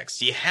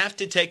context. You have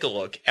to take a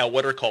look at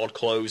what are called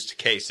closed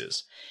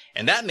cases.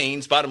 And that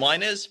means, bottom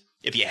line is,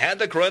 if you had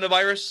the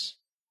coronavirus,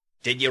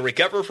 did you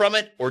recover from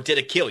it or did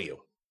it kill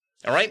you?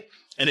 All right?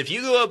 And if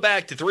you go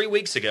back to 3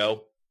 weeks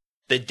ago,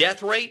 the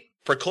death rate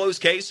for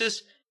closed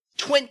cases,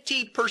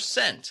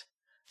 20%.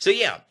 So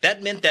yeah,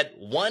 that meant that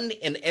 1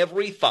 in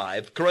every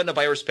 5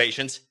 coronavirus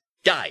patients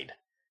died.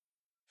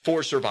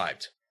 4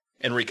 survived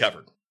and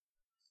recovered.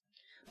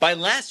 By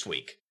last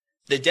week,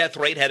 the death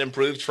rate had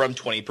improved from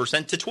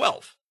 20% to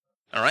 12.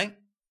 All right?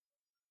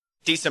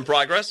 Decent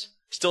progress,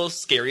 still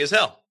scary as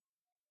hell.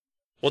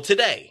 Well,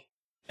 today,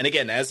 and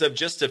again, as of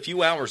just a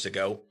few hours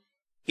ago,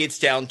 it's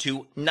down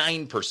to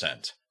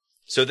 9%.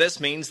 So this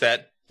means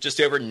that just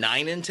over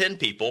 9 in 10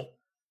 people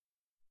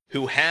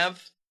who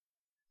have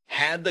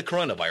had the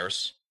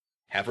coronavirus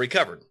have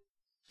recovered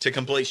to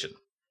completion.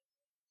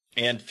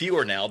 And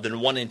fewer now than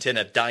 1 in 10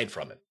 have died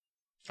from it.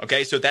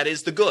 Okay, so that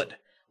is the good.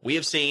 We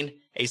have seen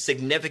a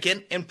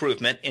significant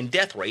improvement in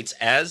death rates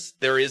as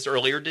there is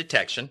earlier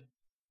detection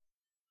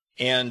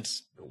and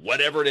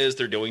whatever it is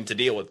they're doing to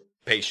deal with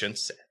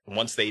patients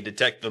once they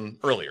detect them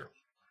earlier.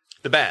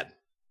 The bad,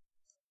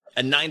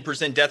 a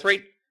 9% death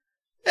rate,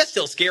 that's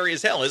still scary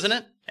as hell, isn't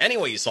it? Any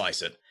way you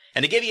slice it.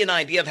 And to give you an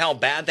idea of how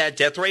bad that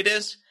death rate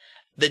is,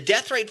 the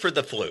death rate for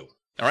the flu,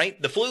 all right,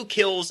 the flu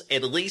kills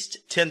at least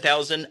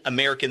 10,000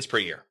 Americans per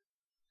year.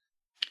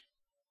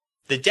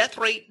 The death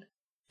rate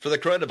for the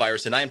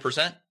coronavirus at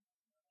 9%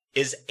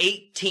 is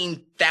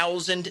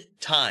 18,000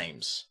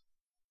 times.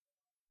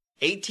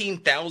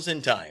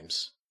 18,000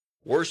 times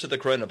worse of the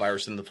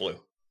coronavirus than the flu.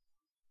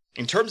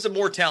 In terms of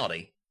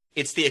mortality,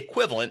 it's the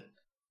equivalent,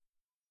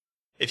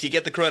 if you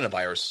get the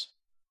coronavirus,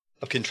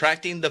 of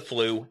contracting the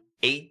flu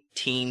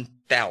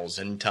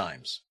 18,000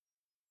 times.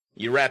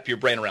 You wrap your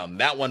brain around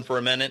that one for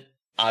a minute,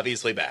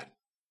 obviously bad.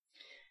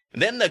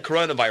 And then the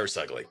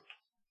coronavirus ugly.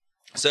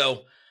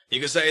 So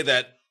you could say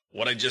that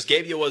what I just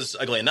gave you was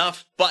ugly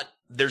enough, but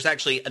there's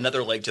actually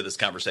another leg to this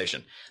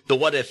conversation. The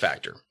what if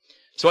factor.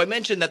 So I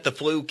mentioned that the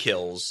flu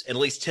kills at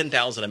least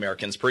 10,000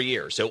 Americans per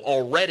year. So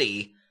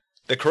already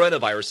the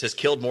coronavirus has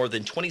killed more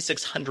than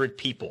 2,600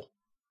 people.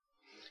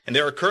 And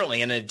there are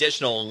currently an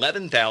additional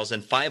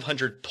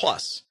 11,500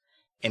 plus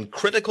in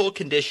critical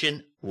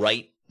condition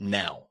right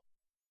now,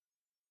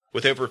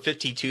 with over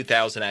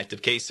 52,000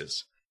 active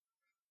cases.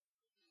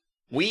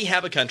 We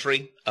have a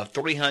country of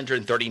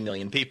 330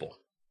 million people.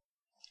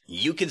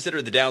 You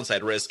consider the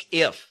downside risk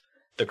if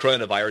the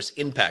coronavirus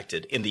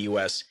impacted in the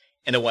U.S.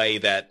 in a way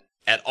that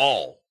at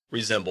all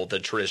resembled the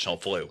traditional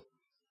flu.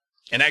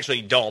 And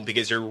actually don't,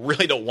 because you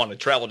really don't want to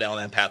travel down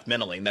that path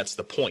mentally, and that's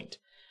the point.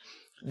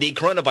 The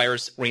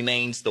coronavirus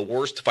remains the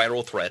worst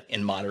viral threat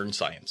in modern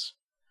science.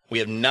 We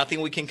have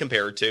nothing we can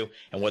compare it to,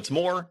 and what's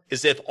more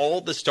is if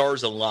all the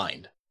stars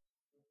aligned,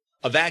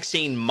 a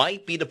vaccine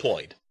might be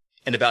deployed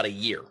in about a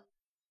year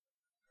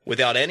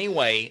without any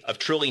way of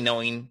truly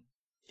knowing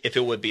if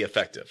it would be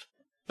effective.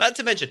 Not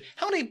to mention,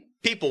 how many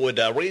people would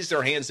raise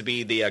their hands to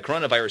be the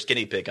coronavirus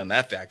guinea pig on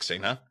that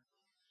vaccine, huh?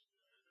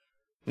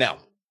 Now,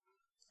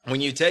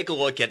 when you take a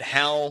look at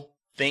how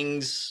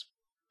things,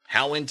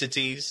 how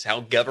entities, how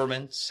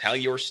governments, how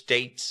your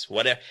states,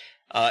 whatever,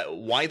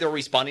 why they're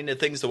responding to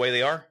things the way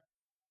they are,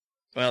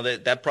 well,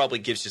 that probably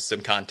gives you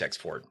some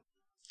context for it.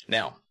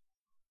 Now,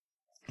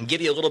 and give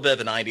you a little bit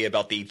of an idea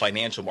about the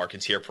financial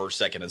markets here for a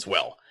second as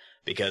well,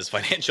 because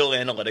financial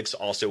analytics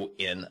also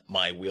in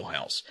my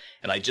wheelhouse.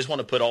 And I just want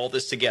to put all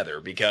this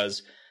together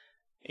because,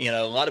 a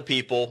lot of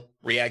people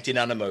reacting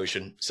on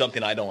emotion,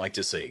 something I don't like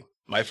to see.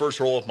 My first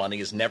rule of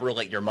money is never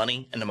let your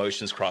money and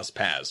emotions cross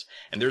paths.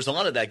 And there's a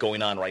lot of that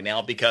going on right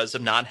now because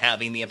of not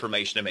having the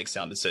information to make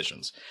sound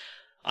decisions.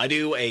 I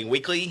do a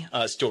weekly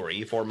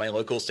story for my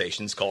local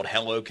stations called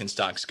How Low Can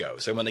Stocks Go?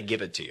 So I'm going to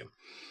give it to you.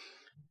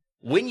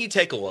 When you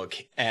take a look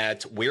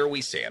at where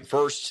we stand,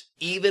 first,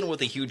 even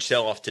with a huge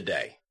sell-off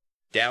today,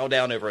 Dow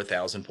down over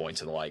 1,000 points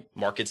and the like,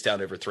 markets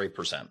down over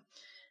 3%.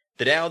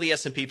 The Dow, the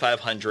S&P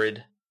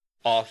 500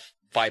 off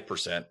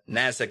 5%,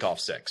 NASDAQ off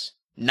 6%.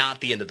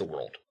 Not the end of the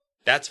world.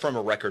 That's from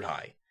a record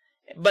high.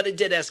 But it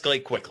did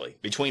escalate quickly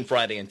between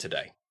Friday and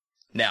today.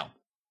 Now,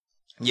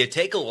 you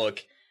take a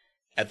look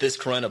at this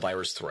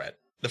coronavirus threat.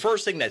 The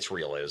first thing that's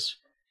real is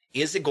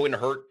it going to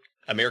hurt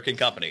American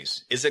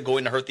companies? Is it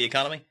going to hurt the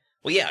economy?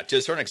 Well, yeah, to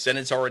a certain extent,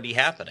 it's already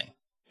happening.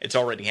 It's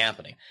already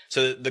happening.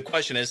 So the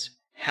question is,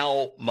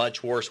 how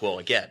much worse will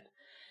it get?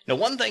 Now,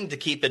 one thing to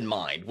keep in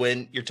mind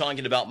when you're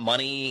talking about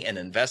money and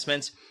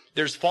investments,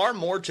 there's far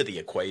more to the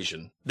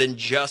equation than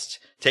just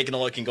taking a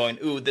look and going,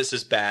 ooh, this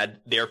is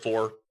bad,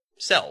 therefore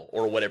sell,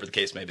 or whatever the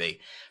case may be.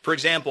 For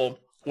example,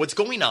 what's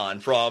going on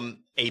from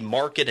a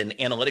market and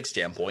analytics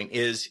standpoint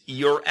is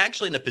you're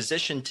actually in a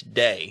position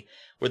today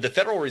where the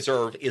Federal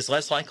Reserve is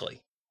less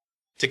likely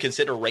to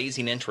consider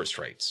raising interest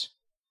rates.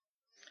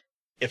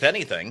 If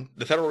anything,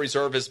 the Federal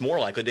Reserve is more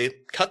likely to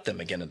cut them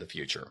again in the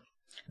future.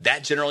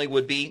 That generally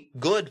would be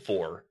good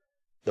for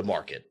the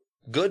market,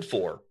 good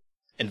for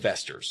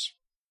investors.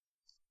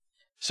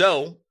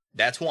 So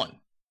that's one.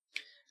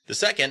 The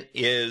second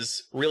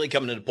is really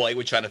coming into play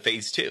with China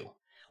Phase 2.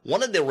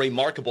 One of the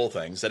remarkable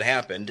things that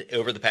happened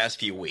over the past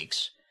few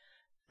weeks,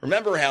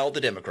 remember how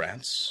the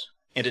Democrats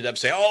ended up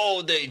saying,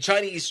 oh, the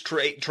Chinese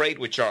trade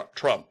with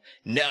Trump,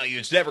 no,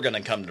 it's never going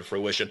to come to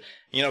fruition.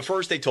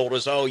 First they told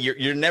us, oh,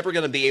 you're never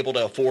going to be able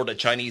to afford a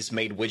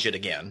Chinese-made widget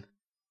again.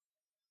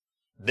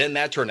 Then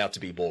that turned out to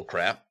be bull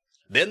crap.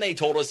 Then they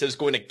told us it was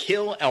going to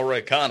kill our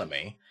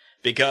economy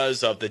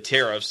because of the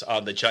tariffs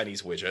on the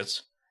Chinese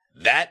widgets.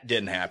 That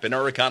didn't happen.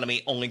 Our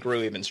economy only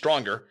grew even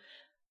stronger.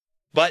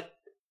 But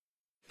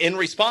in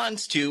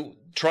response to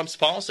Trump's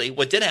policy,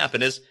 what did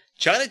happen is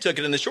China took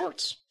it in the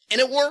shorts, and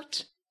it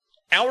worked.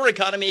 Our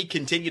economy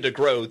continued to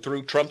grow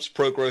through Trump's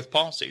pro-growth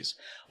policies,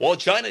 while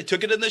China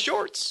took it in the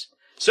shorts.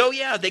 So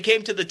yeah, they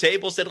came to the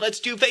table, said, let's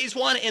do phase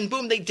 1, and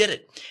boom, they did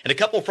it. And a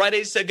couple of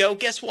Fridays ago,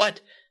 guess what?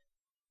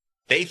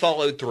 They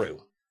followed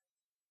through.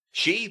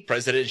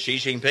 President Xi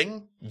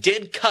Jinping,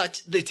 did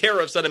cut the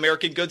tariffs on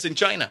American goods in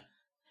China.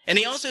 And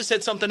he also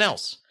said something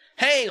else.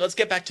 Hey, let's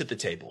get back to the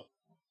table.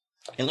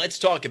 And let's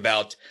talk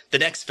about the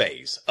next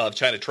phase of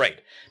China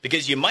trade.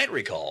 Because you might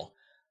recall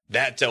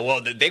that,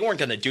 they weren't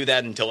going to do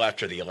that until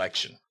after the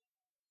election.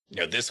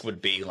 This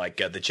would be like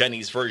the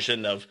Chinese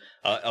version of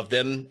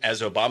them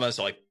as Obama.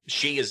 So like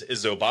Xi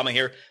is Obama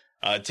here,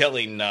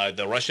 telling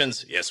the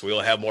Russians, yes, we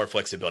will have more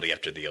flexibility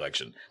after the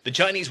election. The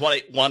Chinese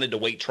wanted to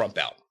wait Trump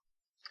out.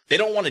 They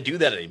don't want to do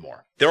that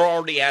anymore. They're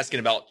already asking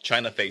about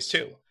China Phase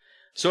 2.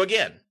 So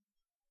again,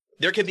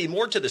 there can be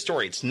more to the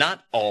story. It's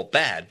not all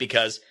bad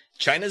because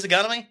China's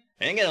economy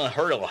ain't going to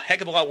hurt a heck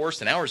of a lot worse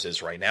than ours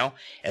is right now.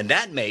 And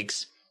that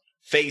makes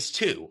Phase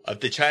 2 of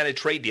the China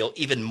trade deal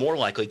even more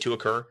likely to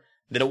occur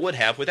than it would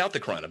have without the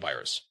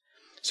coronavirus.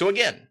 So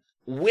again,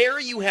 where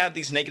you have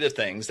these negative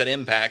things that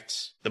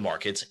impact the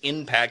markets,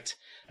 impact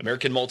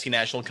American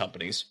multinational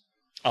companies,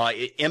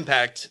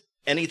 impact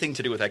anything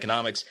to do with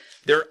economics,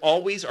 there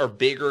always are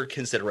bigger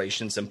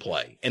considerations in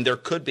play. And there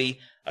could be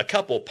a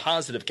couple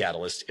positive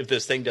catalysts if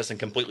this thing doesn't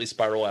completely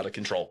spiral out of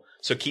control.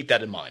 So keep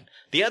that in mind.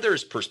 The other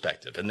is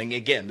perspective. And then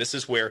again, this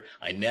is where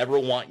I never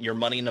want your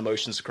money and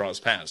emotions to cross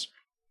paths.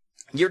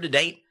 Year to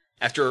date,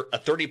 after a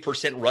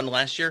 30% run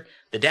last year,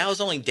 the Dow is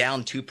only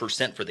down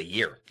 2% for the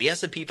year. The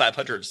S&P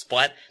 500 is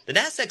flat. The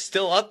NASDAQ's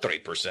still up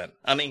 3%.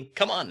 I mean,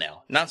 come on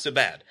now. Not so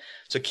bad.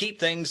 So keep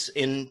things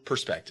in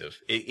perspective.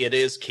 It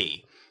is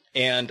key.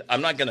 And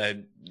I'm not going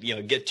to,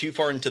 get too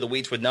far into the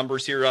weeds with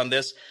numbers here on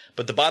this,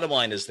 but the bottom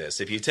line is this.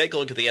 If you take a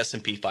look at the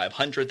S&P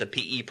 500, the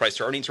PE, price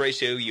to earnings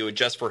ratio, you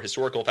adjust for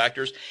historical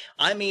factors.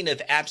 I mean,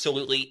 if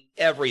absolutely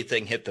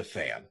everything hit the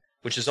fan,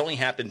 which has only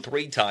happened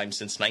 3 times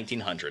since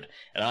 1900,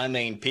 and I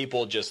mean,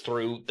 people just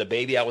threw the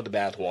baby out with the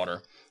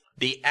bathwater,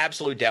 the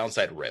absolute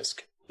downside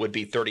risk would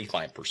be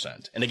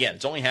 35%. And again,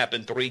 it's only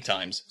happened 3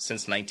 times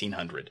since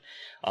 1900.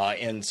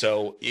 And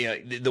so,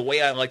 the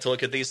way I like to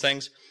look at these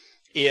things,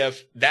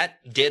 if that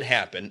did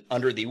happen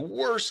under the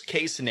worst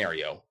case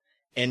scenario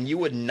and you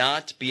would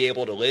not be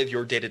able to live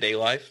your day-to-day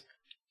life,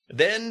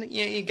 then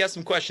you got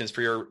some questions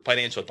for your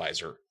financial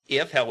advisor.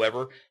 If,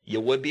 however, you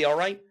would be all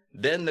right,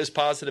 then those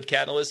positive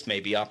catalysts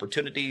may be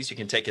opportunities. You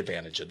can take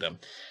advantage of them.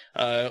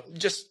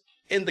 Just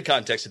in the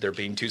context of there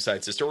being 2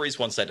 sides of stories,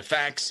 1 side of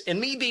facts, and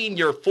me being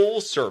your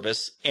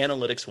full-service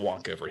analytics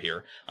wonk over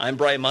here. I'm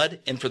Brian Mudd,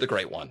 in for the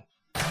great one.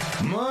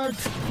 Mark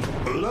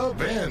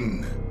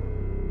Levin.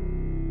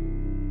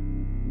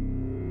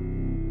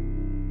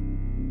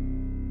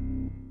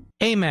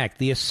 AMAC,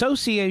 the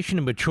Association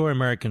of Mature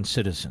American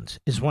Citizens,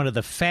 is one of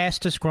the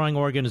fastest-growing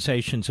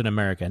organizations in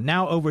America,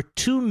 now over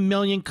 2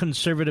 million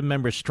conservative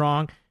members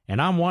strong, and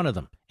I'm one of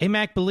them.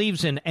 AMAC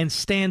believes in and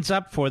stands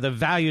up for the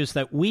values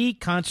that we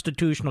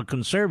constitutional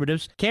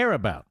conservatives care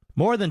about.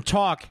 More than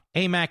talk,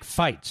 AMAC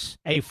fights.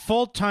 A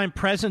full-time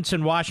presence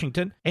in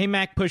Washington,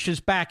 AMAC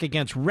pushes back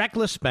against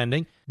reckless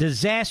spending,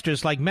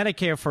 disasters like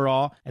Medicare for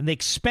All, and the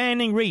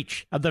expanding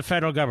reach of the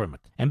federal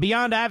government. And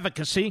beyond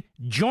advocacy,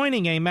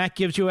 joining AMAC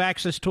gives you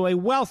access to a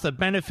wealth of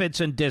benefits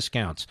and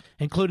discounts,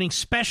 including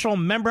special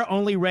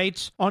member-only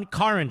rates on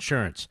car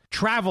insurance,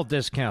 travel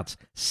discounts,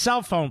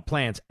 cell phone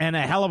plans, and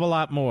a hell of a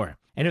lot more.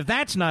 And if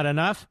that's not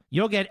enough,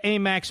 you'll get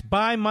AMAC's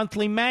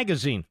bi-monthly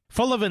magazine,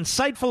 full of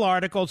insightful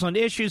articles on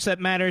issues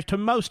that matter to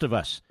most of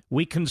us,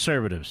 we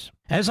conservatives.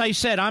 As I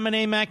said, I'm an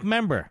AMAC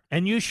member,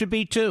 and you should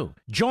be too.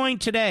 Join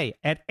today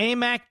at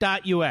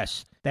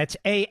amac.us. That's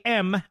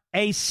AMAC.us.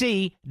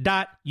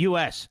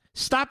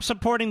 Stop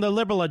supporting the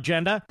liberal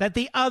agenda that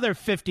the other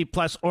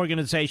 50-plus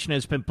organization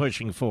has been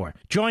pushing for.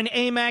 Join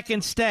AMAC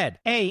instead.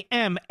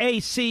 AMAC.us.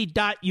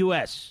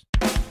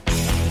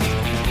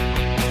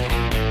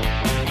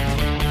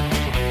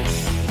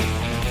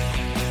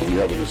 We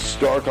have a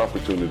historic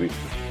opportunity.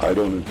 I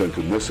don't intend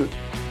to miss it.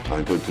 I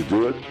intend to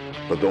do it.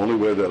 But the only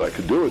way that I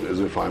could do it is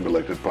if I'm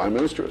elected prime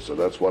minister. So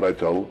that's what I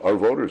tell our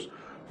voters.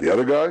 The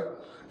other guy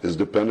is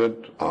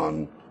dependent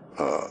on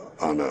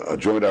a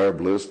joint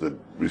Arab list that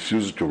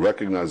refuses to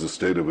recognize the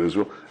state of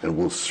Israel and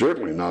will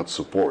certainly not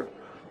support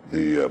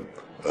the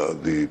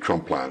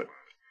Trump planet.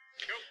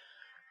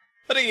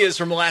 But he is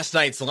from last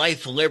night's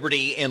Life,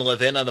 Liberty, and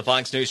Levin on the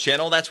Fox News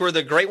Channel. That's where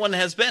the great one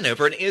has been,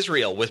 over in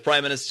Israel with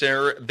Prime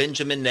Minister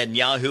Benjamin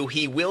Netanyahu.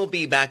 He will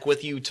be back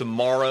with you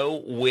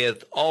tomorrow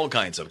with all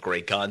kinds of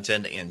great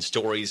content and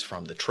stories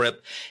from the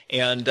trip.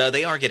 And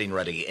they are getting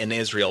ready in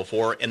Israel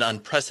for an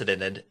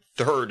unprecedented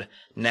third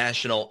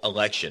national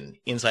election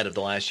inside of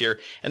the last year.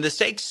 And the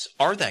stakes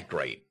are that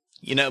great.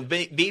 You know,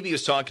 Bibi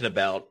was talking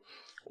about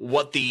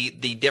what the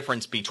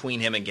difference between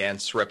him and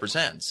Gantz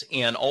represents.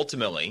 And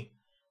ultimately,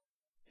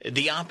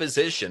 the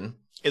opposition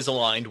is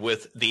aligned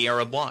with the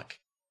Arab bloc.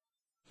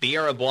 The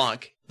Arab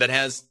bloc that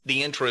has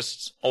the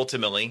interests,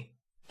 ultimately,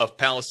 of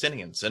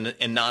Palestinians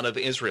and not of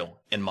Israel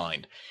in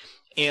mind.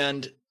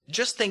 And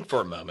just think for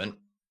a moment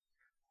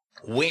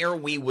where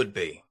we would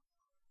be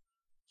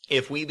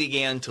if we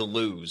began to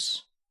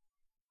lose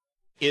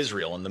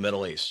Israel in the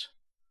Middle East.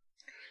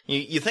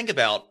 You think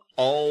about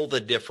all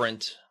the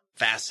different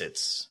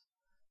facets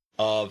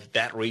of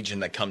that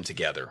region that come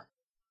together.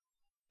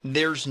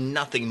 There's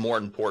nothing more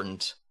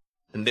important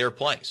than their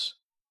place,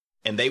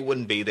 and they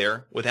wouldn't be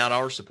there without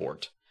our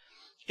support.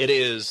 It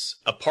is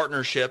a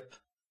partnership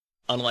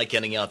unlike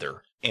any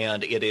other,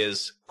 and it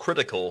is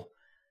critical,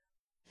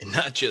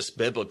 not just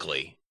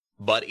biblically,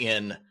 but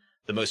in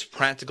the most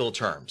practical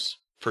terms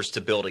for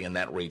stability in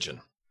that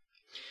region.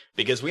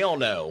 Because we all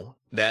know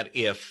that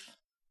if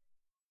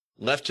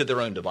left to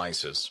their own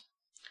devices,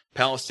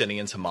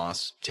 Palestinians,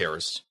 Hamas,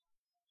 terrorists,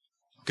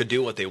 could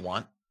do what they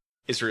want,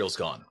 Israel's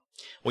gone.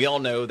 We all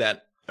know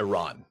that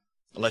Iran,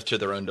 left to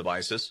their own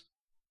devices,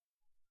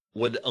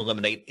 would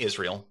eliminate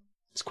Israel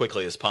as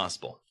quickly as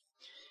possible.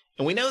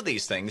 And we know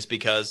these things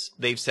because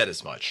they've said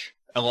as much,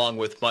 along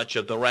with much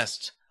of the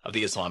rest of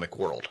the Islamic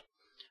world.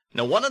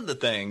 Now, one of the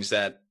things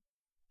that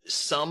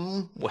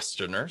some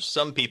Westerners,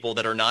 some people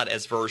that are not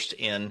as versed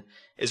in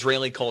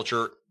Israeli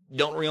culture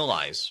don't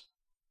realize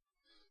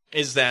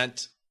is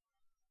that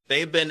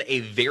they've been a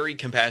very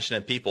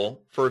compassionate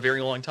people for a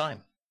very long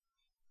time.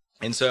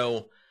 And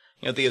so,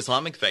 you know, the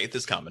Islamic faith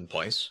is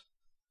commonplace,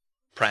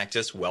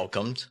 practice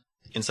welcomed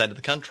inside of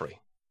the country.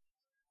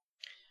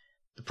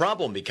 The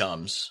problem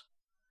becomes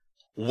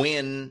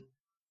when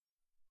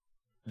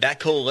that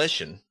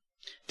coalition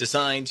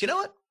decides, you know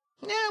what?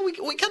 Yeah,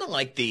 we kind of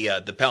like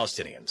the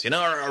Palestinians, you know,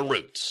 our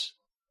roots.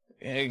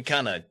 They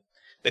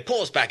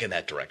pull us back in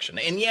that direction.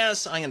 And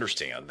yes, I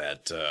understand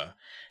that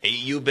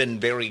you've been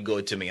very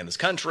good to me in this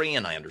country,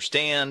 and I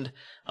understand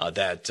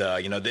that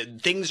you know,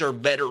 that things are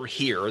better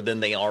here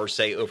than they are,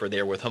 say, over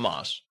there with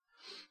Hamas.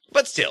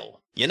 But still,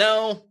 you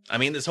know, I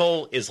mean, this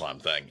whole Islam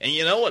thing, and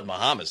you know what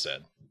Muhammad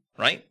said,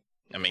 right?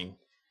 I mean,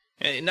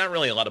 not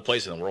really a lot of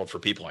place in the world for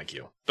people like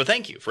you, but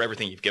thank you for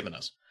everything you've given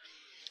us.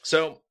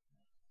 So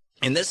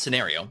in this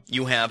scenario,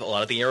 you have a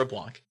lot of the Arab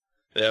bloc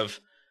that have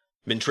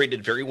been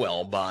treated very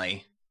well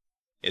by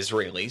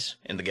Israelis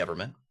in the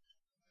government.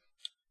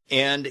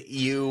 And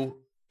you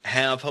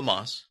have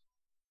Hamas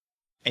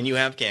and you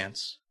have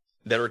Gantz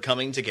that are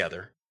coming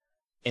together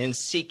and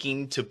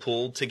seeking to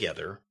pull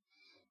together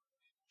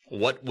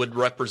what would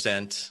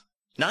represent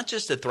not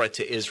just a threat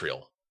to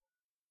Israel,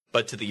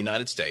 but to the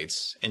United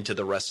States and to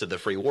the rest of the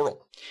free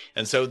world.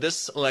 And so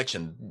this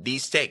election,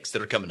 these stakes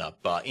that are coming up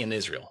in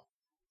Israel,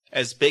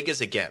 as big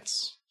as it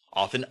gets,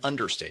 often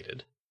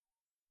understated,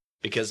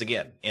 because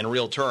again, in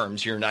real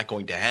terms, you're not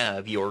going to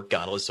have your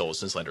godless,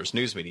 soulless, and slanderous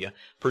news media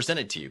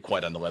presented to you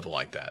quite on the level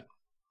like that.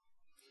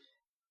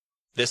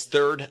 This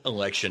third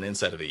election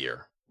inside of a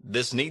year,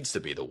 this needs to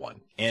be the one,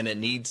 and it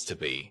needs to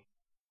be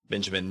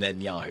Benjamin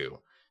Netanyahu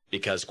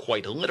because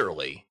quite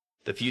literally,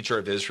 the future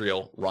of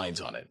Israel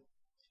rides on it.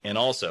 And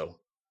also,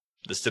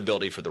 the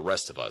stability for the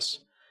rest of us.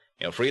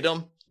 You know,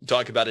 freedom,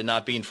 talk about it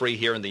not being free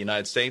here in the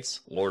United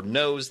States. Lord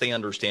knows they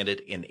understand it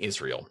in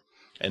Israel.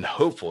 And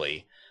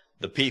hopefully,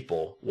 the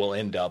people will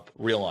end up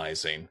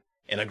realizing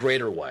in a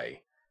greater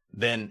way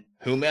than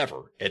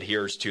whomever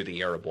adheres to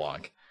the Arab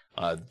bloc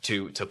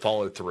to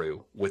follow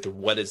through with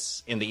what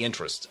is in the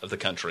interest of the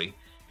country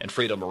and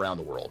freedom around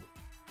the world.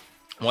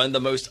 One of the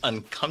most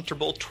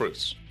uncomfortable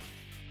truths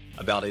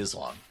about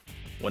Islam,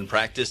 when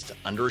practiced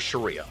under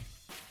Sharia,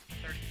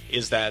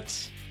 is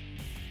that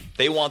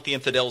they want the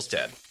infidels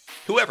dead,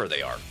 whoever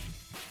they are.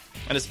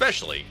 And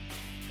especially,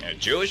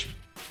 Jewish?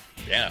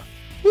 Yeah.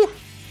 Whew.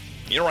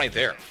 You're right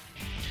there.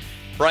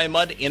 Brian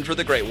Mudd in for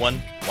the great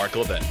one, Mark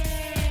Levin.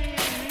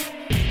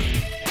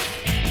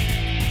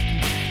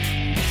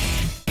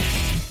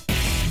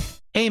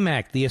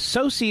 AMAC, the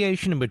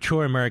Association of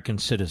Mature American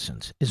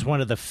Citizens, is one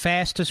of the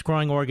fastest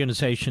growing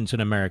organizations in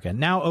America,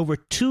 now over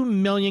 2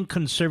 million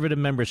conservative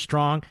members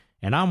strong,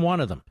 and I'm one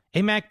of them.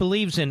 AMAC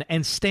believes in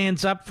and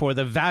stands up for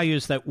the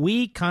values that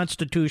we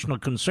constitutional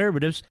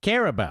conservatives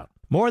care about.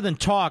 More than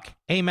talk,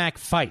 AMAC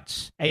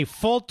fights. A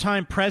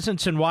full-time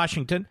presence in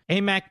Washington,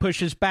 AMAC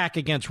pushes back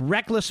against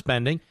reckless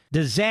spending,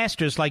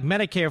 disasters like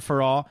Medicare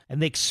for All,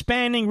 and the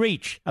expanding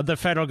reach of the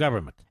federal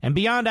government. And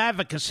beyond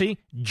advocacy,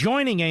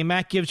 joining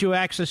AMAC gives you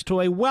access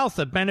to a wealth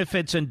of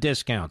benefits and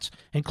discounts,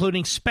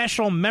 including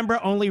special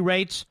member-only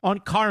rates on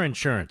car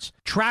insurance,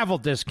 travel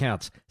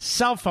discounts,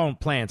 cell phone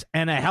plans,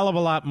 and a hell of a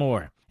lot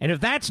more. And if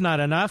that's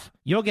not enough,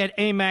 you'll get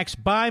AMAC's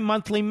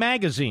bi-monthly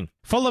magazine,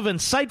 full of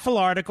insightful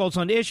articles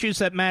on issues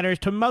that matter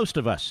to most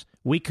of us,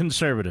 we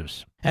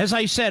conservatives. As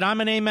I said,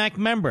 I'm an AMAC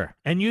member,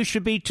 and you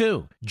should be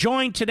too.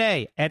 Join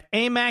today at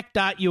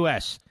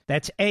amac.us.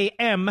 That's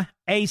AMAC.us.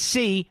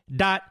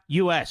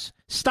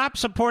 Stop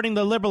supporting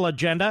the liberal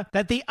agenda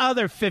that the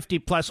other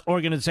 50-plus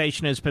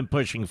organization has been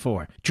pushing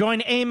for.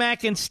 Join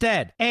AMAC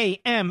instead.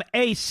 AMAC.us.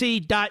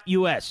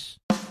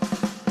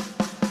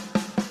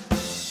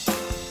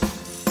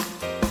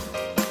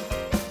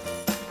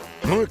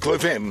 Mark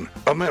Levin,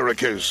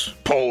 America's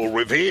Paul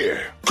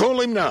Revere.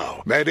 Call him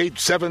now at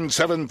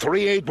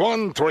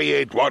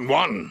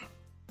 877-381-3811.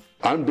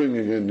 I'm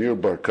bringing in Nir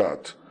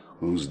Barkat,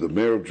 who's the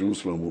mayor of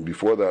Jerusalem, who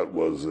before that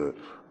was a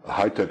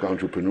high-tech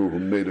entrepreneur who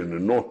made an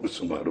enormous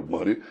amount of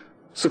money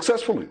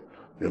successfully.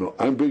 You know,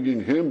 I'm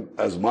bringing him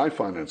as my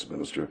finance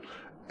minister,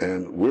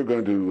 and we're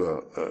going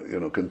to,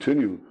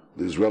 continue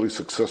the Israeli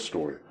success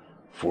story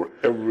for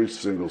every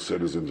single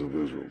citizen of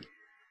Israel.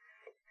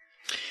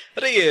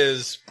 But he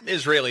is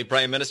Israeli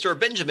Prime Minister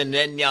Benjamin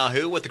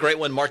Netanyahu with the great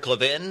one Mark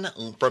Levin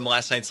from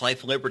last night's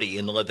Life, Liberty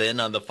in Levin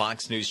on the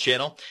Fox News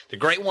Channel. The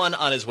great one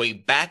on his way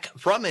back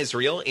from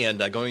Israel and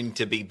going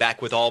to be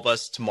back with all of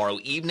us tomorrow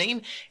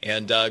evening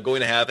and going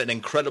to have an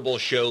incredible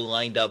show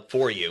lined up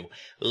for you.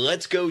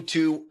 Let's go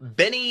to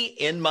Benny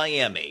in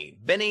Miami.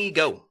 Benny,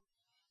 go.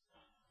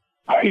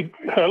 Hi.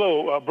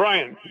 Hello,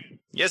 Brian.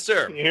 Yes,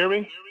 sir. Can you hear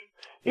me?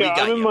 Yeah,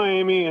 I'm in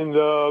Miami, and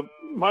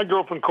my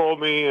girlfriend called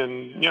me,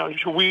 and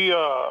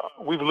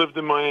we've lived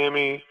in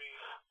Miami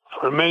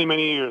for many,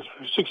 many years,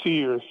 for 60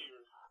 years.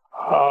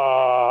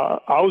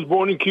 I was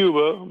born in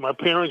Cuba. My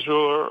parents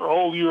were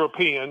all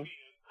European,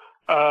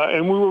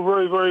 and we were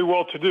very, very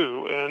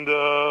well-to-do, and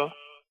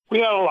we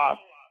had a lot.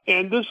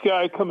 And this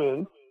guy come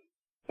in,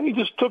 and he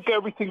just took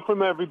everything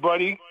from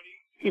everybody.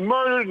 He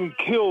murdered and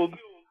killed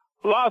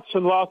lots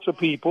and lots of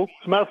people.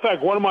 As a matter of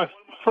fact, one of my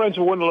friends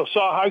who went to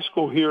LaSalle High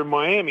School here in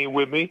Miami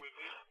with me,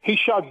 he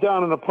shot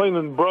down in a plane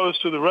and Brothers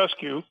to the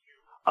Rescue,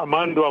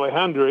 Armando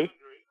Alejandre.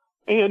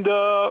 And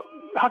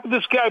how could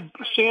this guy,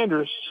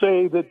 Sanders,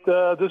 say that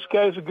this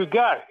guy is a good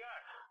guy?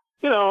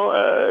 You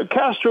know,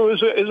 Castro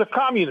is a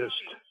communist.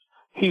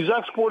 He's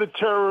exported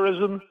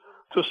terrorism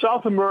to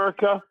South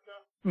America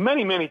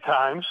many, many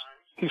times.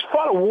 He's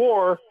fought a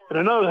war in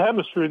another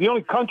hemisphere. The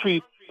only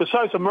country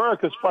besides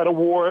America has fought a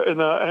war in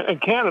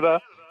Canada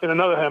in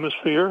another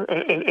hemisphere,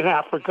 in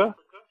Africa,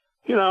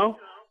 you know.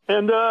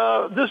 And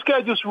this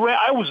guy just ran.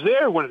 I was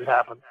there when it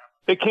happened.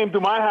 They came to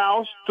my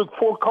house, took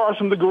 4 cars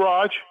from the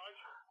garage,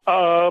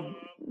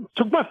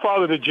 took my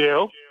father to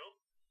jail.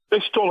 They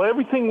stole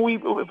everything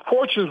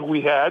fortunes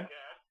we had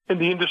in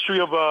the industry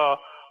of,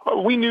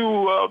 we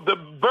knew the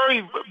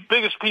very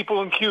biggest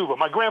people in Cuba.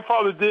 My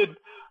grandfather did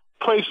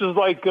places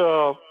like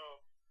the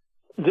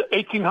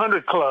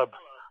 1800 Club,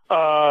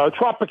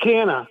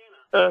 Tropicana.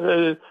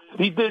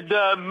 He did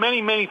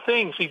many, many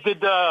things. He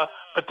did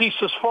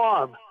Batista's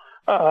Farm,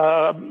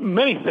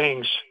 many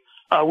things.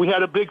 We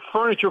had a big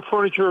furniture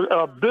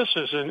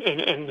business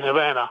in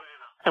Havana,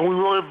 and we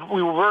were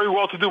very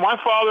well to do. My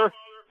father,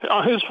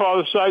 on his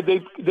father's side,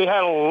 they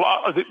had a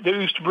lot. They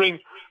used to bring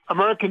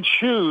American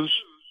shoes,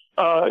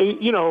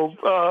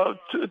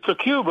 to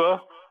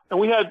Cuba, and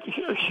we had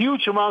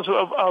huge amounts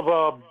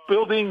of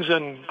buildings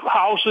and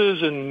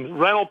houses and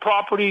rental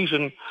properties.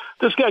 And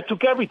this guy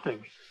took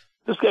everything.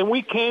 And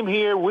we came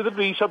here with a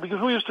visa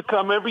because we used to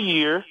come every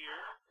year,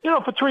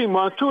 for 3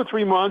 months, 2 or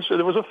 3 months.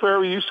 There was a fair.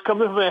 We used to come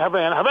to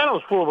Havana. Havana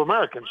was full of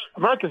Americans.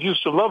 Americans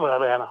used to love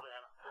Havana.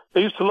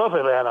 They used to love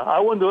Havana.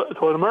 I went to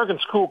an American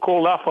school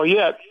called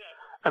Lafayette,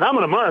 and I'm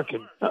an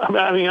American.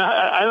 I mean,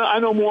 I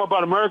know more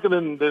about America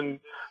than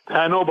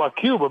I know about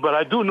Cuba, but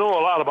I do know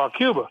a lot about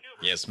Cuba.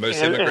 Yes,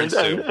 most immigrants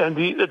do. And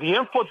the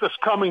influx that's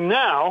coming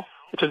now,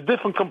 it's a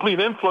different complete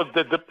influx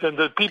than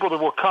the people that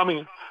were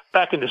coming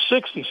back in the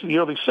 60s, the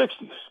early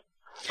 60s.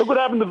 Look what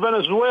happened to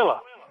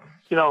Venezuela.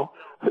 Chavez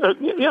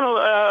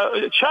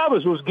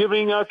was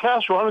giving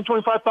Castro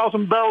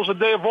 125,000 barrels a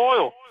day of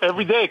oil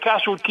every day.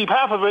 Castro would keep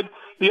half of it.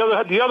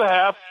 The other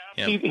half,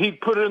 he'd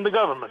put it in the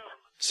government.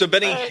 So,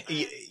 Benny,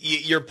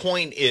 your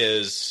point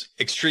is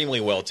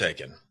extremely well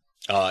taken.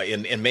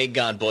 And may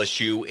God bless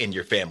you and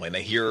your family. And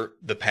I hear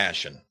the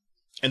passion.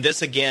 And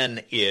this,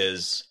 again,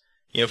 is,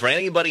 for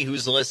anybody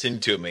who's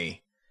listened to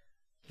me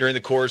during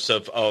the course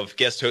of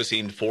guest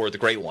hosting for The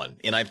Great One,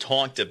 and I've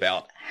talked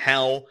about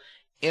how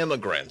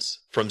immigrants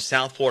from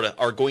South Florida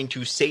are going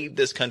to save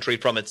this country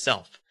from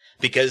itself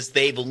because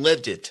they've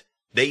lived it.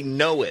 They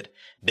know it.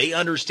 They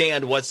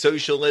understand what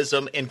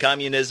socialism and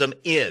communism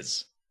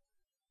is.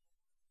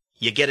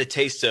 You get a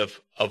taste of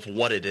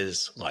what it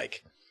is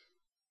like.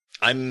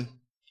 I'm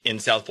in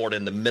South Florida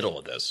in the middle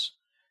of this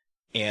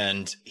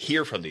and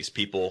hear from these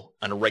people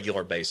on a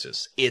regular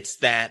basis. It's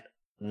that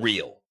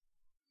real.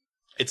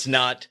 It's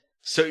not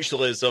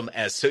socialism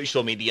as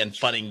social media and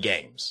fun and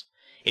games.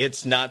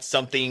 It's not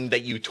something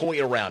that you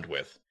toy around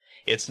with.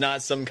 It's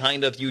not some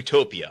kind of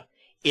utopia.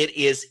 It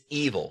is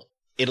evil.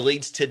 It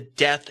leads to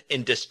death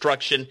and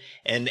destruction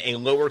and a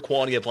lower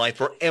quality of life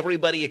for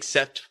everybody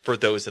except for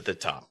those at the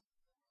top.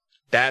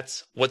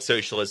 That's what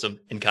socialism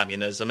and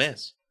communism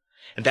is.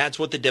 And that's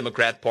what the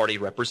Democrat Party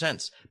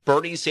represents.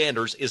 Bernie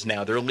Sanders is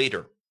now their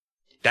leader.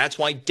 That's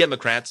why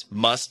Democrats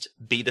must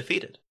be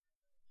defeated.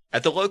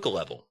 At the local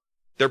level,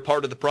 they're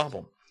part of the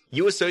problem.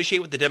 You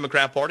associate with the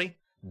Democrat Party,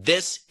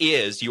 this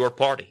is your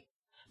party.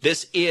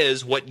 This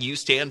is what you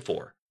stand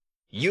for.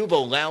 You've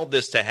allowed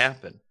this to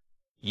happen.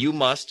 You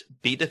must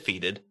be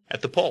defeated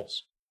at the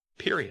polls.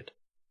 Period.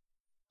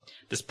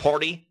 This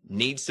party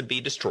needs to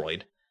be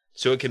destroyed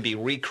so it can be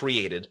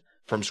recreated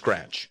from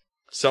scratch.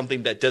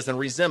 Something that doesn't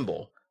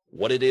resemble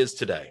what it is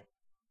today.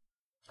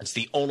 It's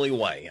the only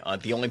way,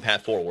 the only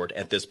path forward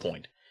at this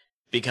point,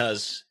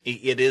 because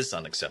it is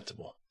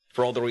unacceptable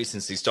for all the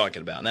reasons he's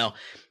talking about. Now,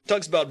 he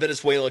talks about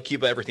Venezuela,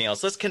 Cuba, everything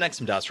else. Let's connect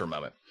some dots for a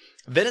moment.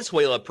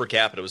 Venezuela per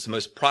capita was the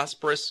most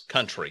prosperous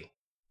country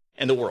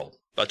in the world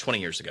about 20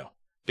 years ago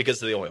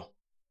because of the oil.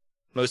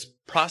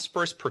 Most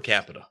prosperous per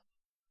capita.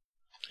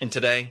 And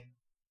today,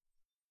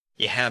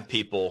 you have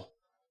people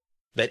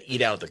that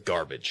eat out of the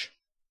garbage.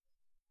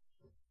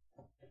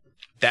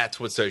 That's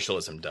what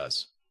socialism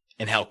does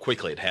and how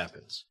quickly it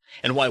happens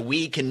and why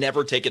we can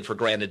never take it for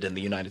granted in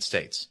the United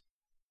States.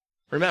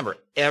 Remember,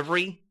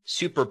 every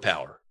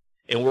superpower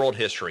in world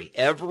history,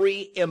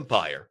 every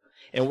empire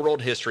in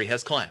world history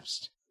has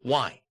collapsed.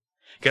 Why?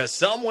 Because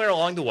somewhere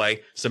along the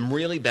way, some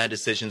really bad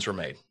decisions were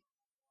made.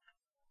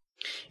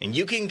 And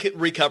you can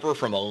recover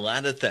from a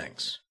lot of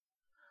things,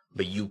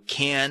 but you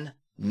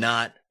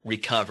cannot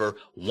recover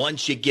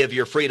once you give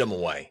your freedom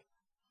away.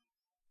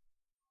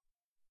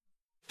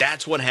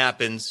 That's what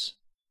happens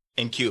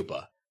in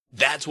Cuba.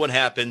 That's what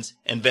happens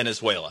in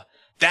Venezuela.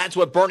 That's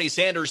what Bernie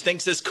Sanders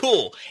thinks is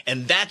cool.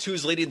 And that's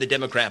who's leading the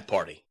Democrat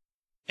Party.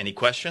 Any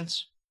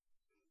questions?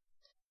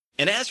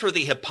 And as for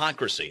the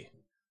hypocrisy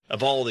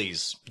of all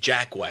these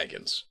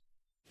jackwagons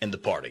in the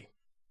party,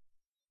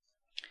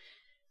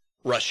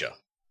 Russia.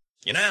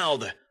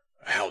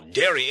 How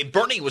dare he?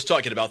 Bernie was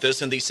talking about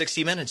this in the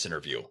 60 Minutes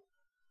interview.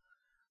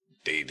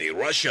 The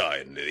Russia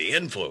and the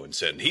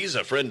influence, and he's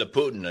a friend of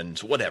Putin and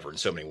whatever in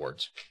so many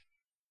words.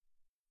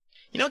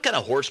 You know what kind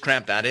of horse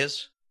crap that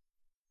is?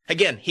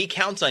 Again, he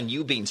counts on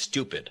you being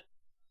stupid,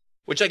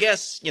 which I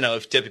guess,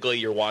 if typically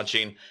you're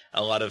watching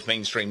a lot of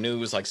mainstream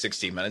news like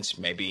 60 Minutes,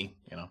 maybe,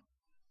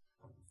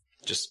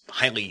 just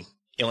highly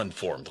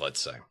ill-informed,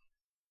 let's say.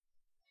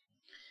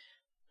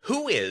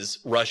 Who is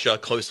Russia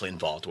closely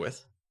involved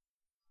with?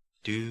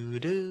 Oh,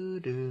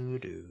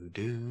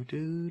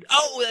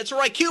 that's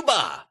right,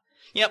 Cuba!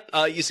 Yep,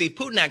 you see,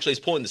 Putin actually is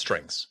pulling the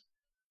strings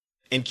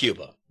in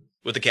Cuba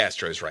with the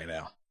Castros right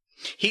now.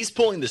 He's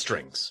pulling the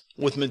strings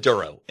with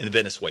Maduro in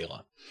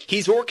Venezuela.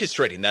 He's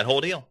orchestrating that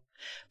whole deal.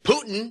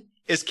 Putin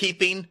is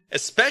keeping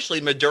especially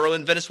Maduro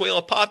in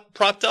Venezuela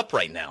propped up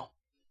right now.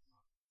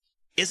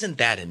 Isn't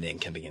that an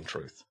inconvenient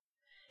truth?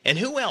 And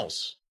who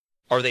else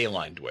are they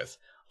aligned with?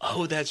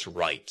 Oh, that's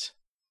right.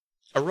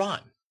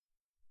 Iran.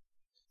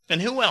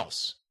 And who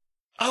else?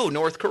 Oh,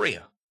 North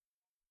Korea.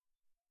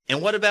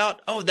 And what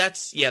about,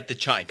 the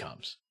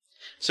Chi-Coms.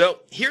 So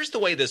here's the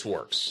way this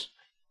works.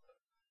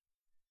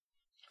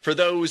 For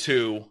those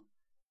who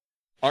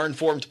are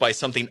informed by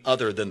something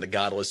other than the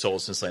godless,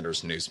 soulless, and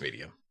slanderous news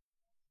media.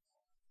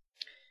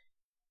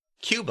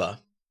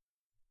 Cuba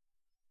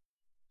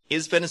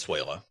is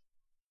Venezuela,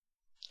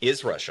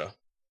 is Russia,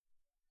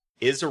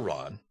 is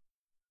Iran,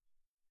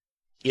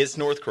 is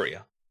North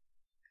Korea,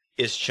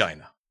 is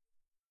China.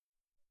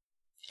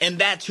 And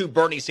that's who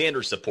Bernie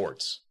Sanders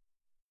supports.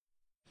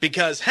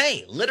 Because,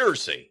 hey,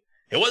 literacy,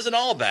 it wasn't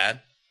all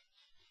bad.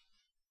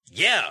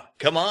 Yeah,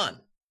 come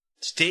on.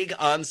 Let's take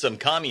on some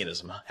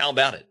communism. How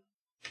about it?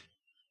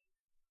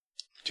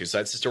 Two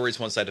sides of stories,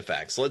 one side of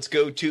facts. Let's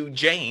go to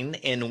Jane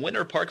in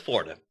Winter Park,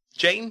 Florida.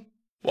 Jane,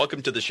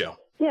 welcome to the show.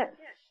 Yes.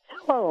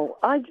 Hello.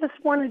 I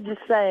just wanted to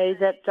say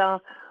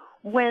that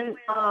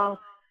whenever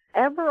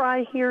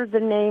I hear the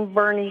name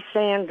Bernie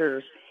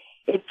Sanders,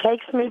 it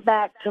takes me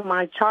back to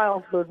my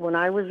childhood when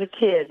I was a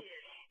kid.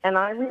 And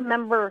I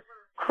remember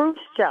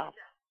Khrushchev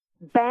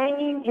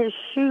banging his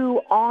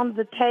shoe on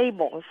the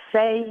table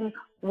saying,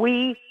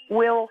 "We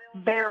will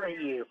bury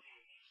you."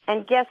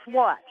 And guess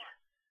what?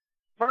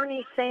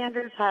 Bernie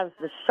Sanders has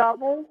the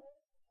shovel,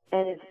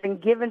 and it's been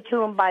given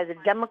to him by the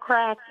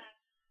Democrats,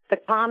 the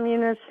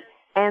communists,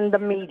 and the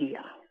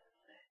media.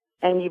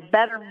 And you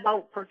better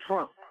vote for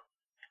Trump.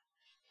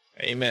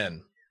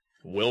 Amen.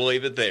 We'll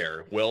leave it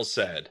there. Well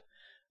said.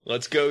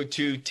 Let's go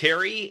to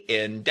Terry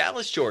in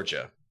Dallas,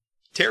 Georgia.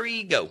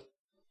 Terry, go.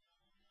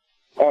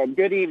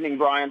 Good evening,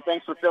 Brian.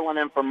 Thanks for filling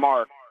in for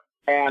Mark.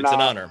 And it's an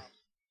honor.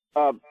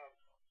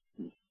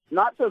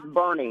 Not just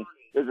Bernie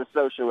is a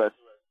socialist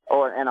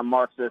and a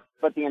Marxist,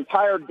 but the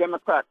entire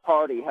Democrat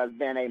Party has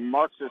been a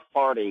Marxist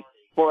party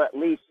for at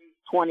least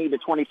 20 to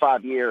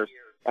 25 years,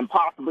 and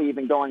possibly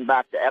even going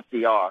back to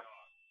FDR.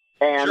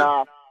 And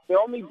the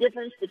only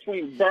difference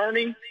between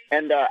Bernie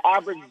and the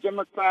average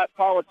Democrat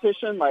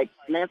politician like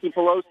Nancy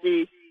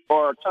Pelosi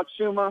or Chuck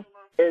Schumer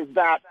is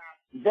that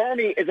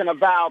Bernie is an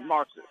avowed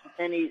Marxist,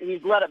 and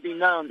he's let it be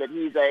known that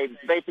he's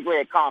basically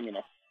a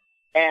communist.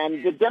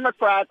 And the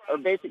Democrats are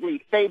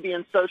basically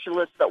Fabian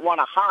socialists that want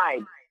to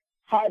hide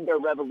their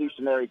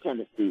revolutionary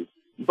tendencies.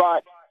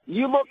 But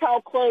you look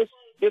how close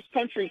this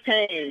country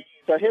came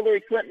to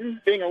Hillary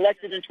Clinton being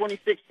elected in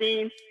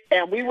 2016,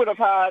 and we would have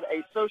had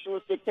a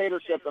socialist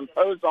dictatorship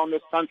imposed on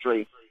this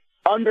country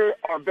under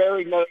our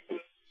very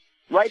noses,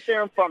 right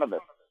there in front of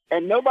us.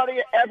 And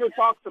nobody ever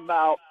talks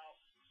about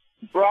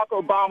Barack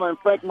Obama and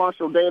Frank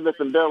Marshall Davis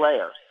and Bill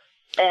Ayers.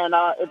 And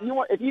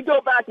if you go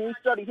back and you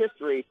study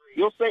history,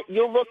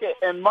 you'll look at,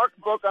 and Mark's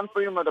book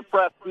Unfreedom of the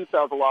Press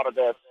details a lot of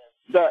this.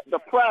 The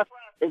press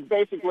is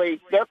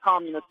basically, they're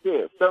communists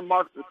too. They're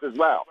Marxists as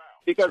well.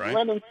 Because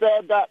Lenin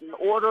said that in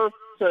order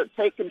to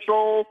take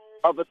control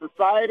of a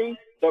society,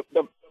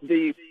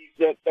 the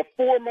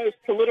foremost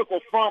political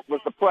front was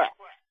the press.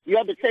 You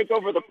had to take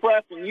over the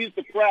press and use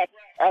the press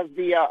as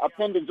the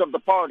appendage of the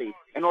party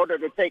in order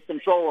to take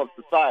control of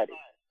society.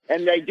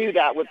 And they do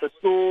that with the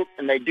schools,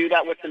 and they do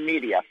that with the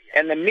media.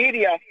 And the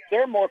media,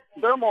 they're more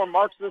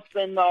Marxist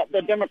than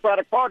the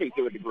Democratic Party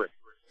to a degree.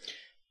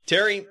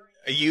 Terry,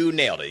 you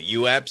nailed it.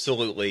 You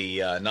absolutely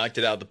knocked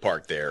it out of the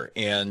park there.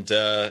 And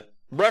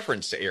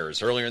reference to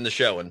Ayers earlier in the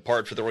show, in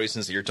part for the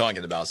reasons that you're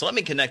talking about. So let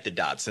me connect the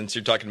dots since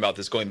you're talking about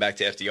this going back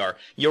to FDR.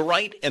 You're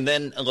right, and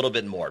then a little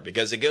bit more,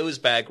 because it goes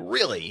back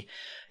really.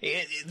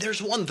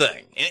 There's one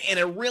thing, and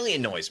it really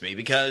annoys me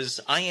because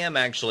I am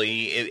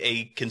actually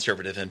a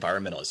conservative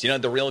environmentalist. You know,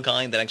 the real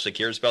guy that actually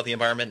cares about the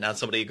environment, not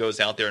somebody who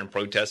goes out there and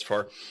protests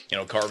for,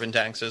 carbon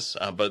taxes,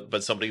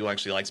 but somebody who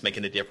actually likes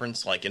making a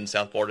difference, like in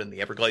South Florida and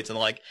the Everglades and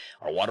the like,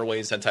 or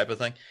waterways, that type of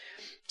thing.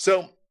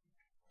 So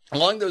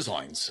along those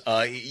lines,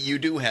 you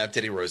do have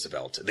Teddy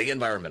Roosevelt, the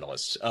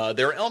environmentalist.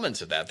 There are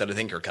elements of that I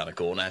think are kind of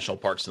cool, national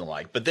parks and the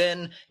like. But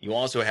then you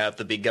also have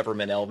the big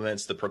government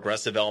elements, the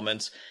progressive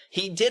elements.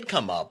 He did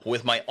come up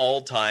with my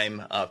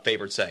all-time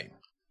favorite saying,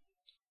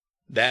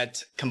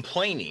 that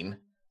complaining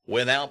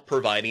without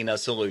providing a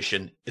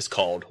solution is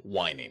called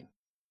whining.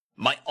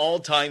 My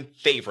all-time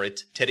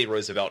favorite Teddy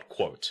Roosevelt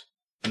quote.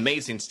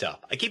 Amazing stuff.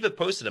 I keep it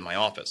posted in my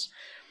office.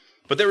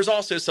 But there was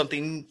also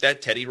something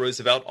that Teddy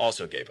Roosevelt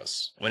also gave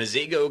us. When his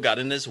ego got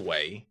in his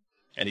way,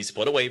 and he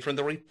split away from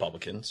the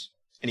Republicans,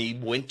 and he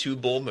went to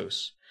Bull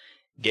Moose,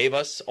 gave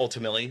us,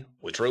 ultimately,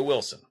 Woodrow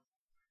Wilson.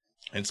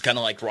 And it's kind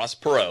of like Ross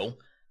Perot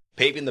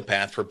paving the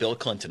path for Bill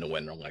Clinton to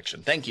win an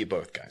election. Thank you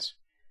both, guys.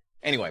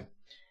 Anyway,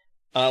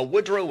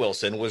 Woodrow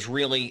Wilson was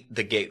really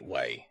the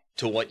gateway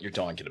to what you're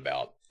talking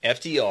about.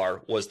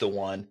 FDR was the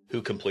one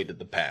who completed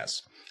the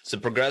pass. So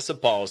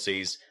progressive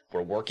policies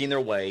were working their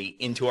way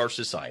into our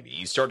society.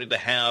 You started to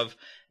have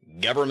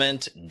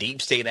government, deep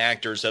state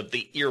actors of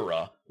the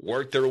era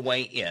work their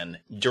way in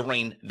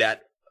during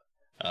that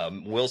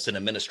Wilson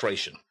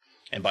administration.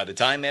 And by the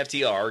time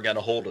FDR got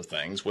a hold of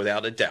things,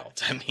 without a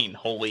doubt, I mean,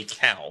 holy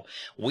cow,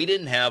 we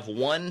didn't have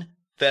one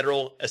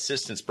federal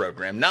assistance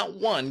program, not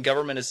one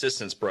government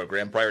assistance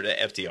program prior to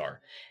FDR.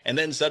 And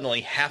then suddenly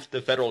half the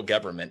federal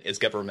government is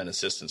government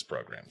assistance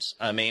programs.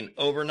 I mean,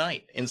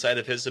 overnight inside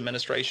of his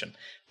administration.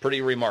 Pretty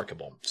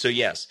remarkable. So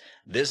yes,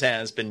 this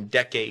has been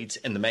decades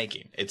in the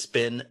making. It's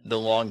been the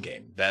long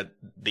game that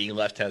the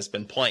left has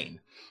been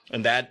playing.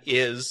 And that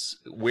is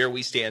where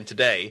we stand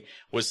today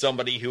with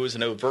somebody who is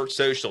an overt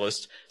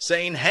socialist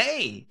saying,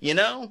 hey,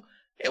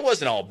 it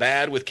wasn't all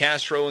bad with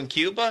Castro in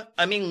Cuba.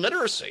 I mean,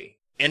 literacy.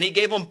 And he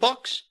gave them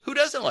books. Who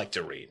doesn't like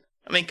to read?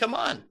 I mean, come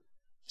on.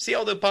 See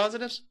all the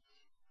positives?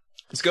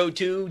 Let's go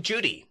to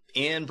Judy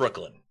in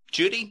Brooklyn.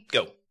 Judy,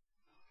 go.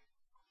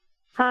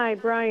 Hi,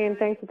 Brian.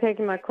 Thanks for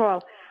taking my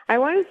call. I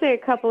want to say a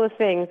couple of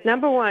things.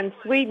 Number one,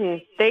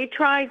 Sweden, they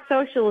tried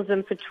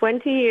socialism for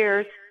 20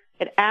 years.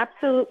 It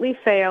absolutely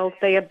failed.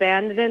 They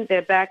abandoned it.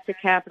 They're back to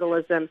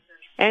capitalism.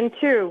 And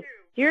two,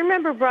 do you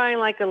remember, Brian,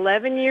 like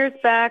 11 years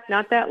back,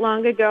 not that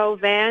long ago,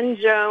 Van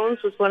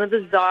Jones was one of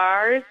the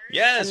czars?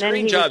 Yes,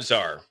 green job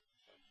czar.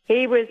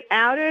 He was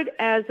outed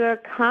as a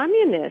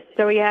communist,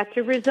 so he had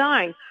to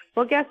resign.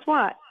 Well, guess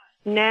what?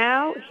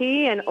 Now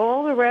he and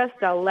all the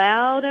rest are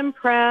loud and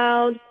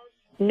proud,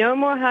 no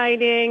more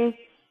hiding.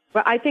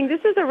 But I think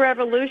this is a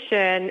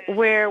revolution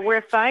where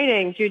we're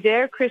fighting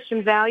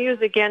Judeo-Christian values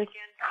against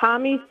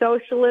commie,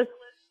 socialist,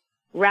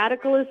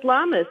 radical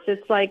Islamists.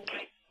 It's like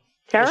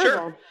terrible.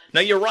 Sure. No,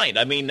 you're right.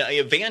 I mean,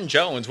 Van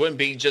Jones wouldn't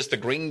be just the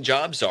green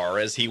job czar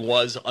as he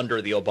was under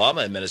the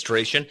Obama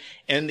administration.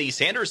 In the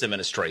Sanders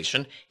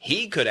administration,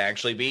 he could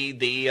actually be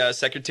the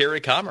Secretary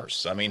of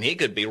Commerce. I mean, he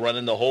could be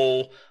running the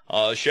whole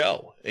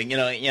show.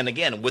 And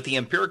again, with the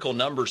empirical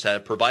numbers that are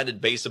provided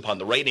based upon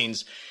the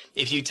ratings,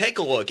 if you take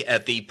a look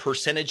at the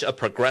percentage of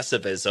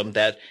progressivism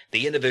that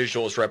the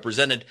individuals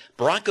represented,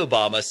 Barack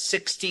Obama,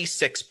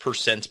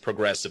 66%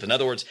 progressive. In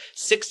other words,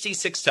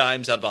 66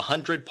 times out of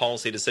 100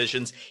 policy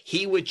decisions,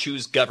 he would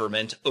choose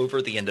government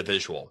over the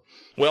individual.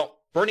 Well,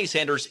 Bernie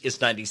Sanders is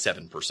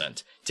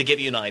 97%, to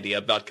give you an idea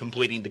about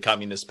completing the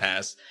communist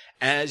pass,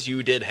 as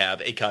you did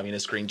have a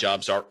communist green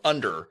job czar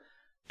under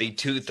the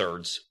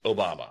 2/3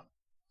 Obama.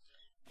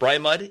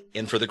 Brian Mudd,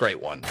 in for the great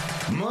one.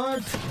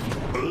 Mark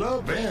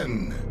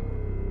Levin.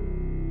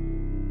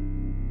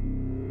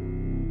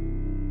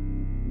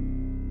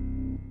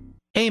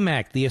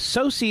 AMAC, the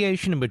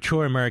Association of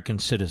Mature American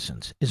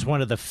Citizens, is one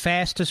of the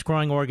fastest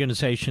growing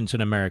organizations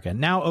in America,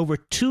 now over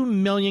 2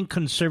 million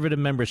conservative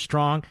members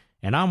strong,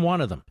 and I'm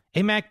one of them.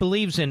 AMAC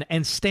believes in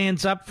and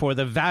stands up for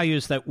the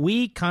values that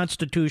we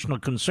constitutional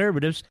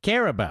conservatives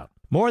care about.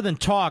 More than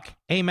talk,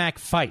 AMAC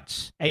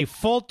fights. A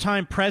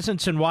full-time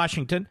presence in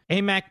Washington,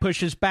 AMAC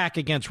pushes back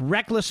against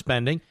reckless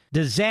spending,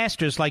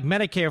 disasters like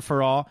Medicare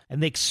for All,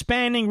 and the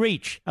expanding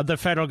reach of the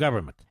federal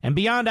government. And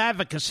beyond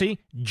advocacy,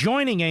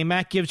 joining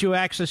AMAC gives you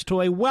access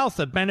to a wealth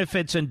of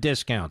benefits and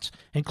discounts,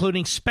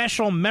 including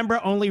special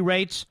member-only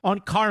rates on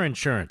car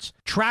insurance,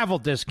 travel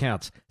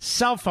discounts,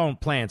 cell phone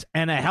plans,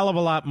 and a hell of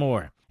a lot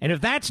more. And if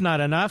that's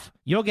not enough,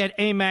 you'll get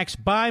AMAC's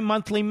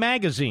bi-monthly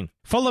magazine,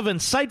 full of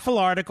insightful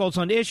articles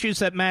on issues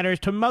that matter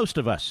to most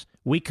of us,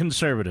 we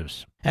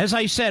conservatives. As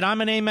I said,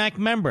 I'm an AMAC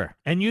member,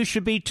 and you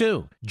should be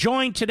too.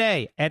 Join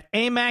today at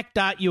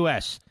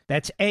amac.us.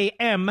 That's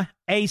AMAC.us.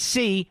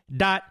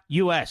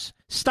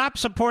 Stop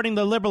supporting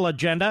the liberal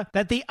agenda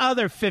that the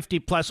other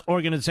 50-plus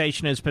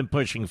organization has been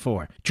pushing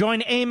for.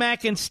 Join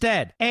AMAC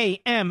instead.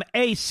 AMAC.us.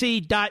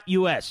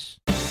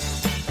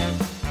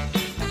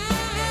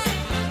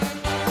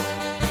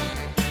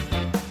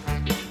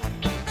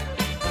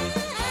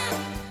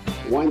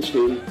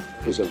 Weinstein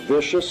is a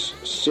vicious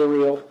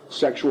serial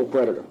sexual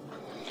predator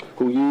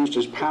who used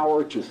his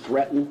power to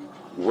threaten,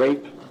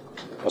 rape,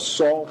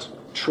 assault,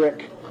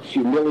 trick,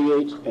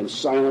 humiliate, and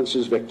silence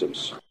his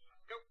victims.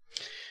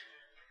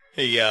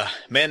 The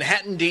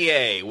Manhattan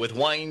DA with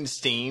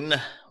Weinstein,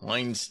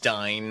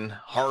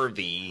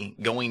 Harvey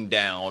going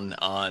down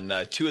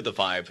on 2 of the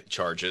 5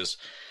 charges.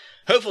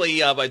 Hopefully,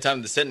 by the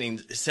time the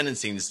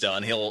sentencing is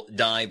done, he'll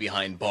die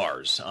behind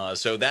bars.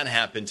 So that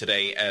happened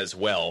today as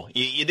well.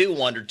 You do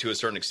wonder to a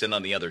certain extent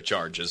on the other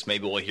charges.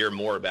 Maybe we'll hear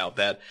more about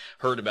that.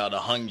 Heard about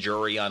a hung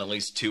jury on at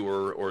least 2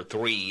 or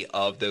 3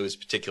 of those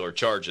particular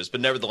charges.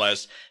 But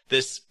nevertheless,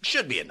 this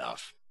should be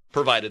enough,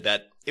 provided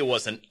that it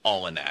wasn't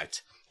all an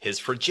act. His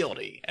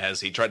fragility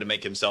as he tried to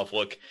make himself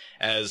look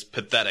as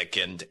pathetic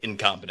and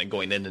incompetent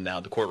going in and out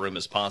of the courtroom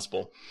as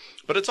possible.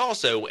 But it's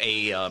also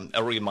a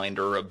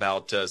reminder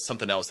about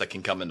something else that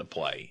can come into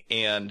play,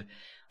 and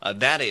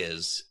that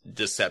is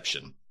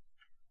deception.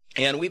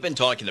 And we've been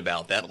talking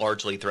about that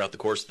largely throughout the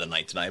course of the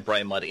night tonight.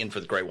 Brian Mudd in for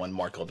the great one,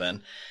 Mark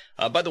Levin.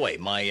 By the way,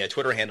 my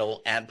Twitter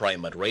handle,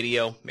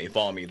 @BrianMuddRadio, you may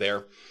follow me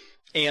there.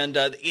 And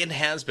it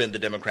has been the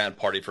Democrat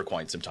Party for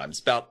quite some time.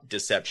 It's about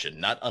deception,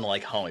 not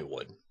unlike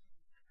Hollywood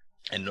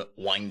and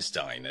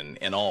Weinstein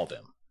and all of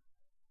them.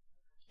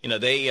 You know,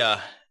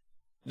 they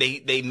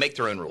make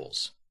their own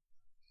rules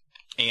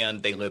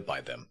and they live by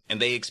them, and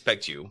they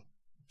expect you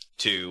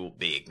to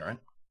be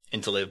ignorant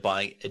and to live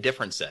by a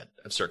different set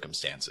of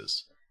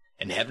circumstances.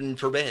 And heaven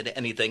forbid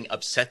anything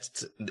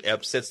upsets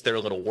their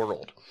little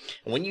world.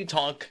 And when you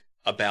talk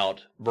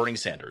about Bernie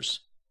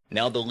Sanders,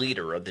 now the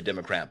leader of the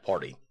Democrat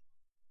Party,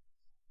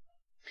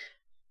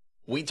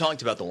 we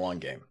talked about the long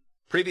game.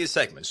 Previous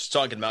segments, just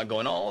talking about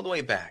going all the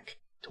way back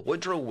to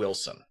Woodrow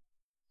Wilson.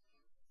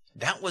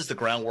 That was the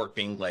groundwork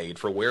being laid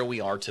for where we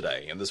are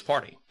today in this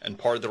party, and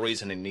part of the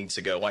reason it needs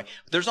to go away.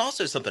 But there's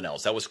also something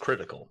else that was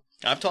critical.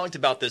 I've talked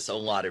about this a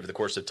lot over the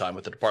course of time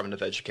with the Department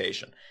of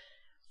Education.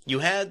 You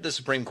had the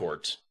Supreme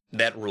Court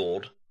that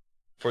ruled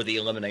for the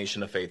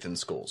elimination of faith in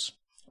schools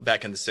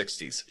back in the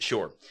 60s,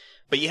 sure.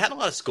 But you had a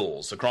lot of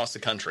schools across the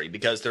country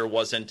because there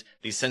wasn't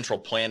the central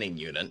planning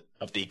unit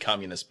of the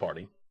Communist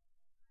Party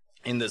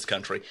in this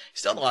country.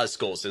 Still a lot of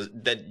schools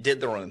that did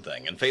their own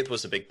thing, and faith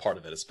was a big part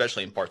of it,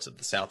 especially in parts of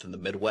the South and the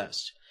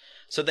Midwest.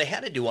 So they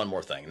had to do one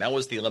more thing. That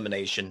was the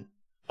elimination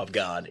of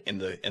God in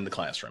the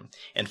classroom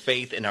and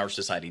faith in our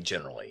society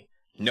generally.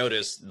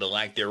 Notice the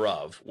lack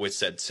thereof with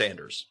said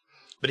Sanders.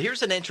 But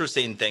here's an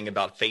interesting thing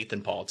about faith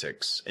in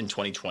politics in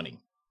 2020.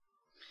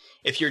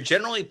 If you're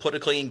generally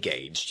politically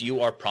engaged,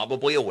 you are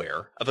probably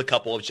aware of a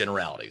couple of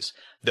generalities.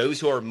 Those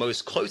who are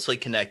most closely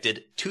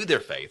connected to their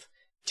faith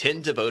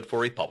tend to vote for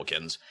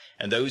Republicans,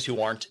 and those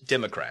who aren't,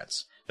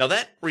 Democrats. Now,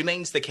 that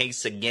remains the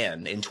case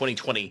again in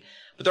 2020,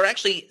 but there are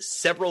actually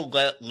several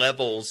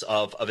levels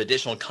of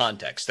additional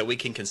context that we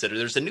can consider.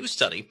 There's a new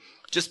study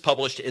just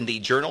published in the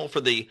Journal for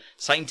the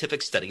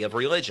Scientific Study of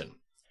Religion.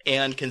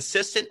 And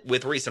consistent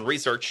with recent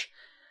research,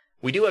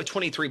 we do have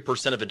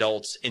 23% of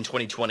adults in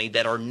 2020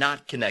 that are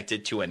not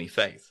connected to any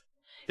faith.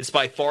 It's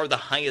by far the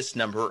highest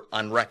number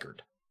on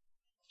record.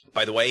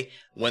 By the way,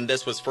 when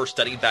this was first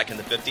studied back in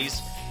the 50s,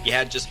 you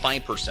had just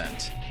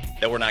 5%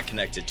 that were not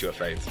connected to a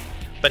faith.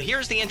 But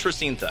here's the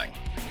interesting thing.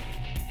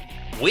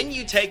 When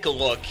you take a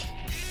look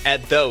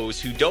at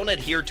those who don't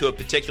adhere to a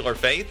particular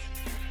faith,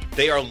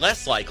 they are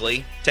less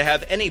likely to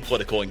have any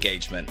political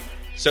engagement.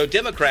 So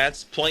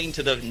Democrats playing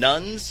to the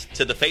nuns,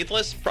 to the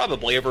faithless,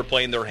 probably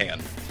overplaying their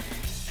hand.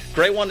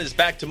 Gray One is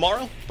back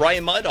tomorrow.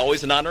 Brian Mudd,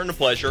 always an honor and a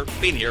pleasure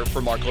being here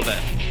for Mark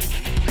Levin.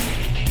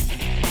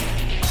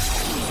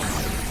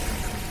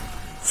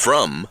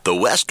 From the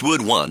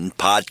Westwood One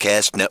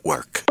Podcast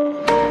Network.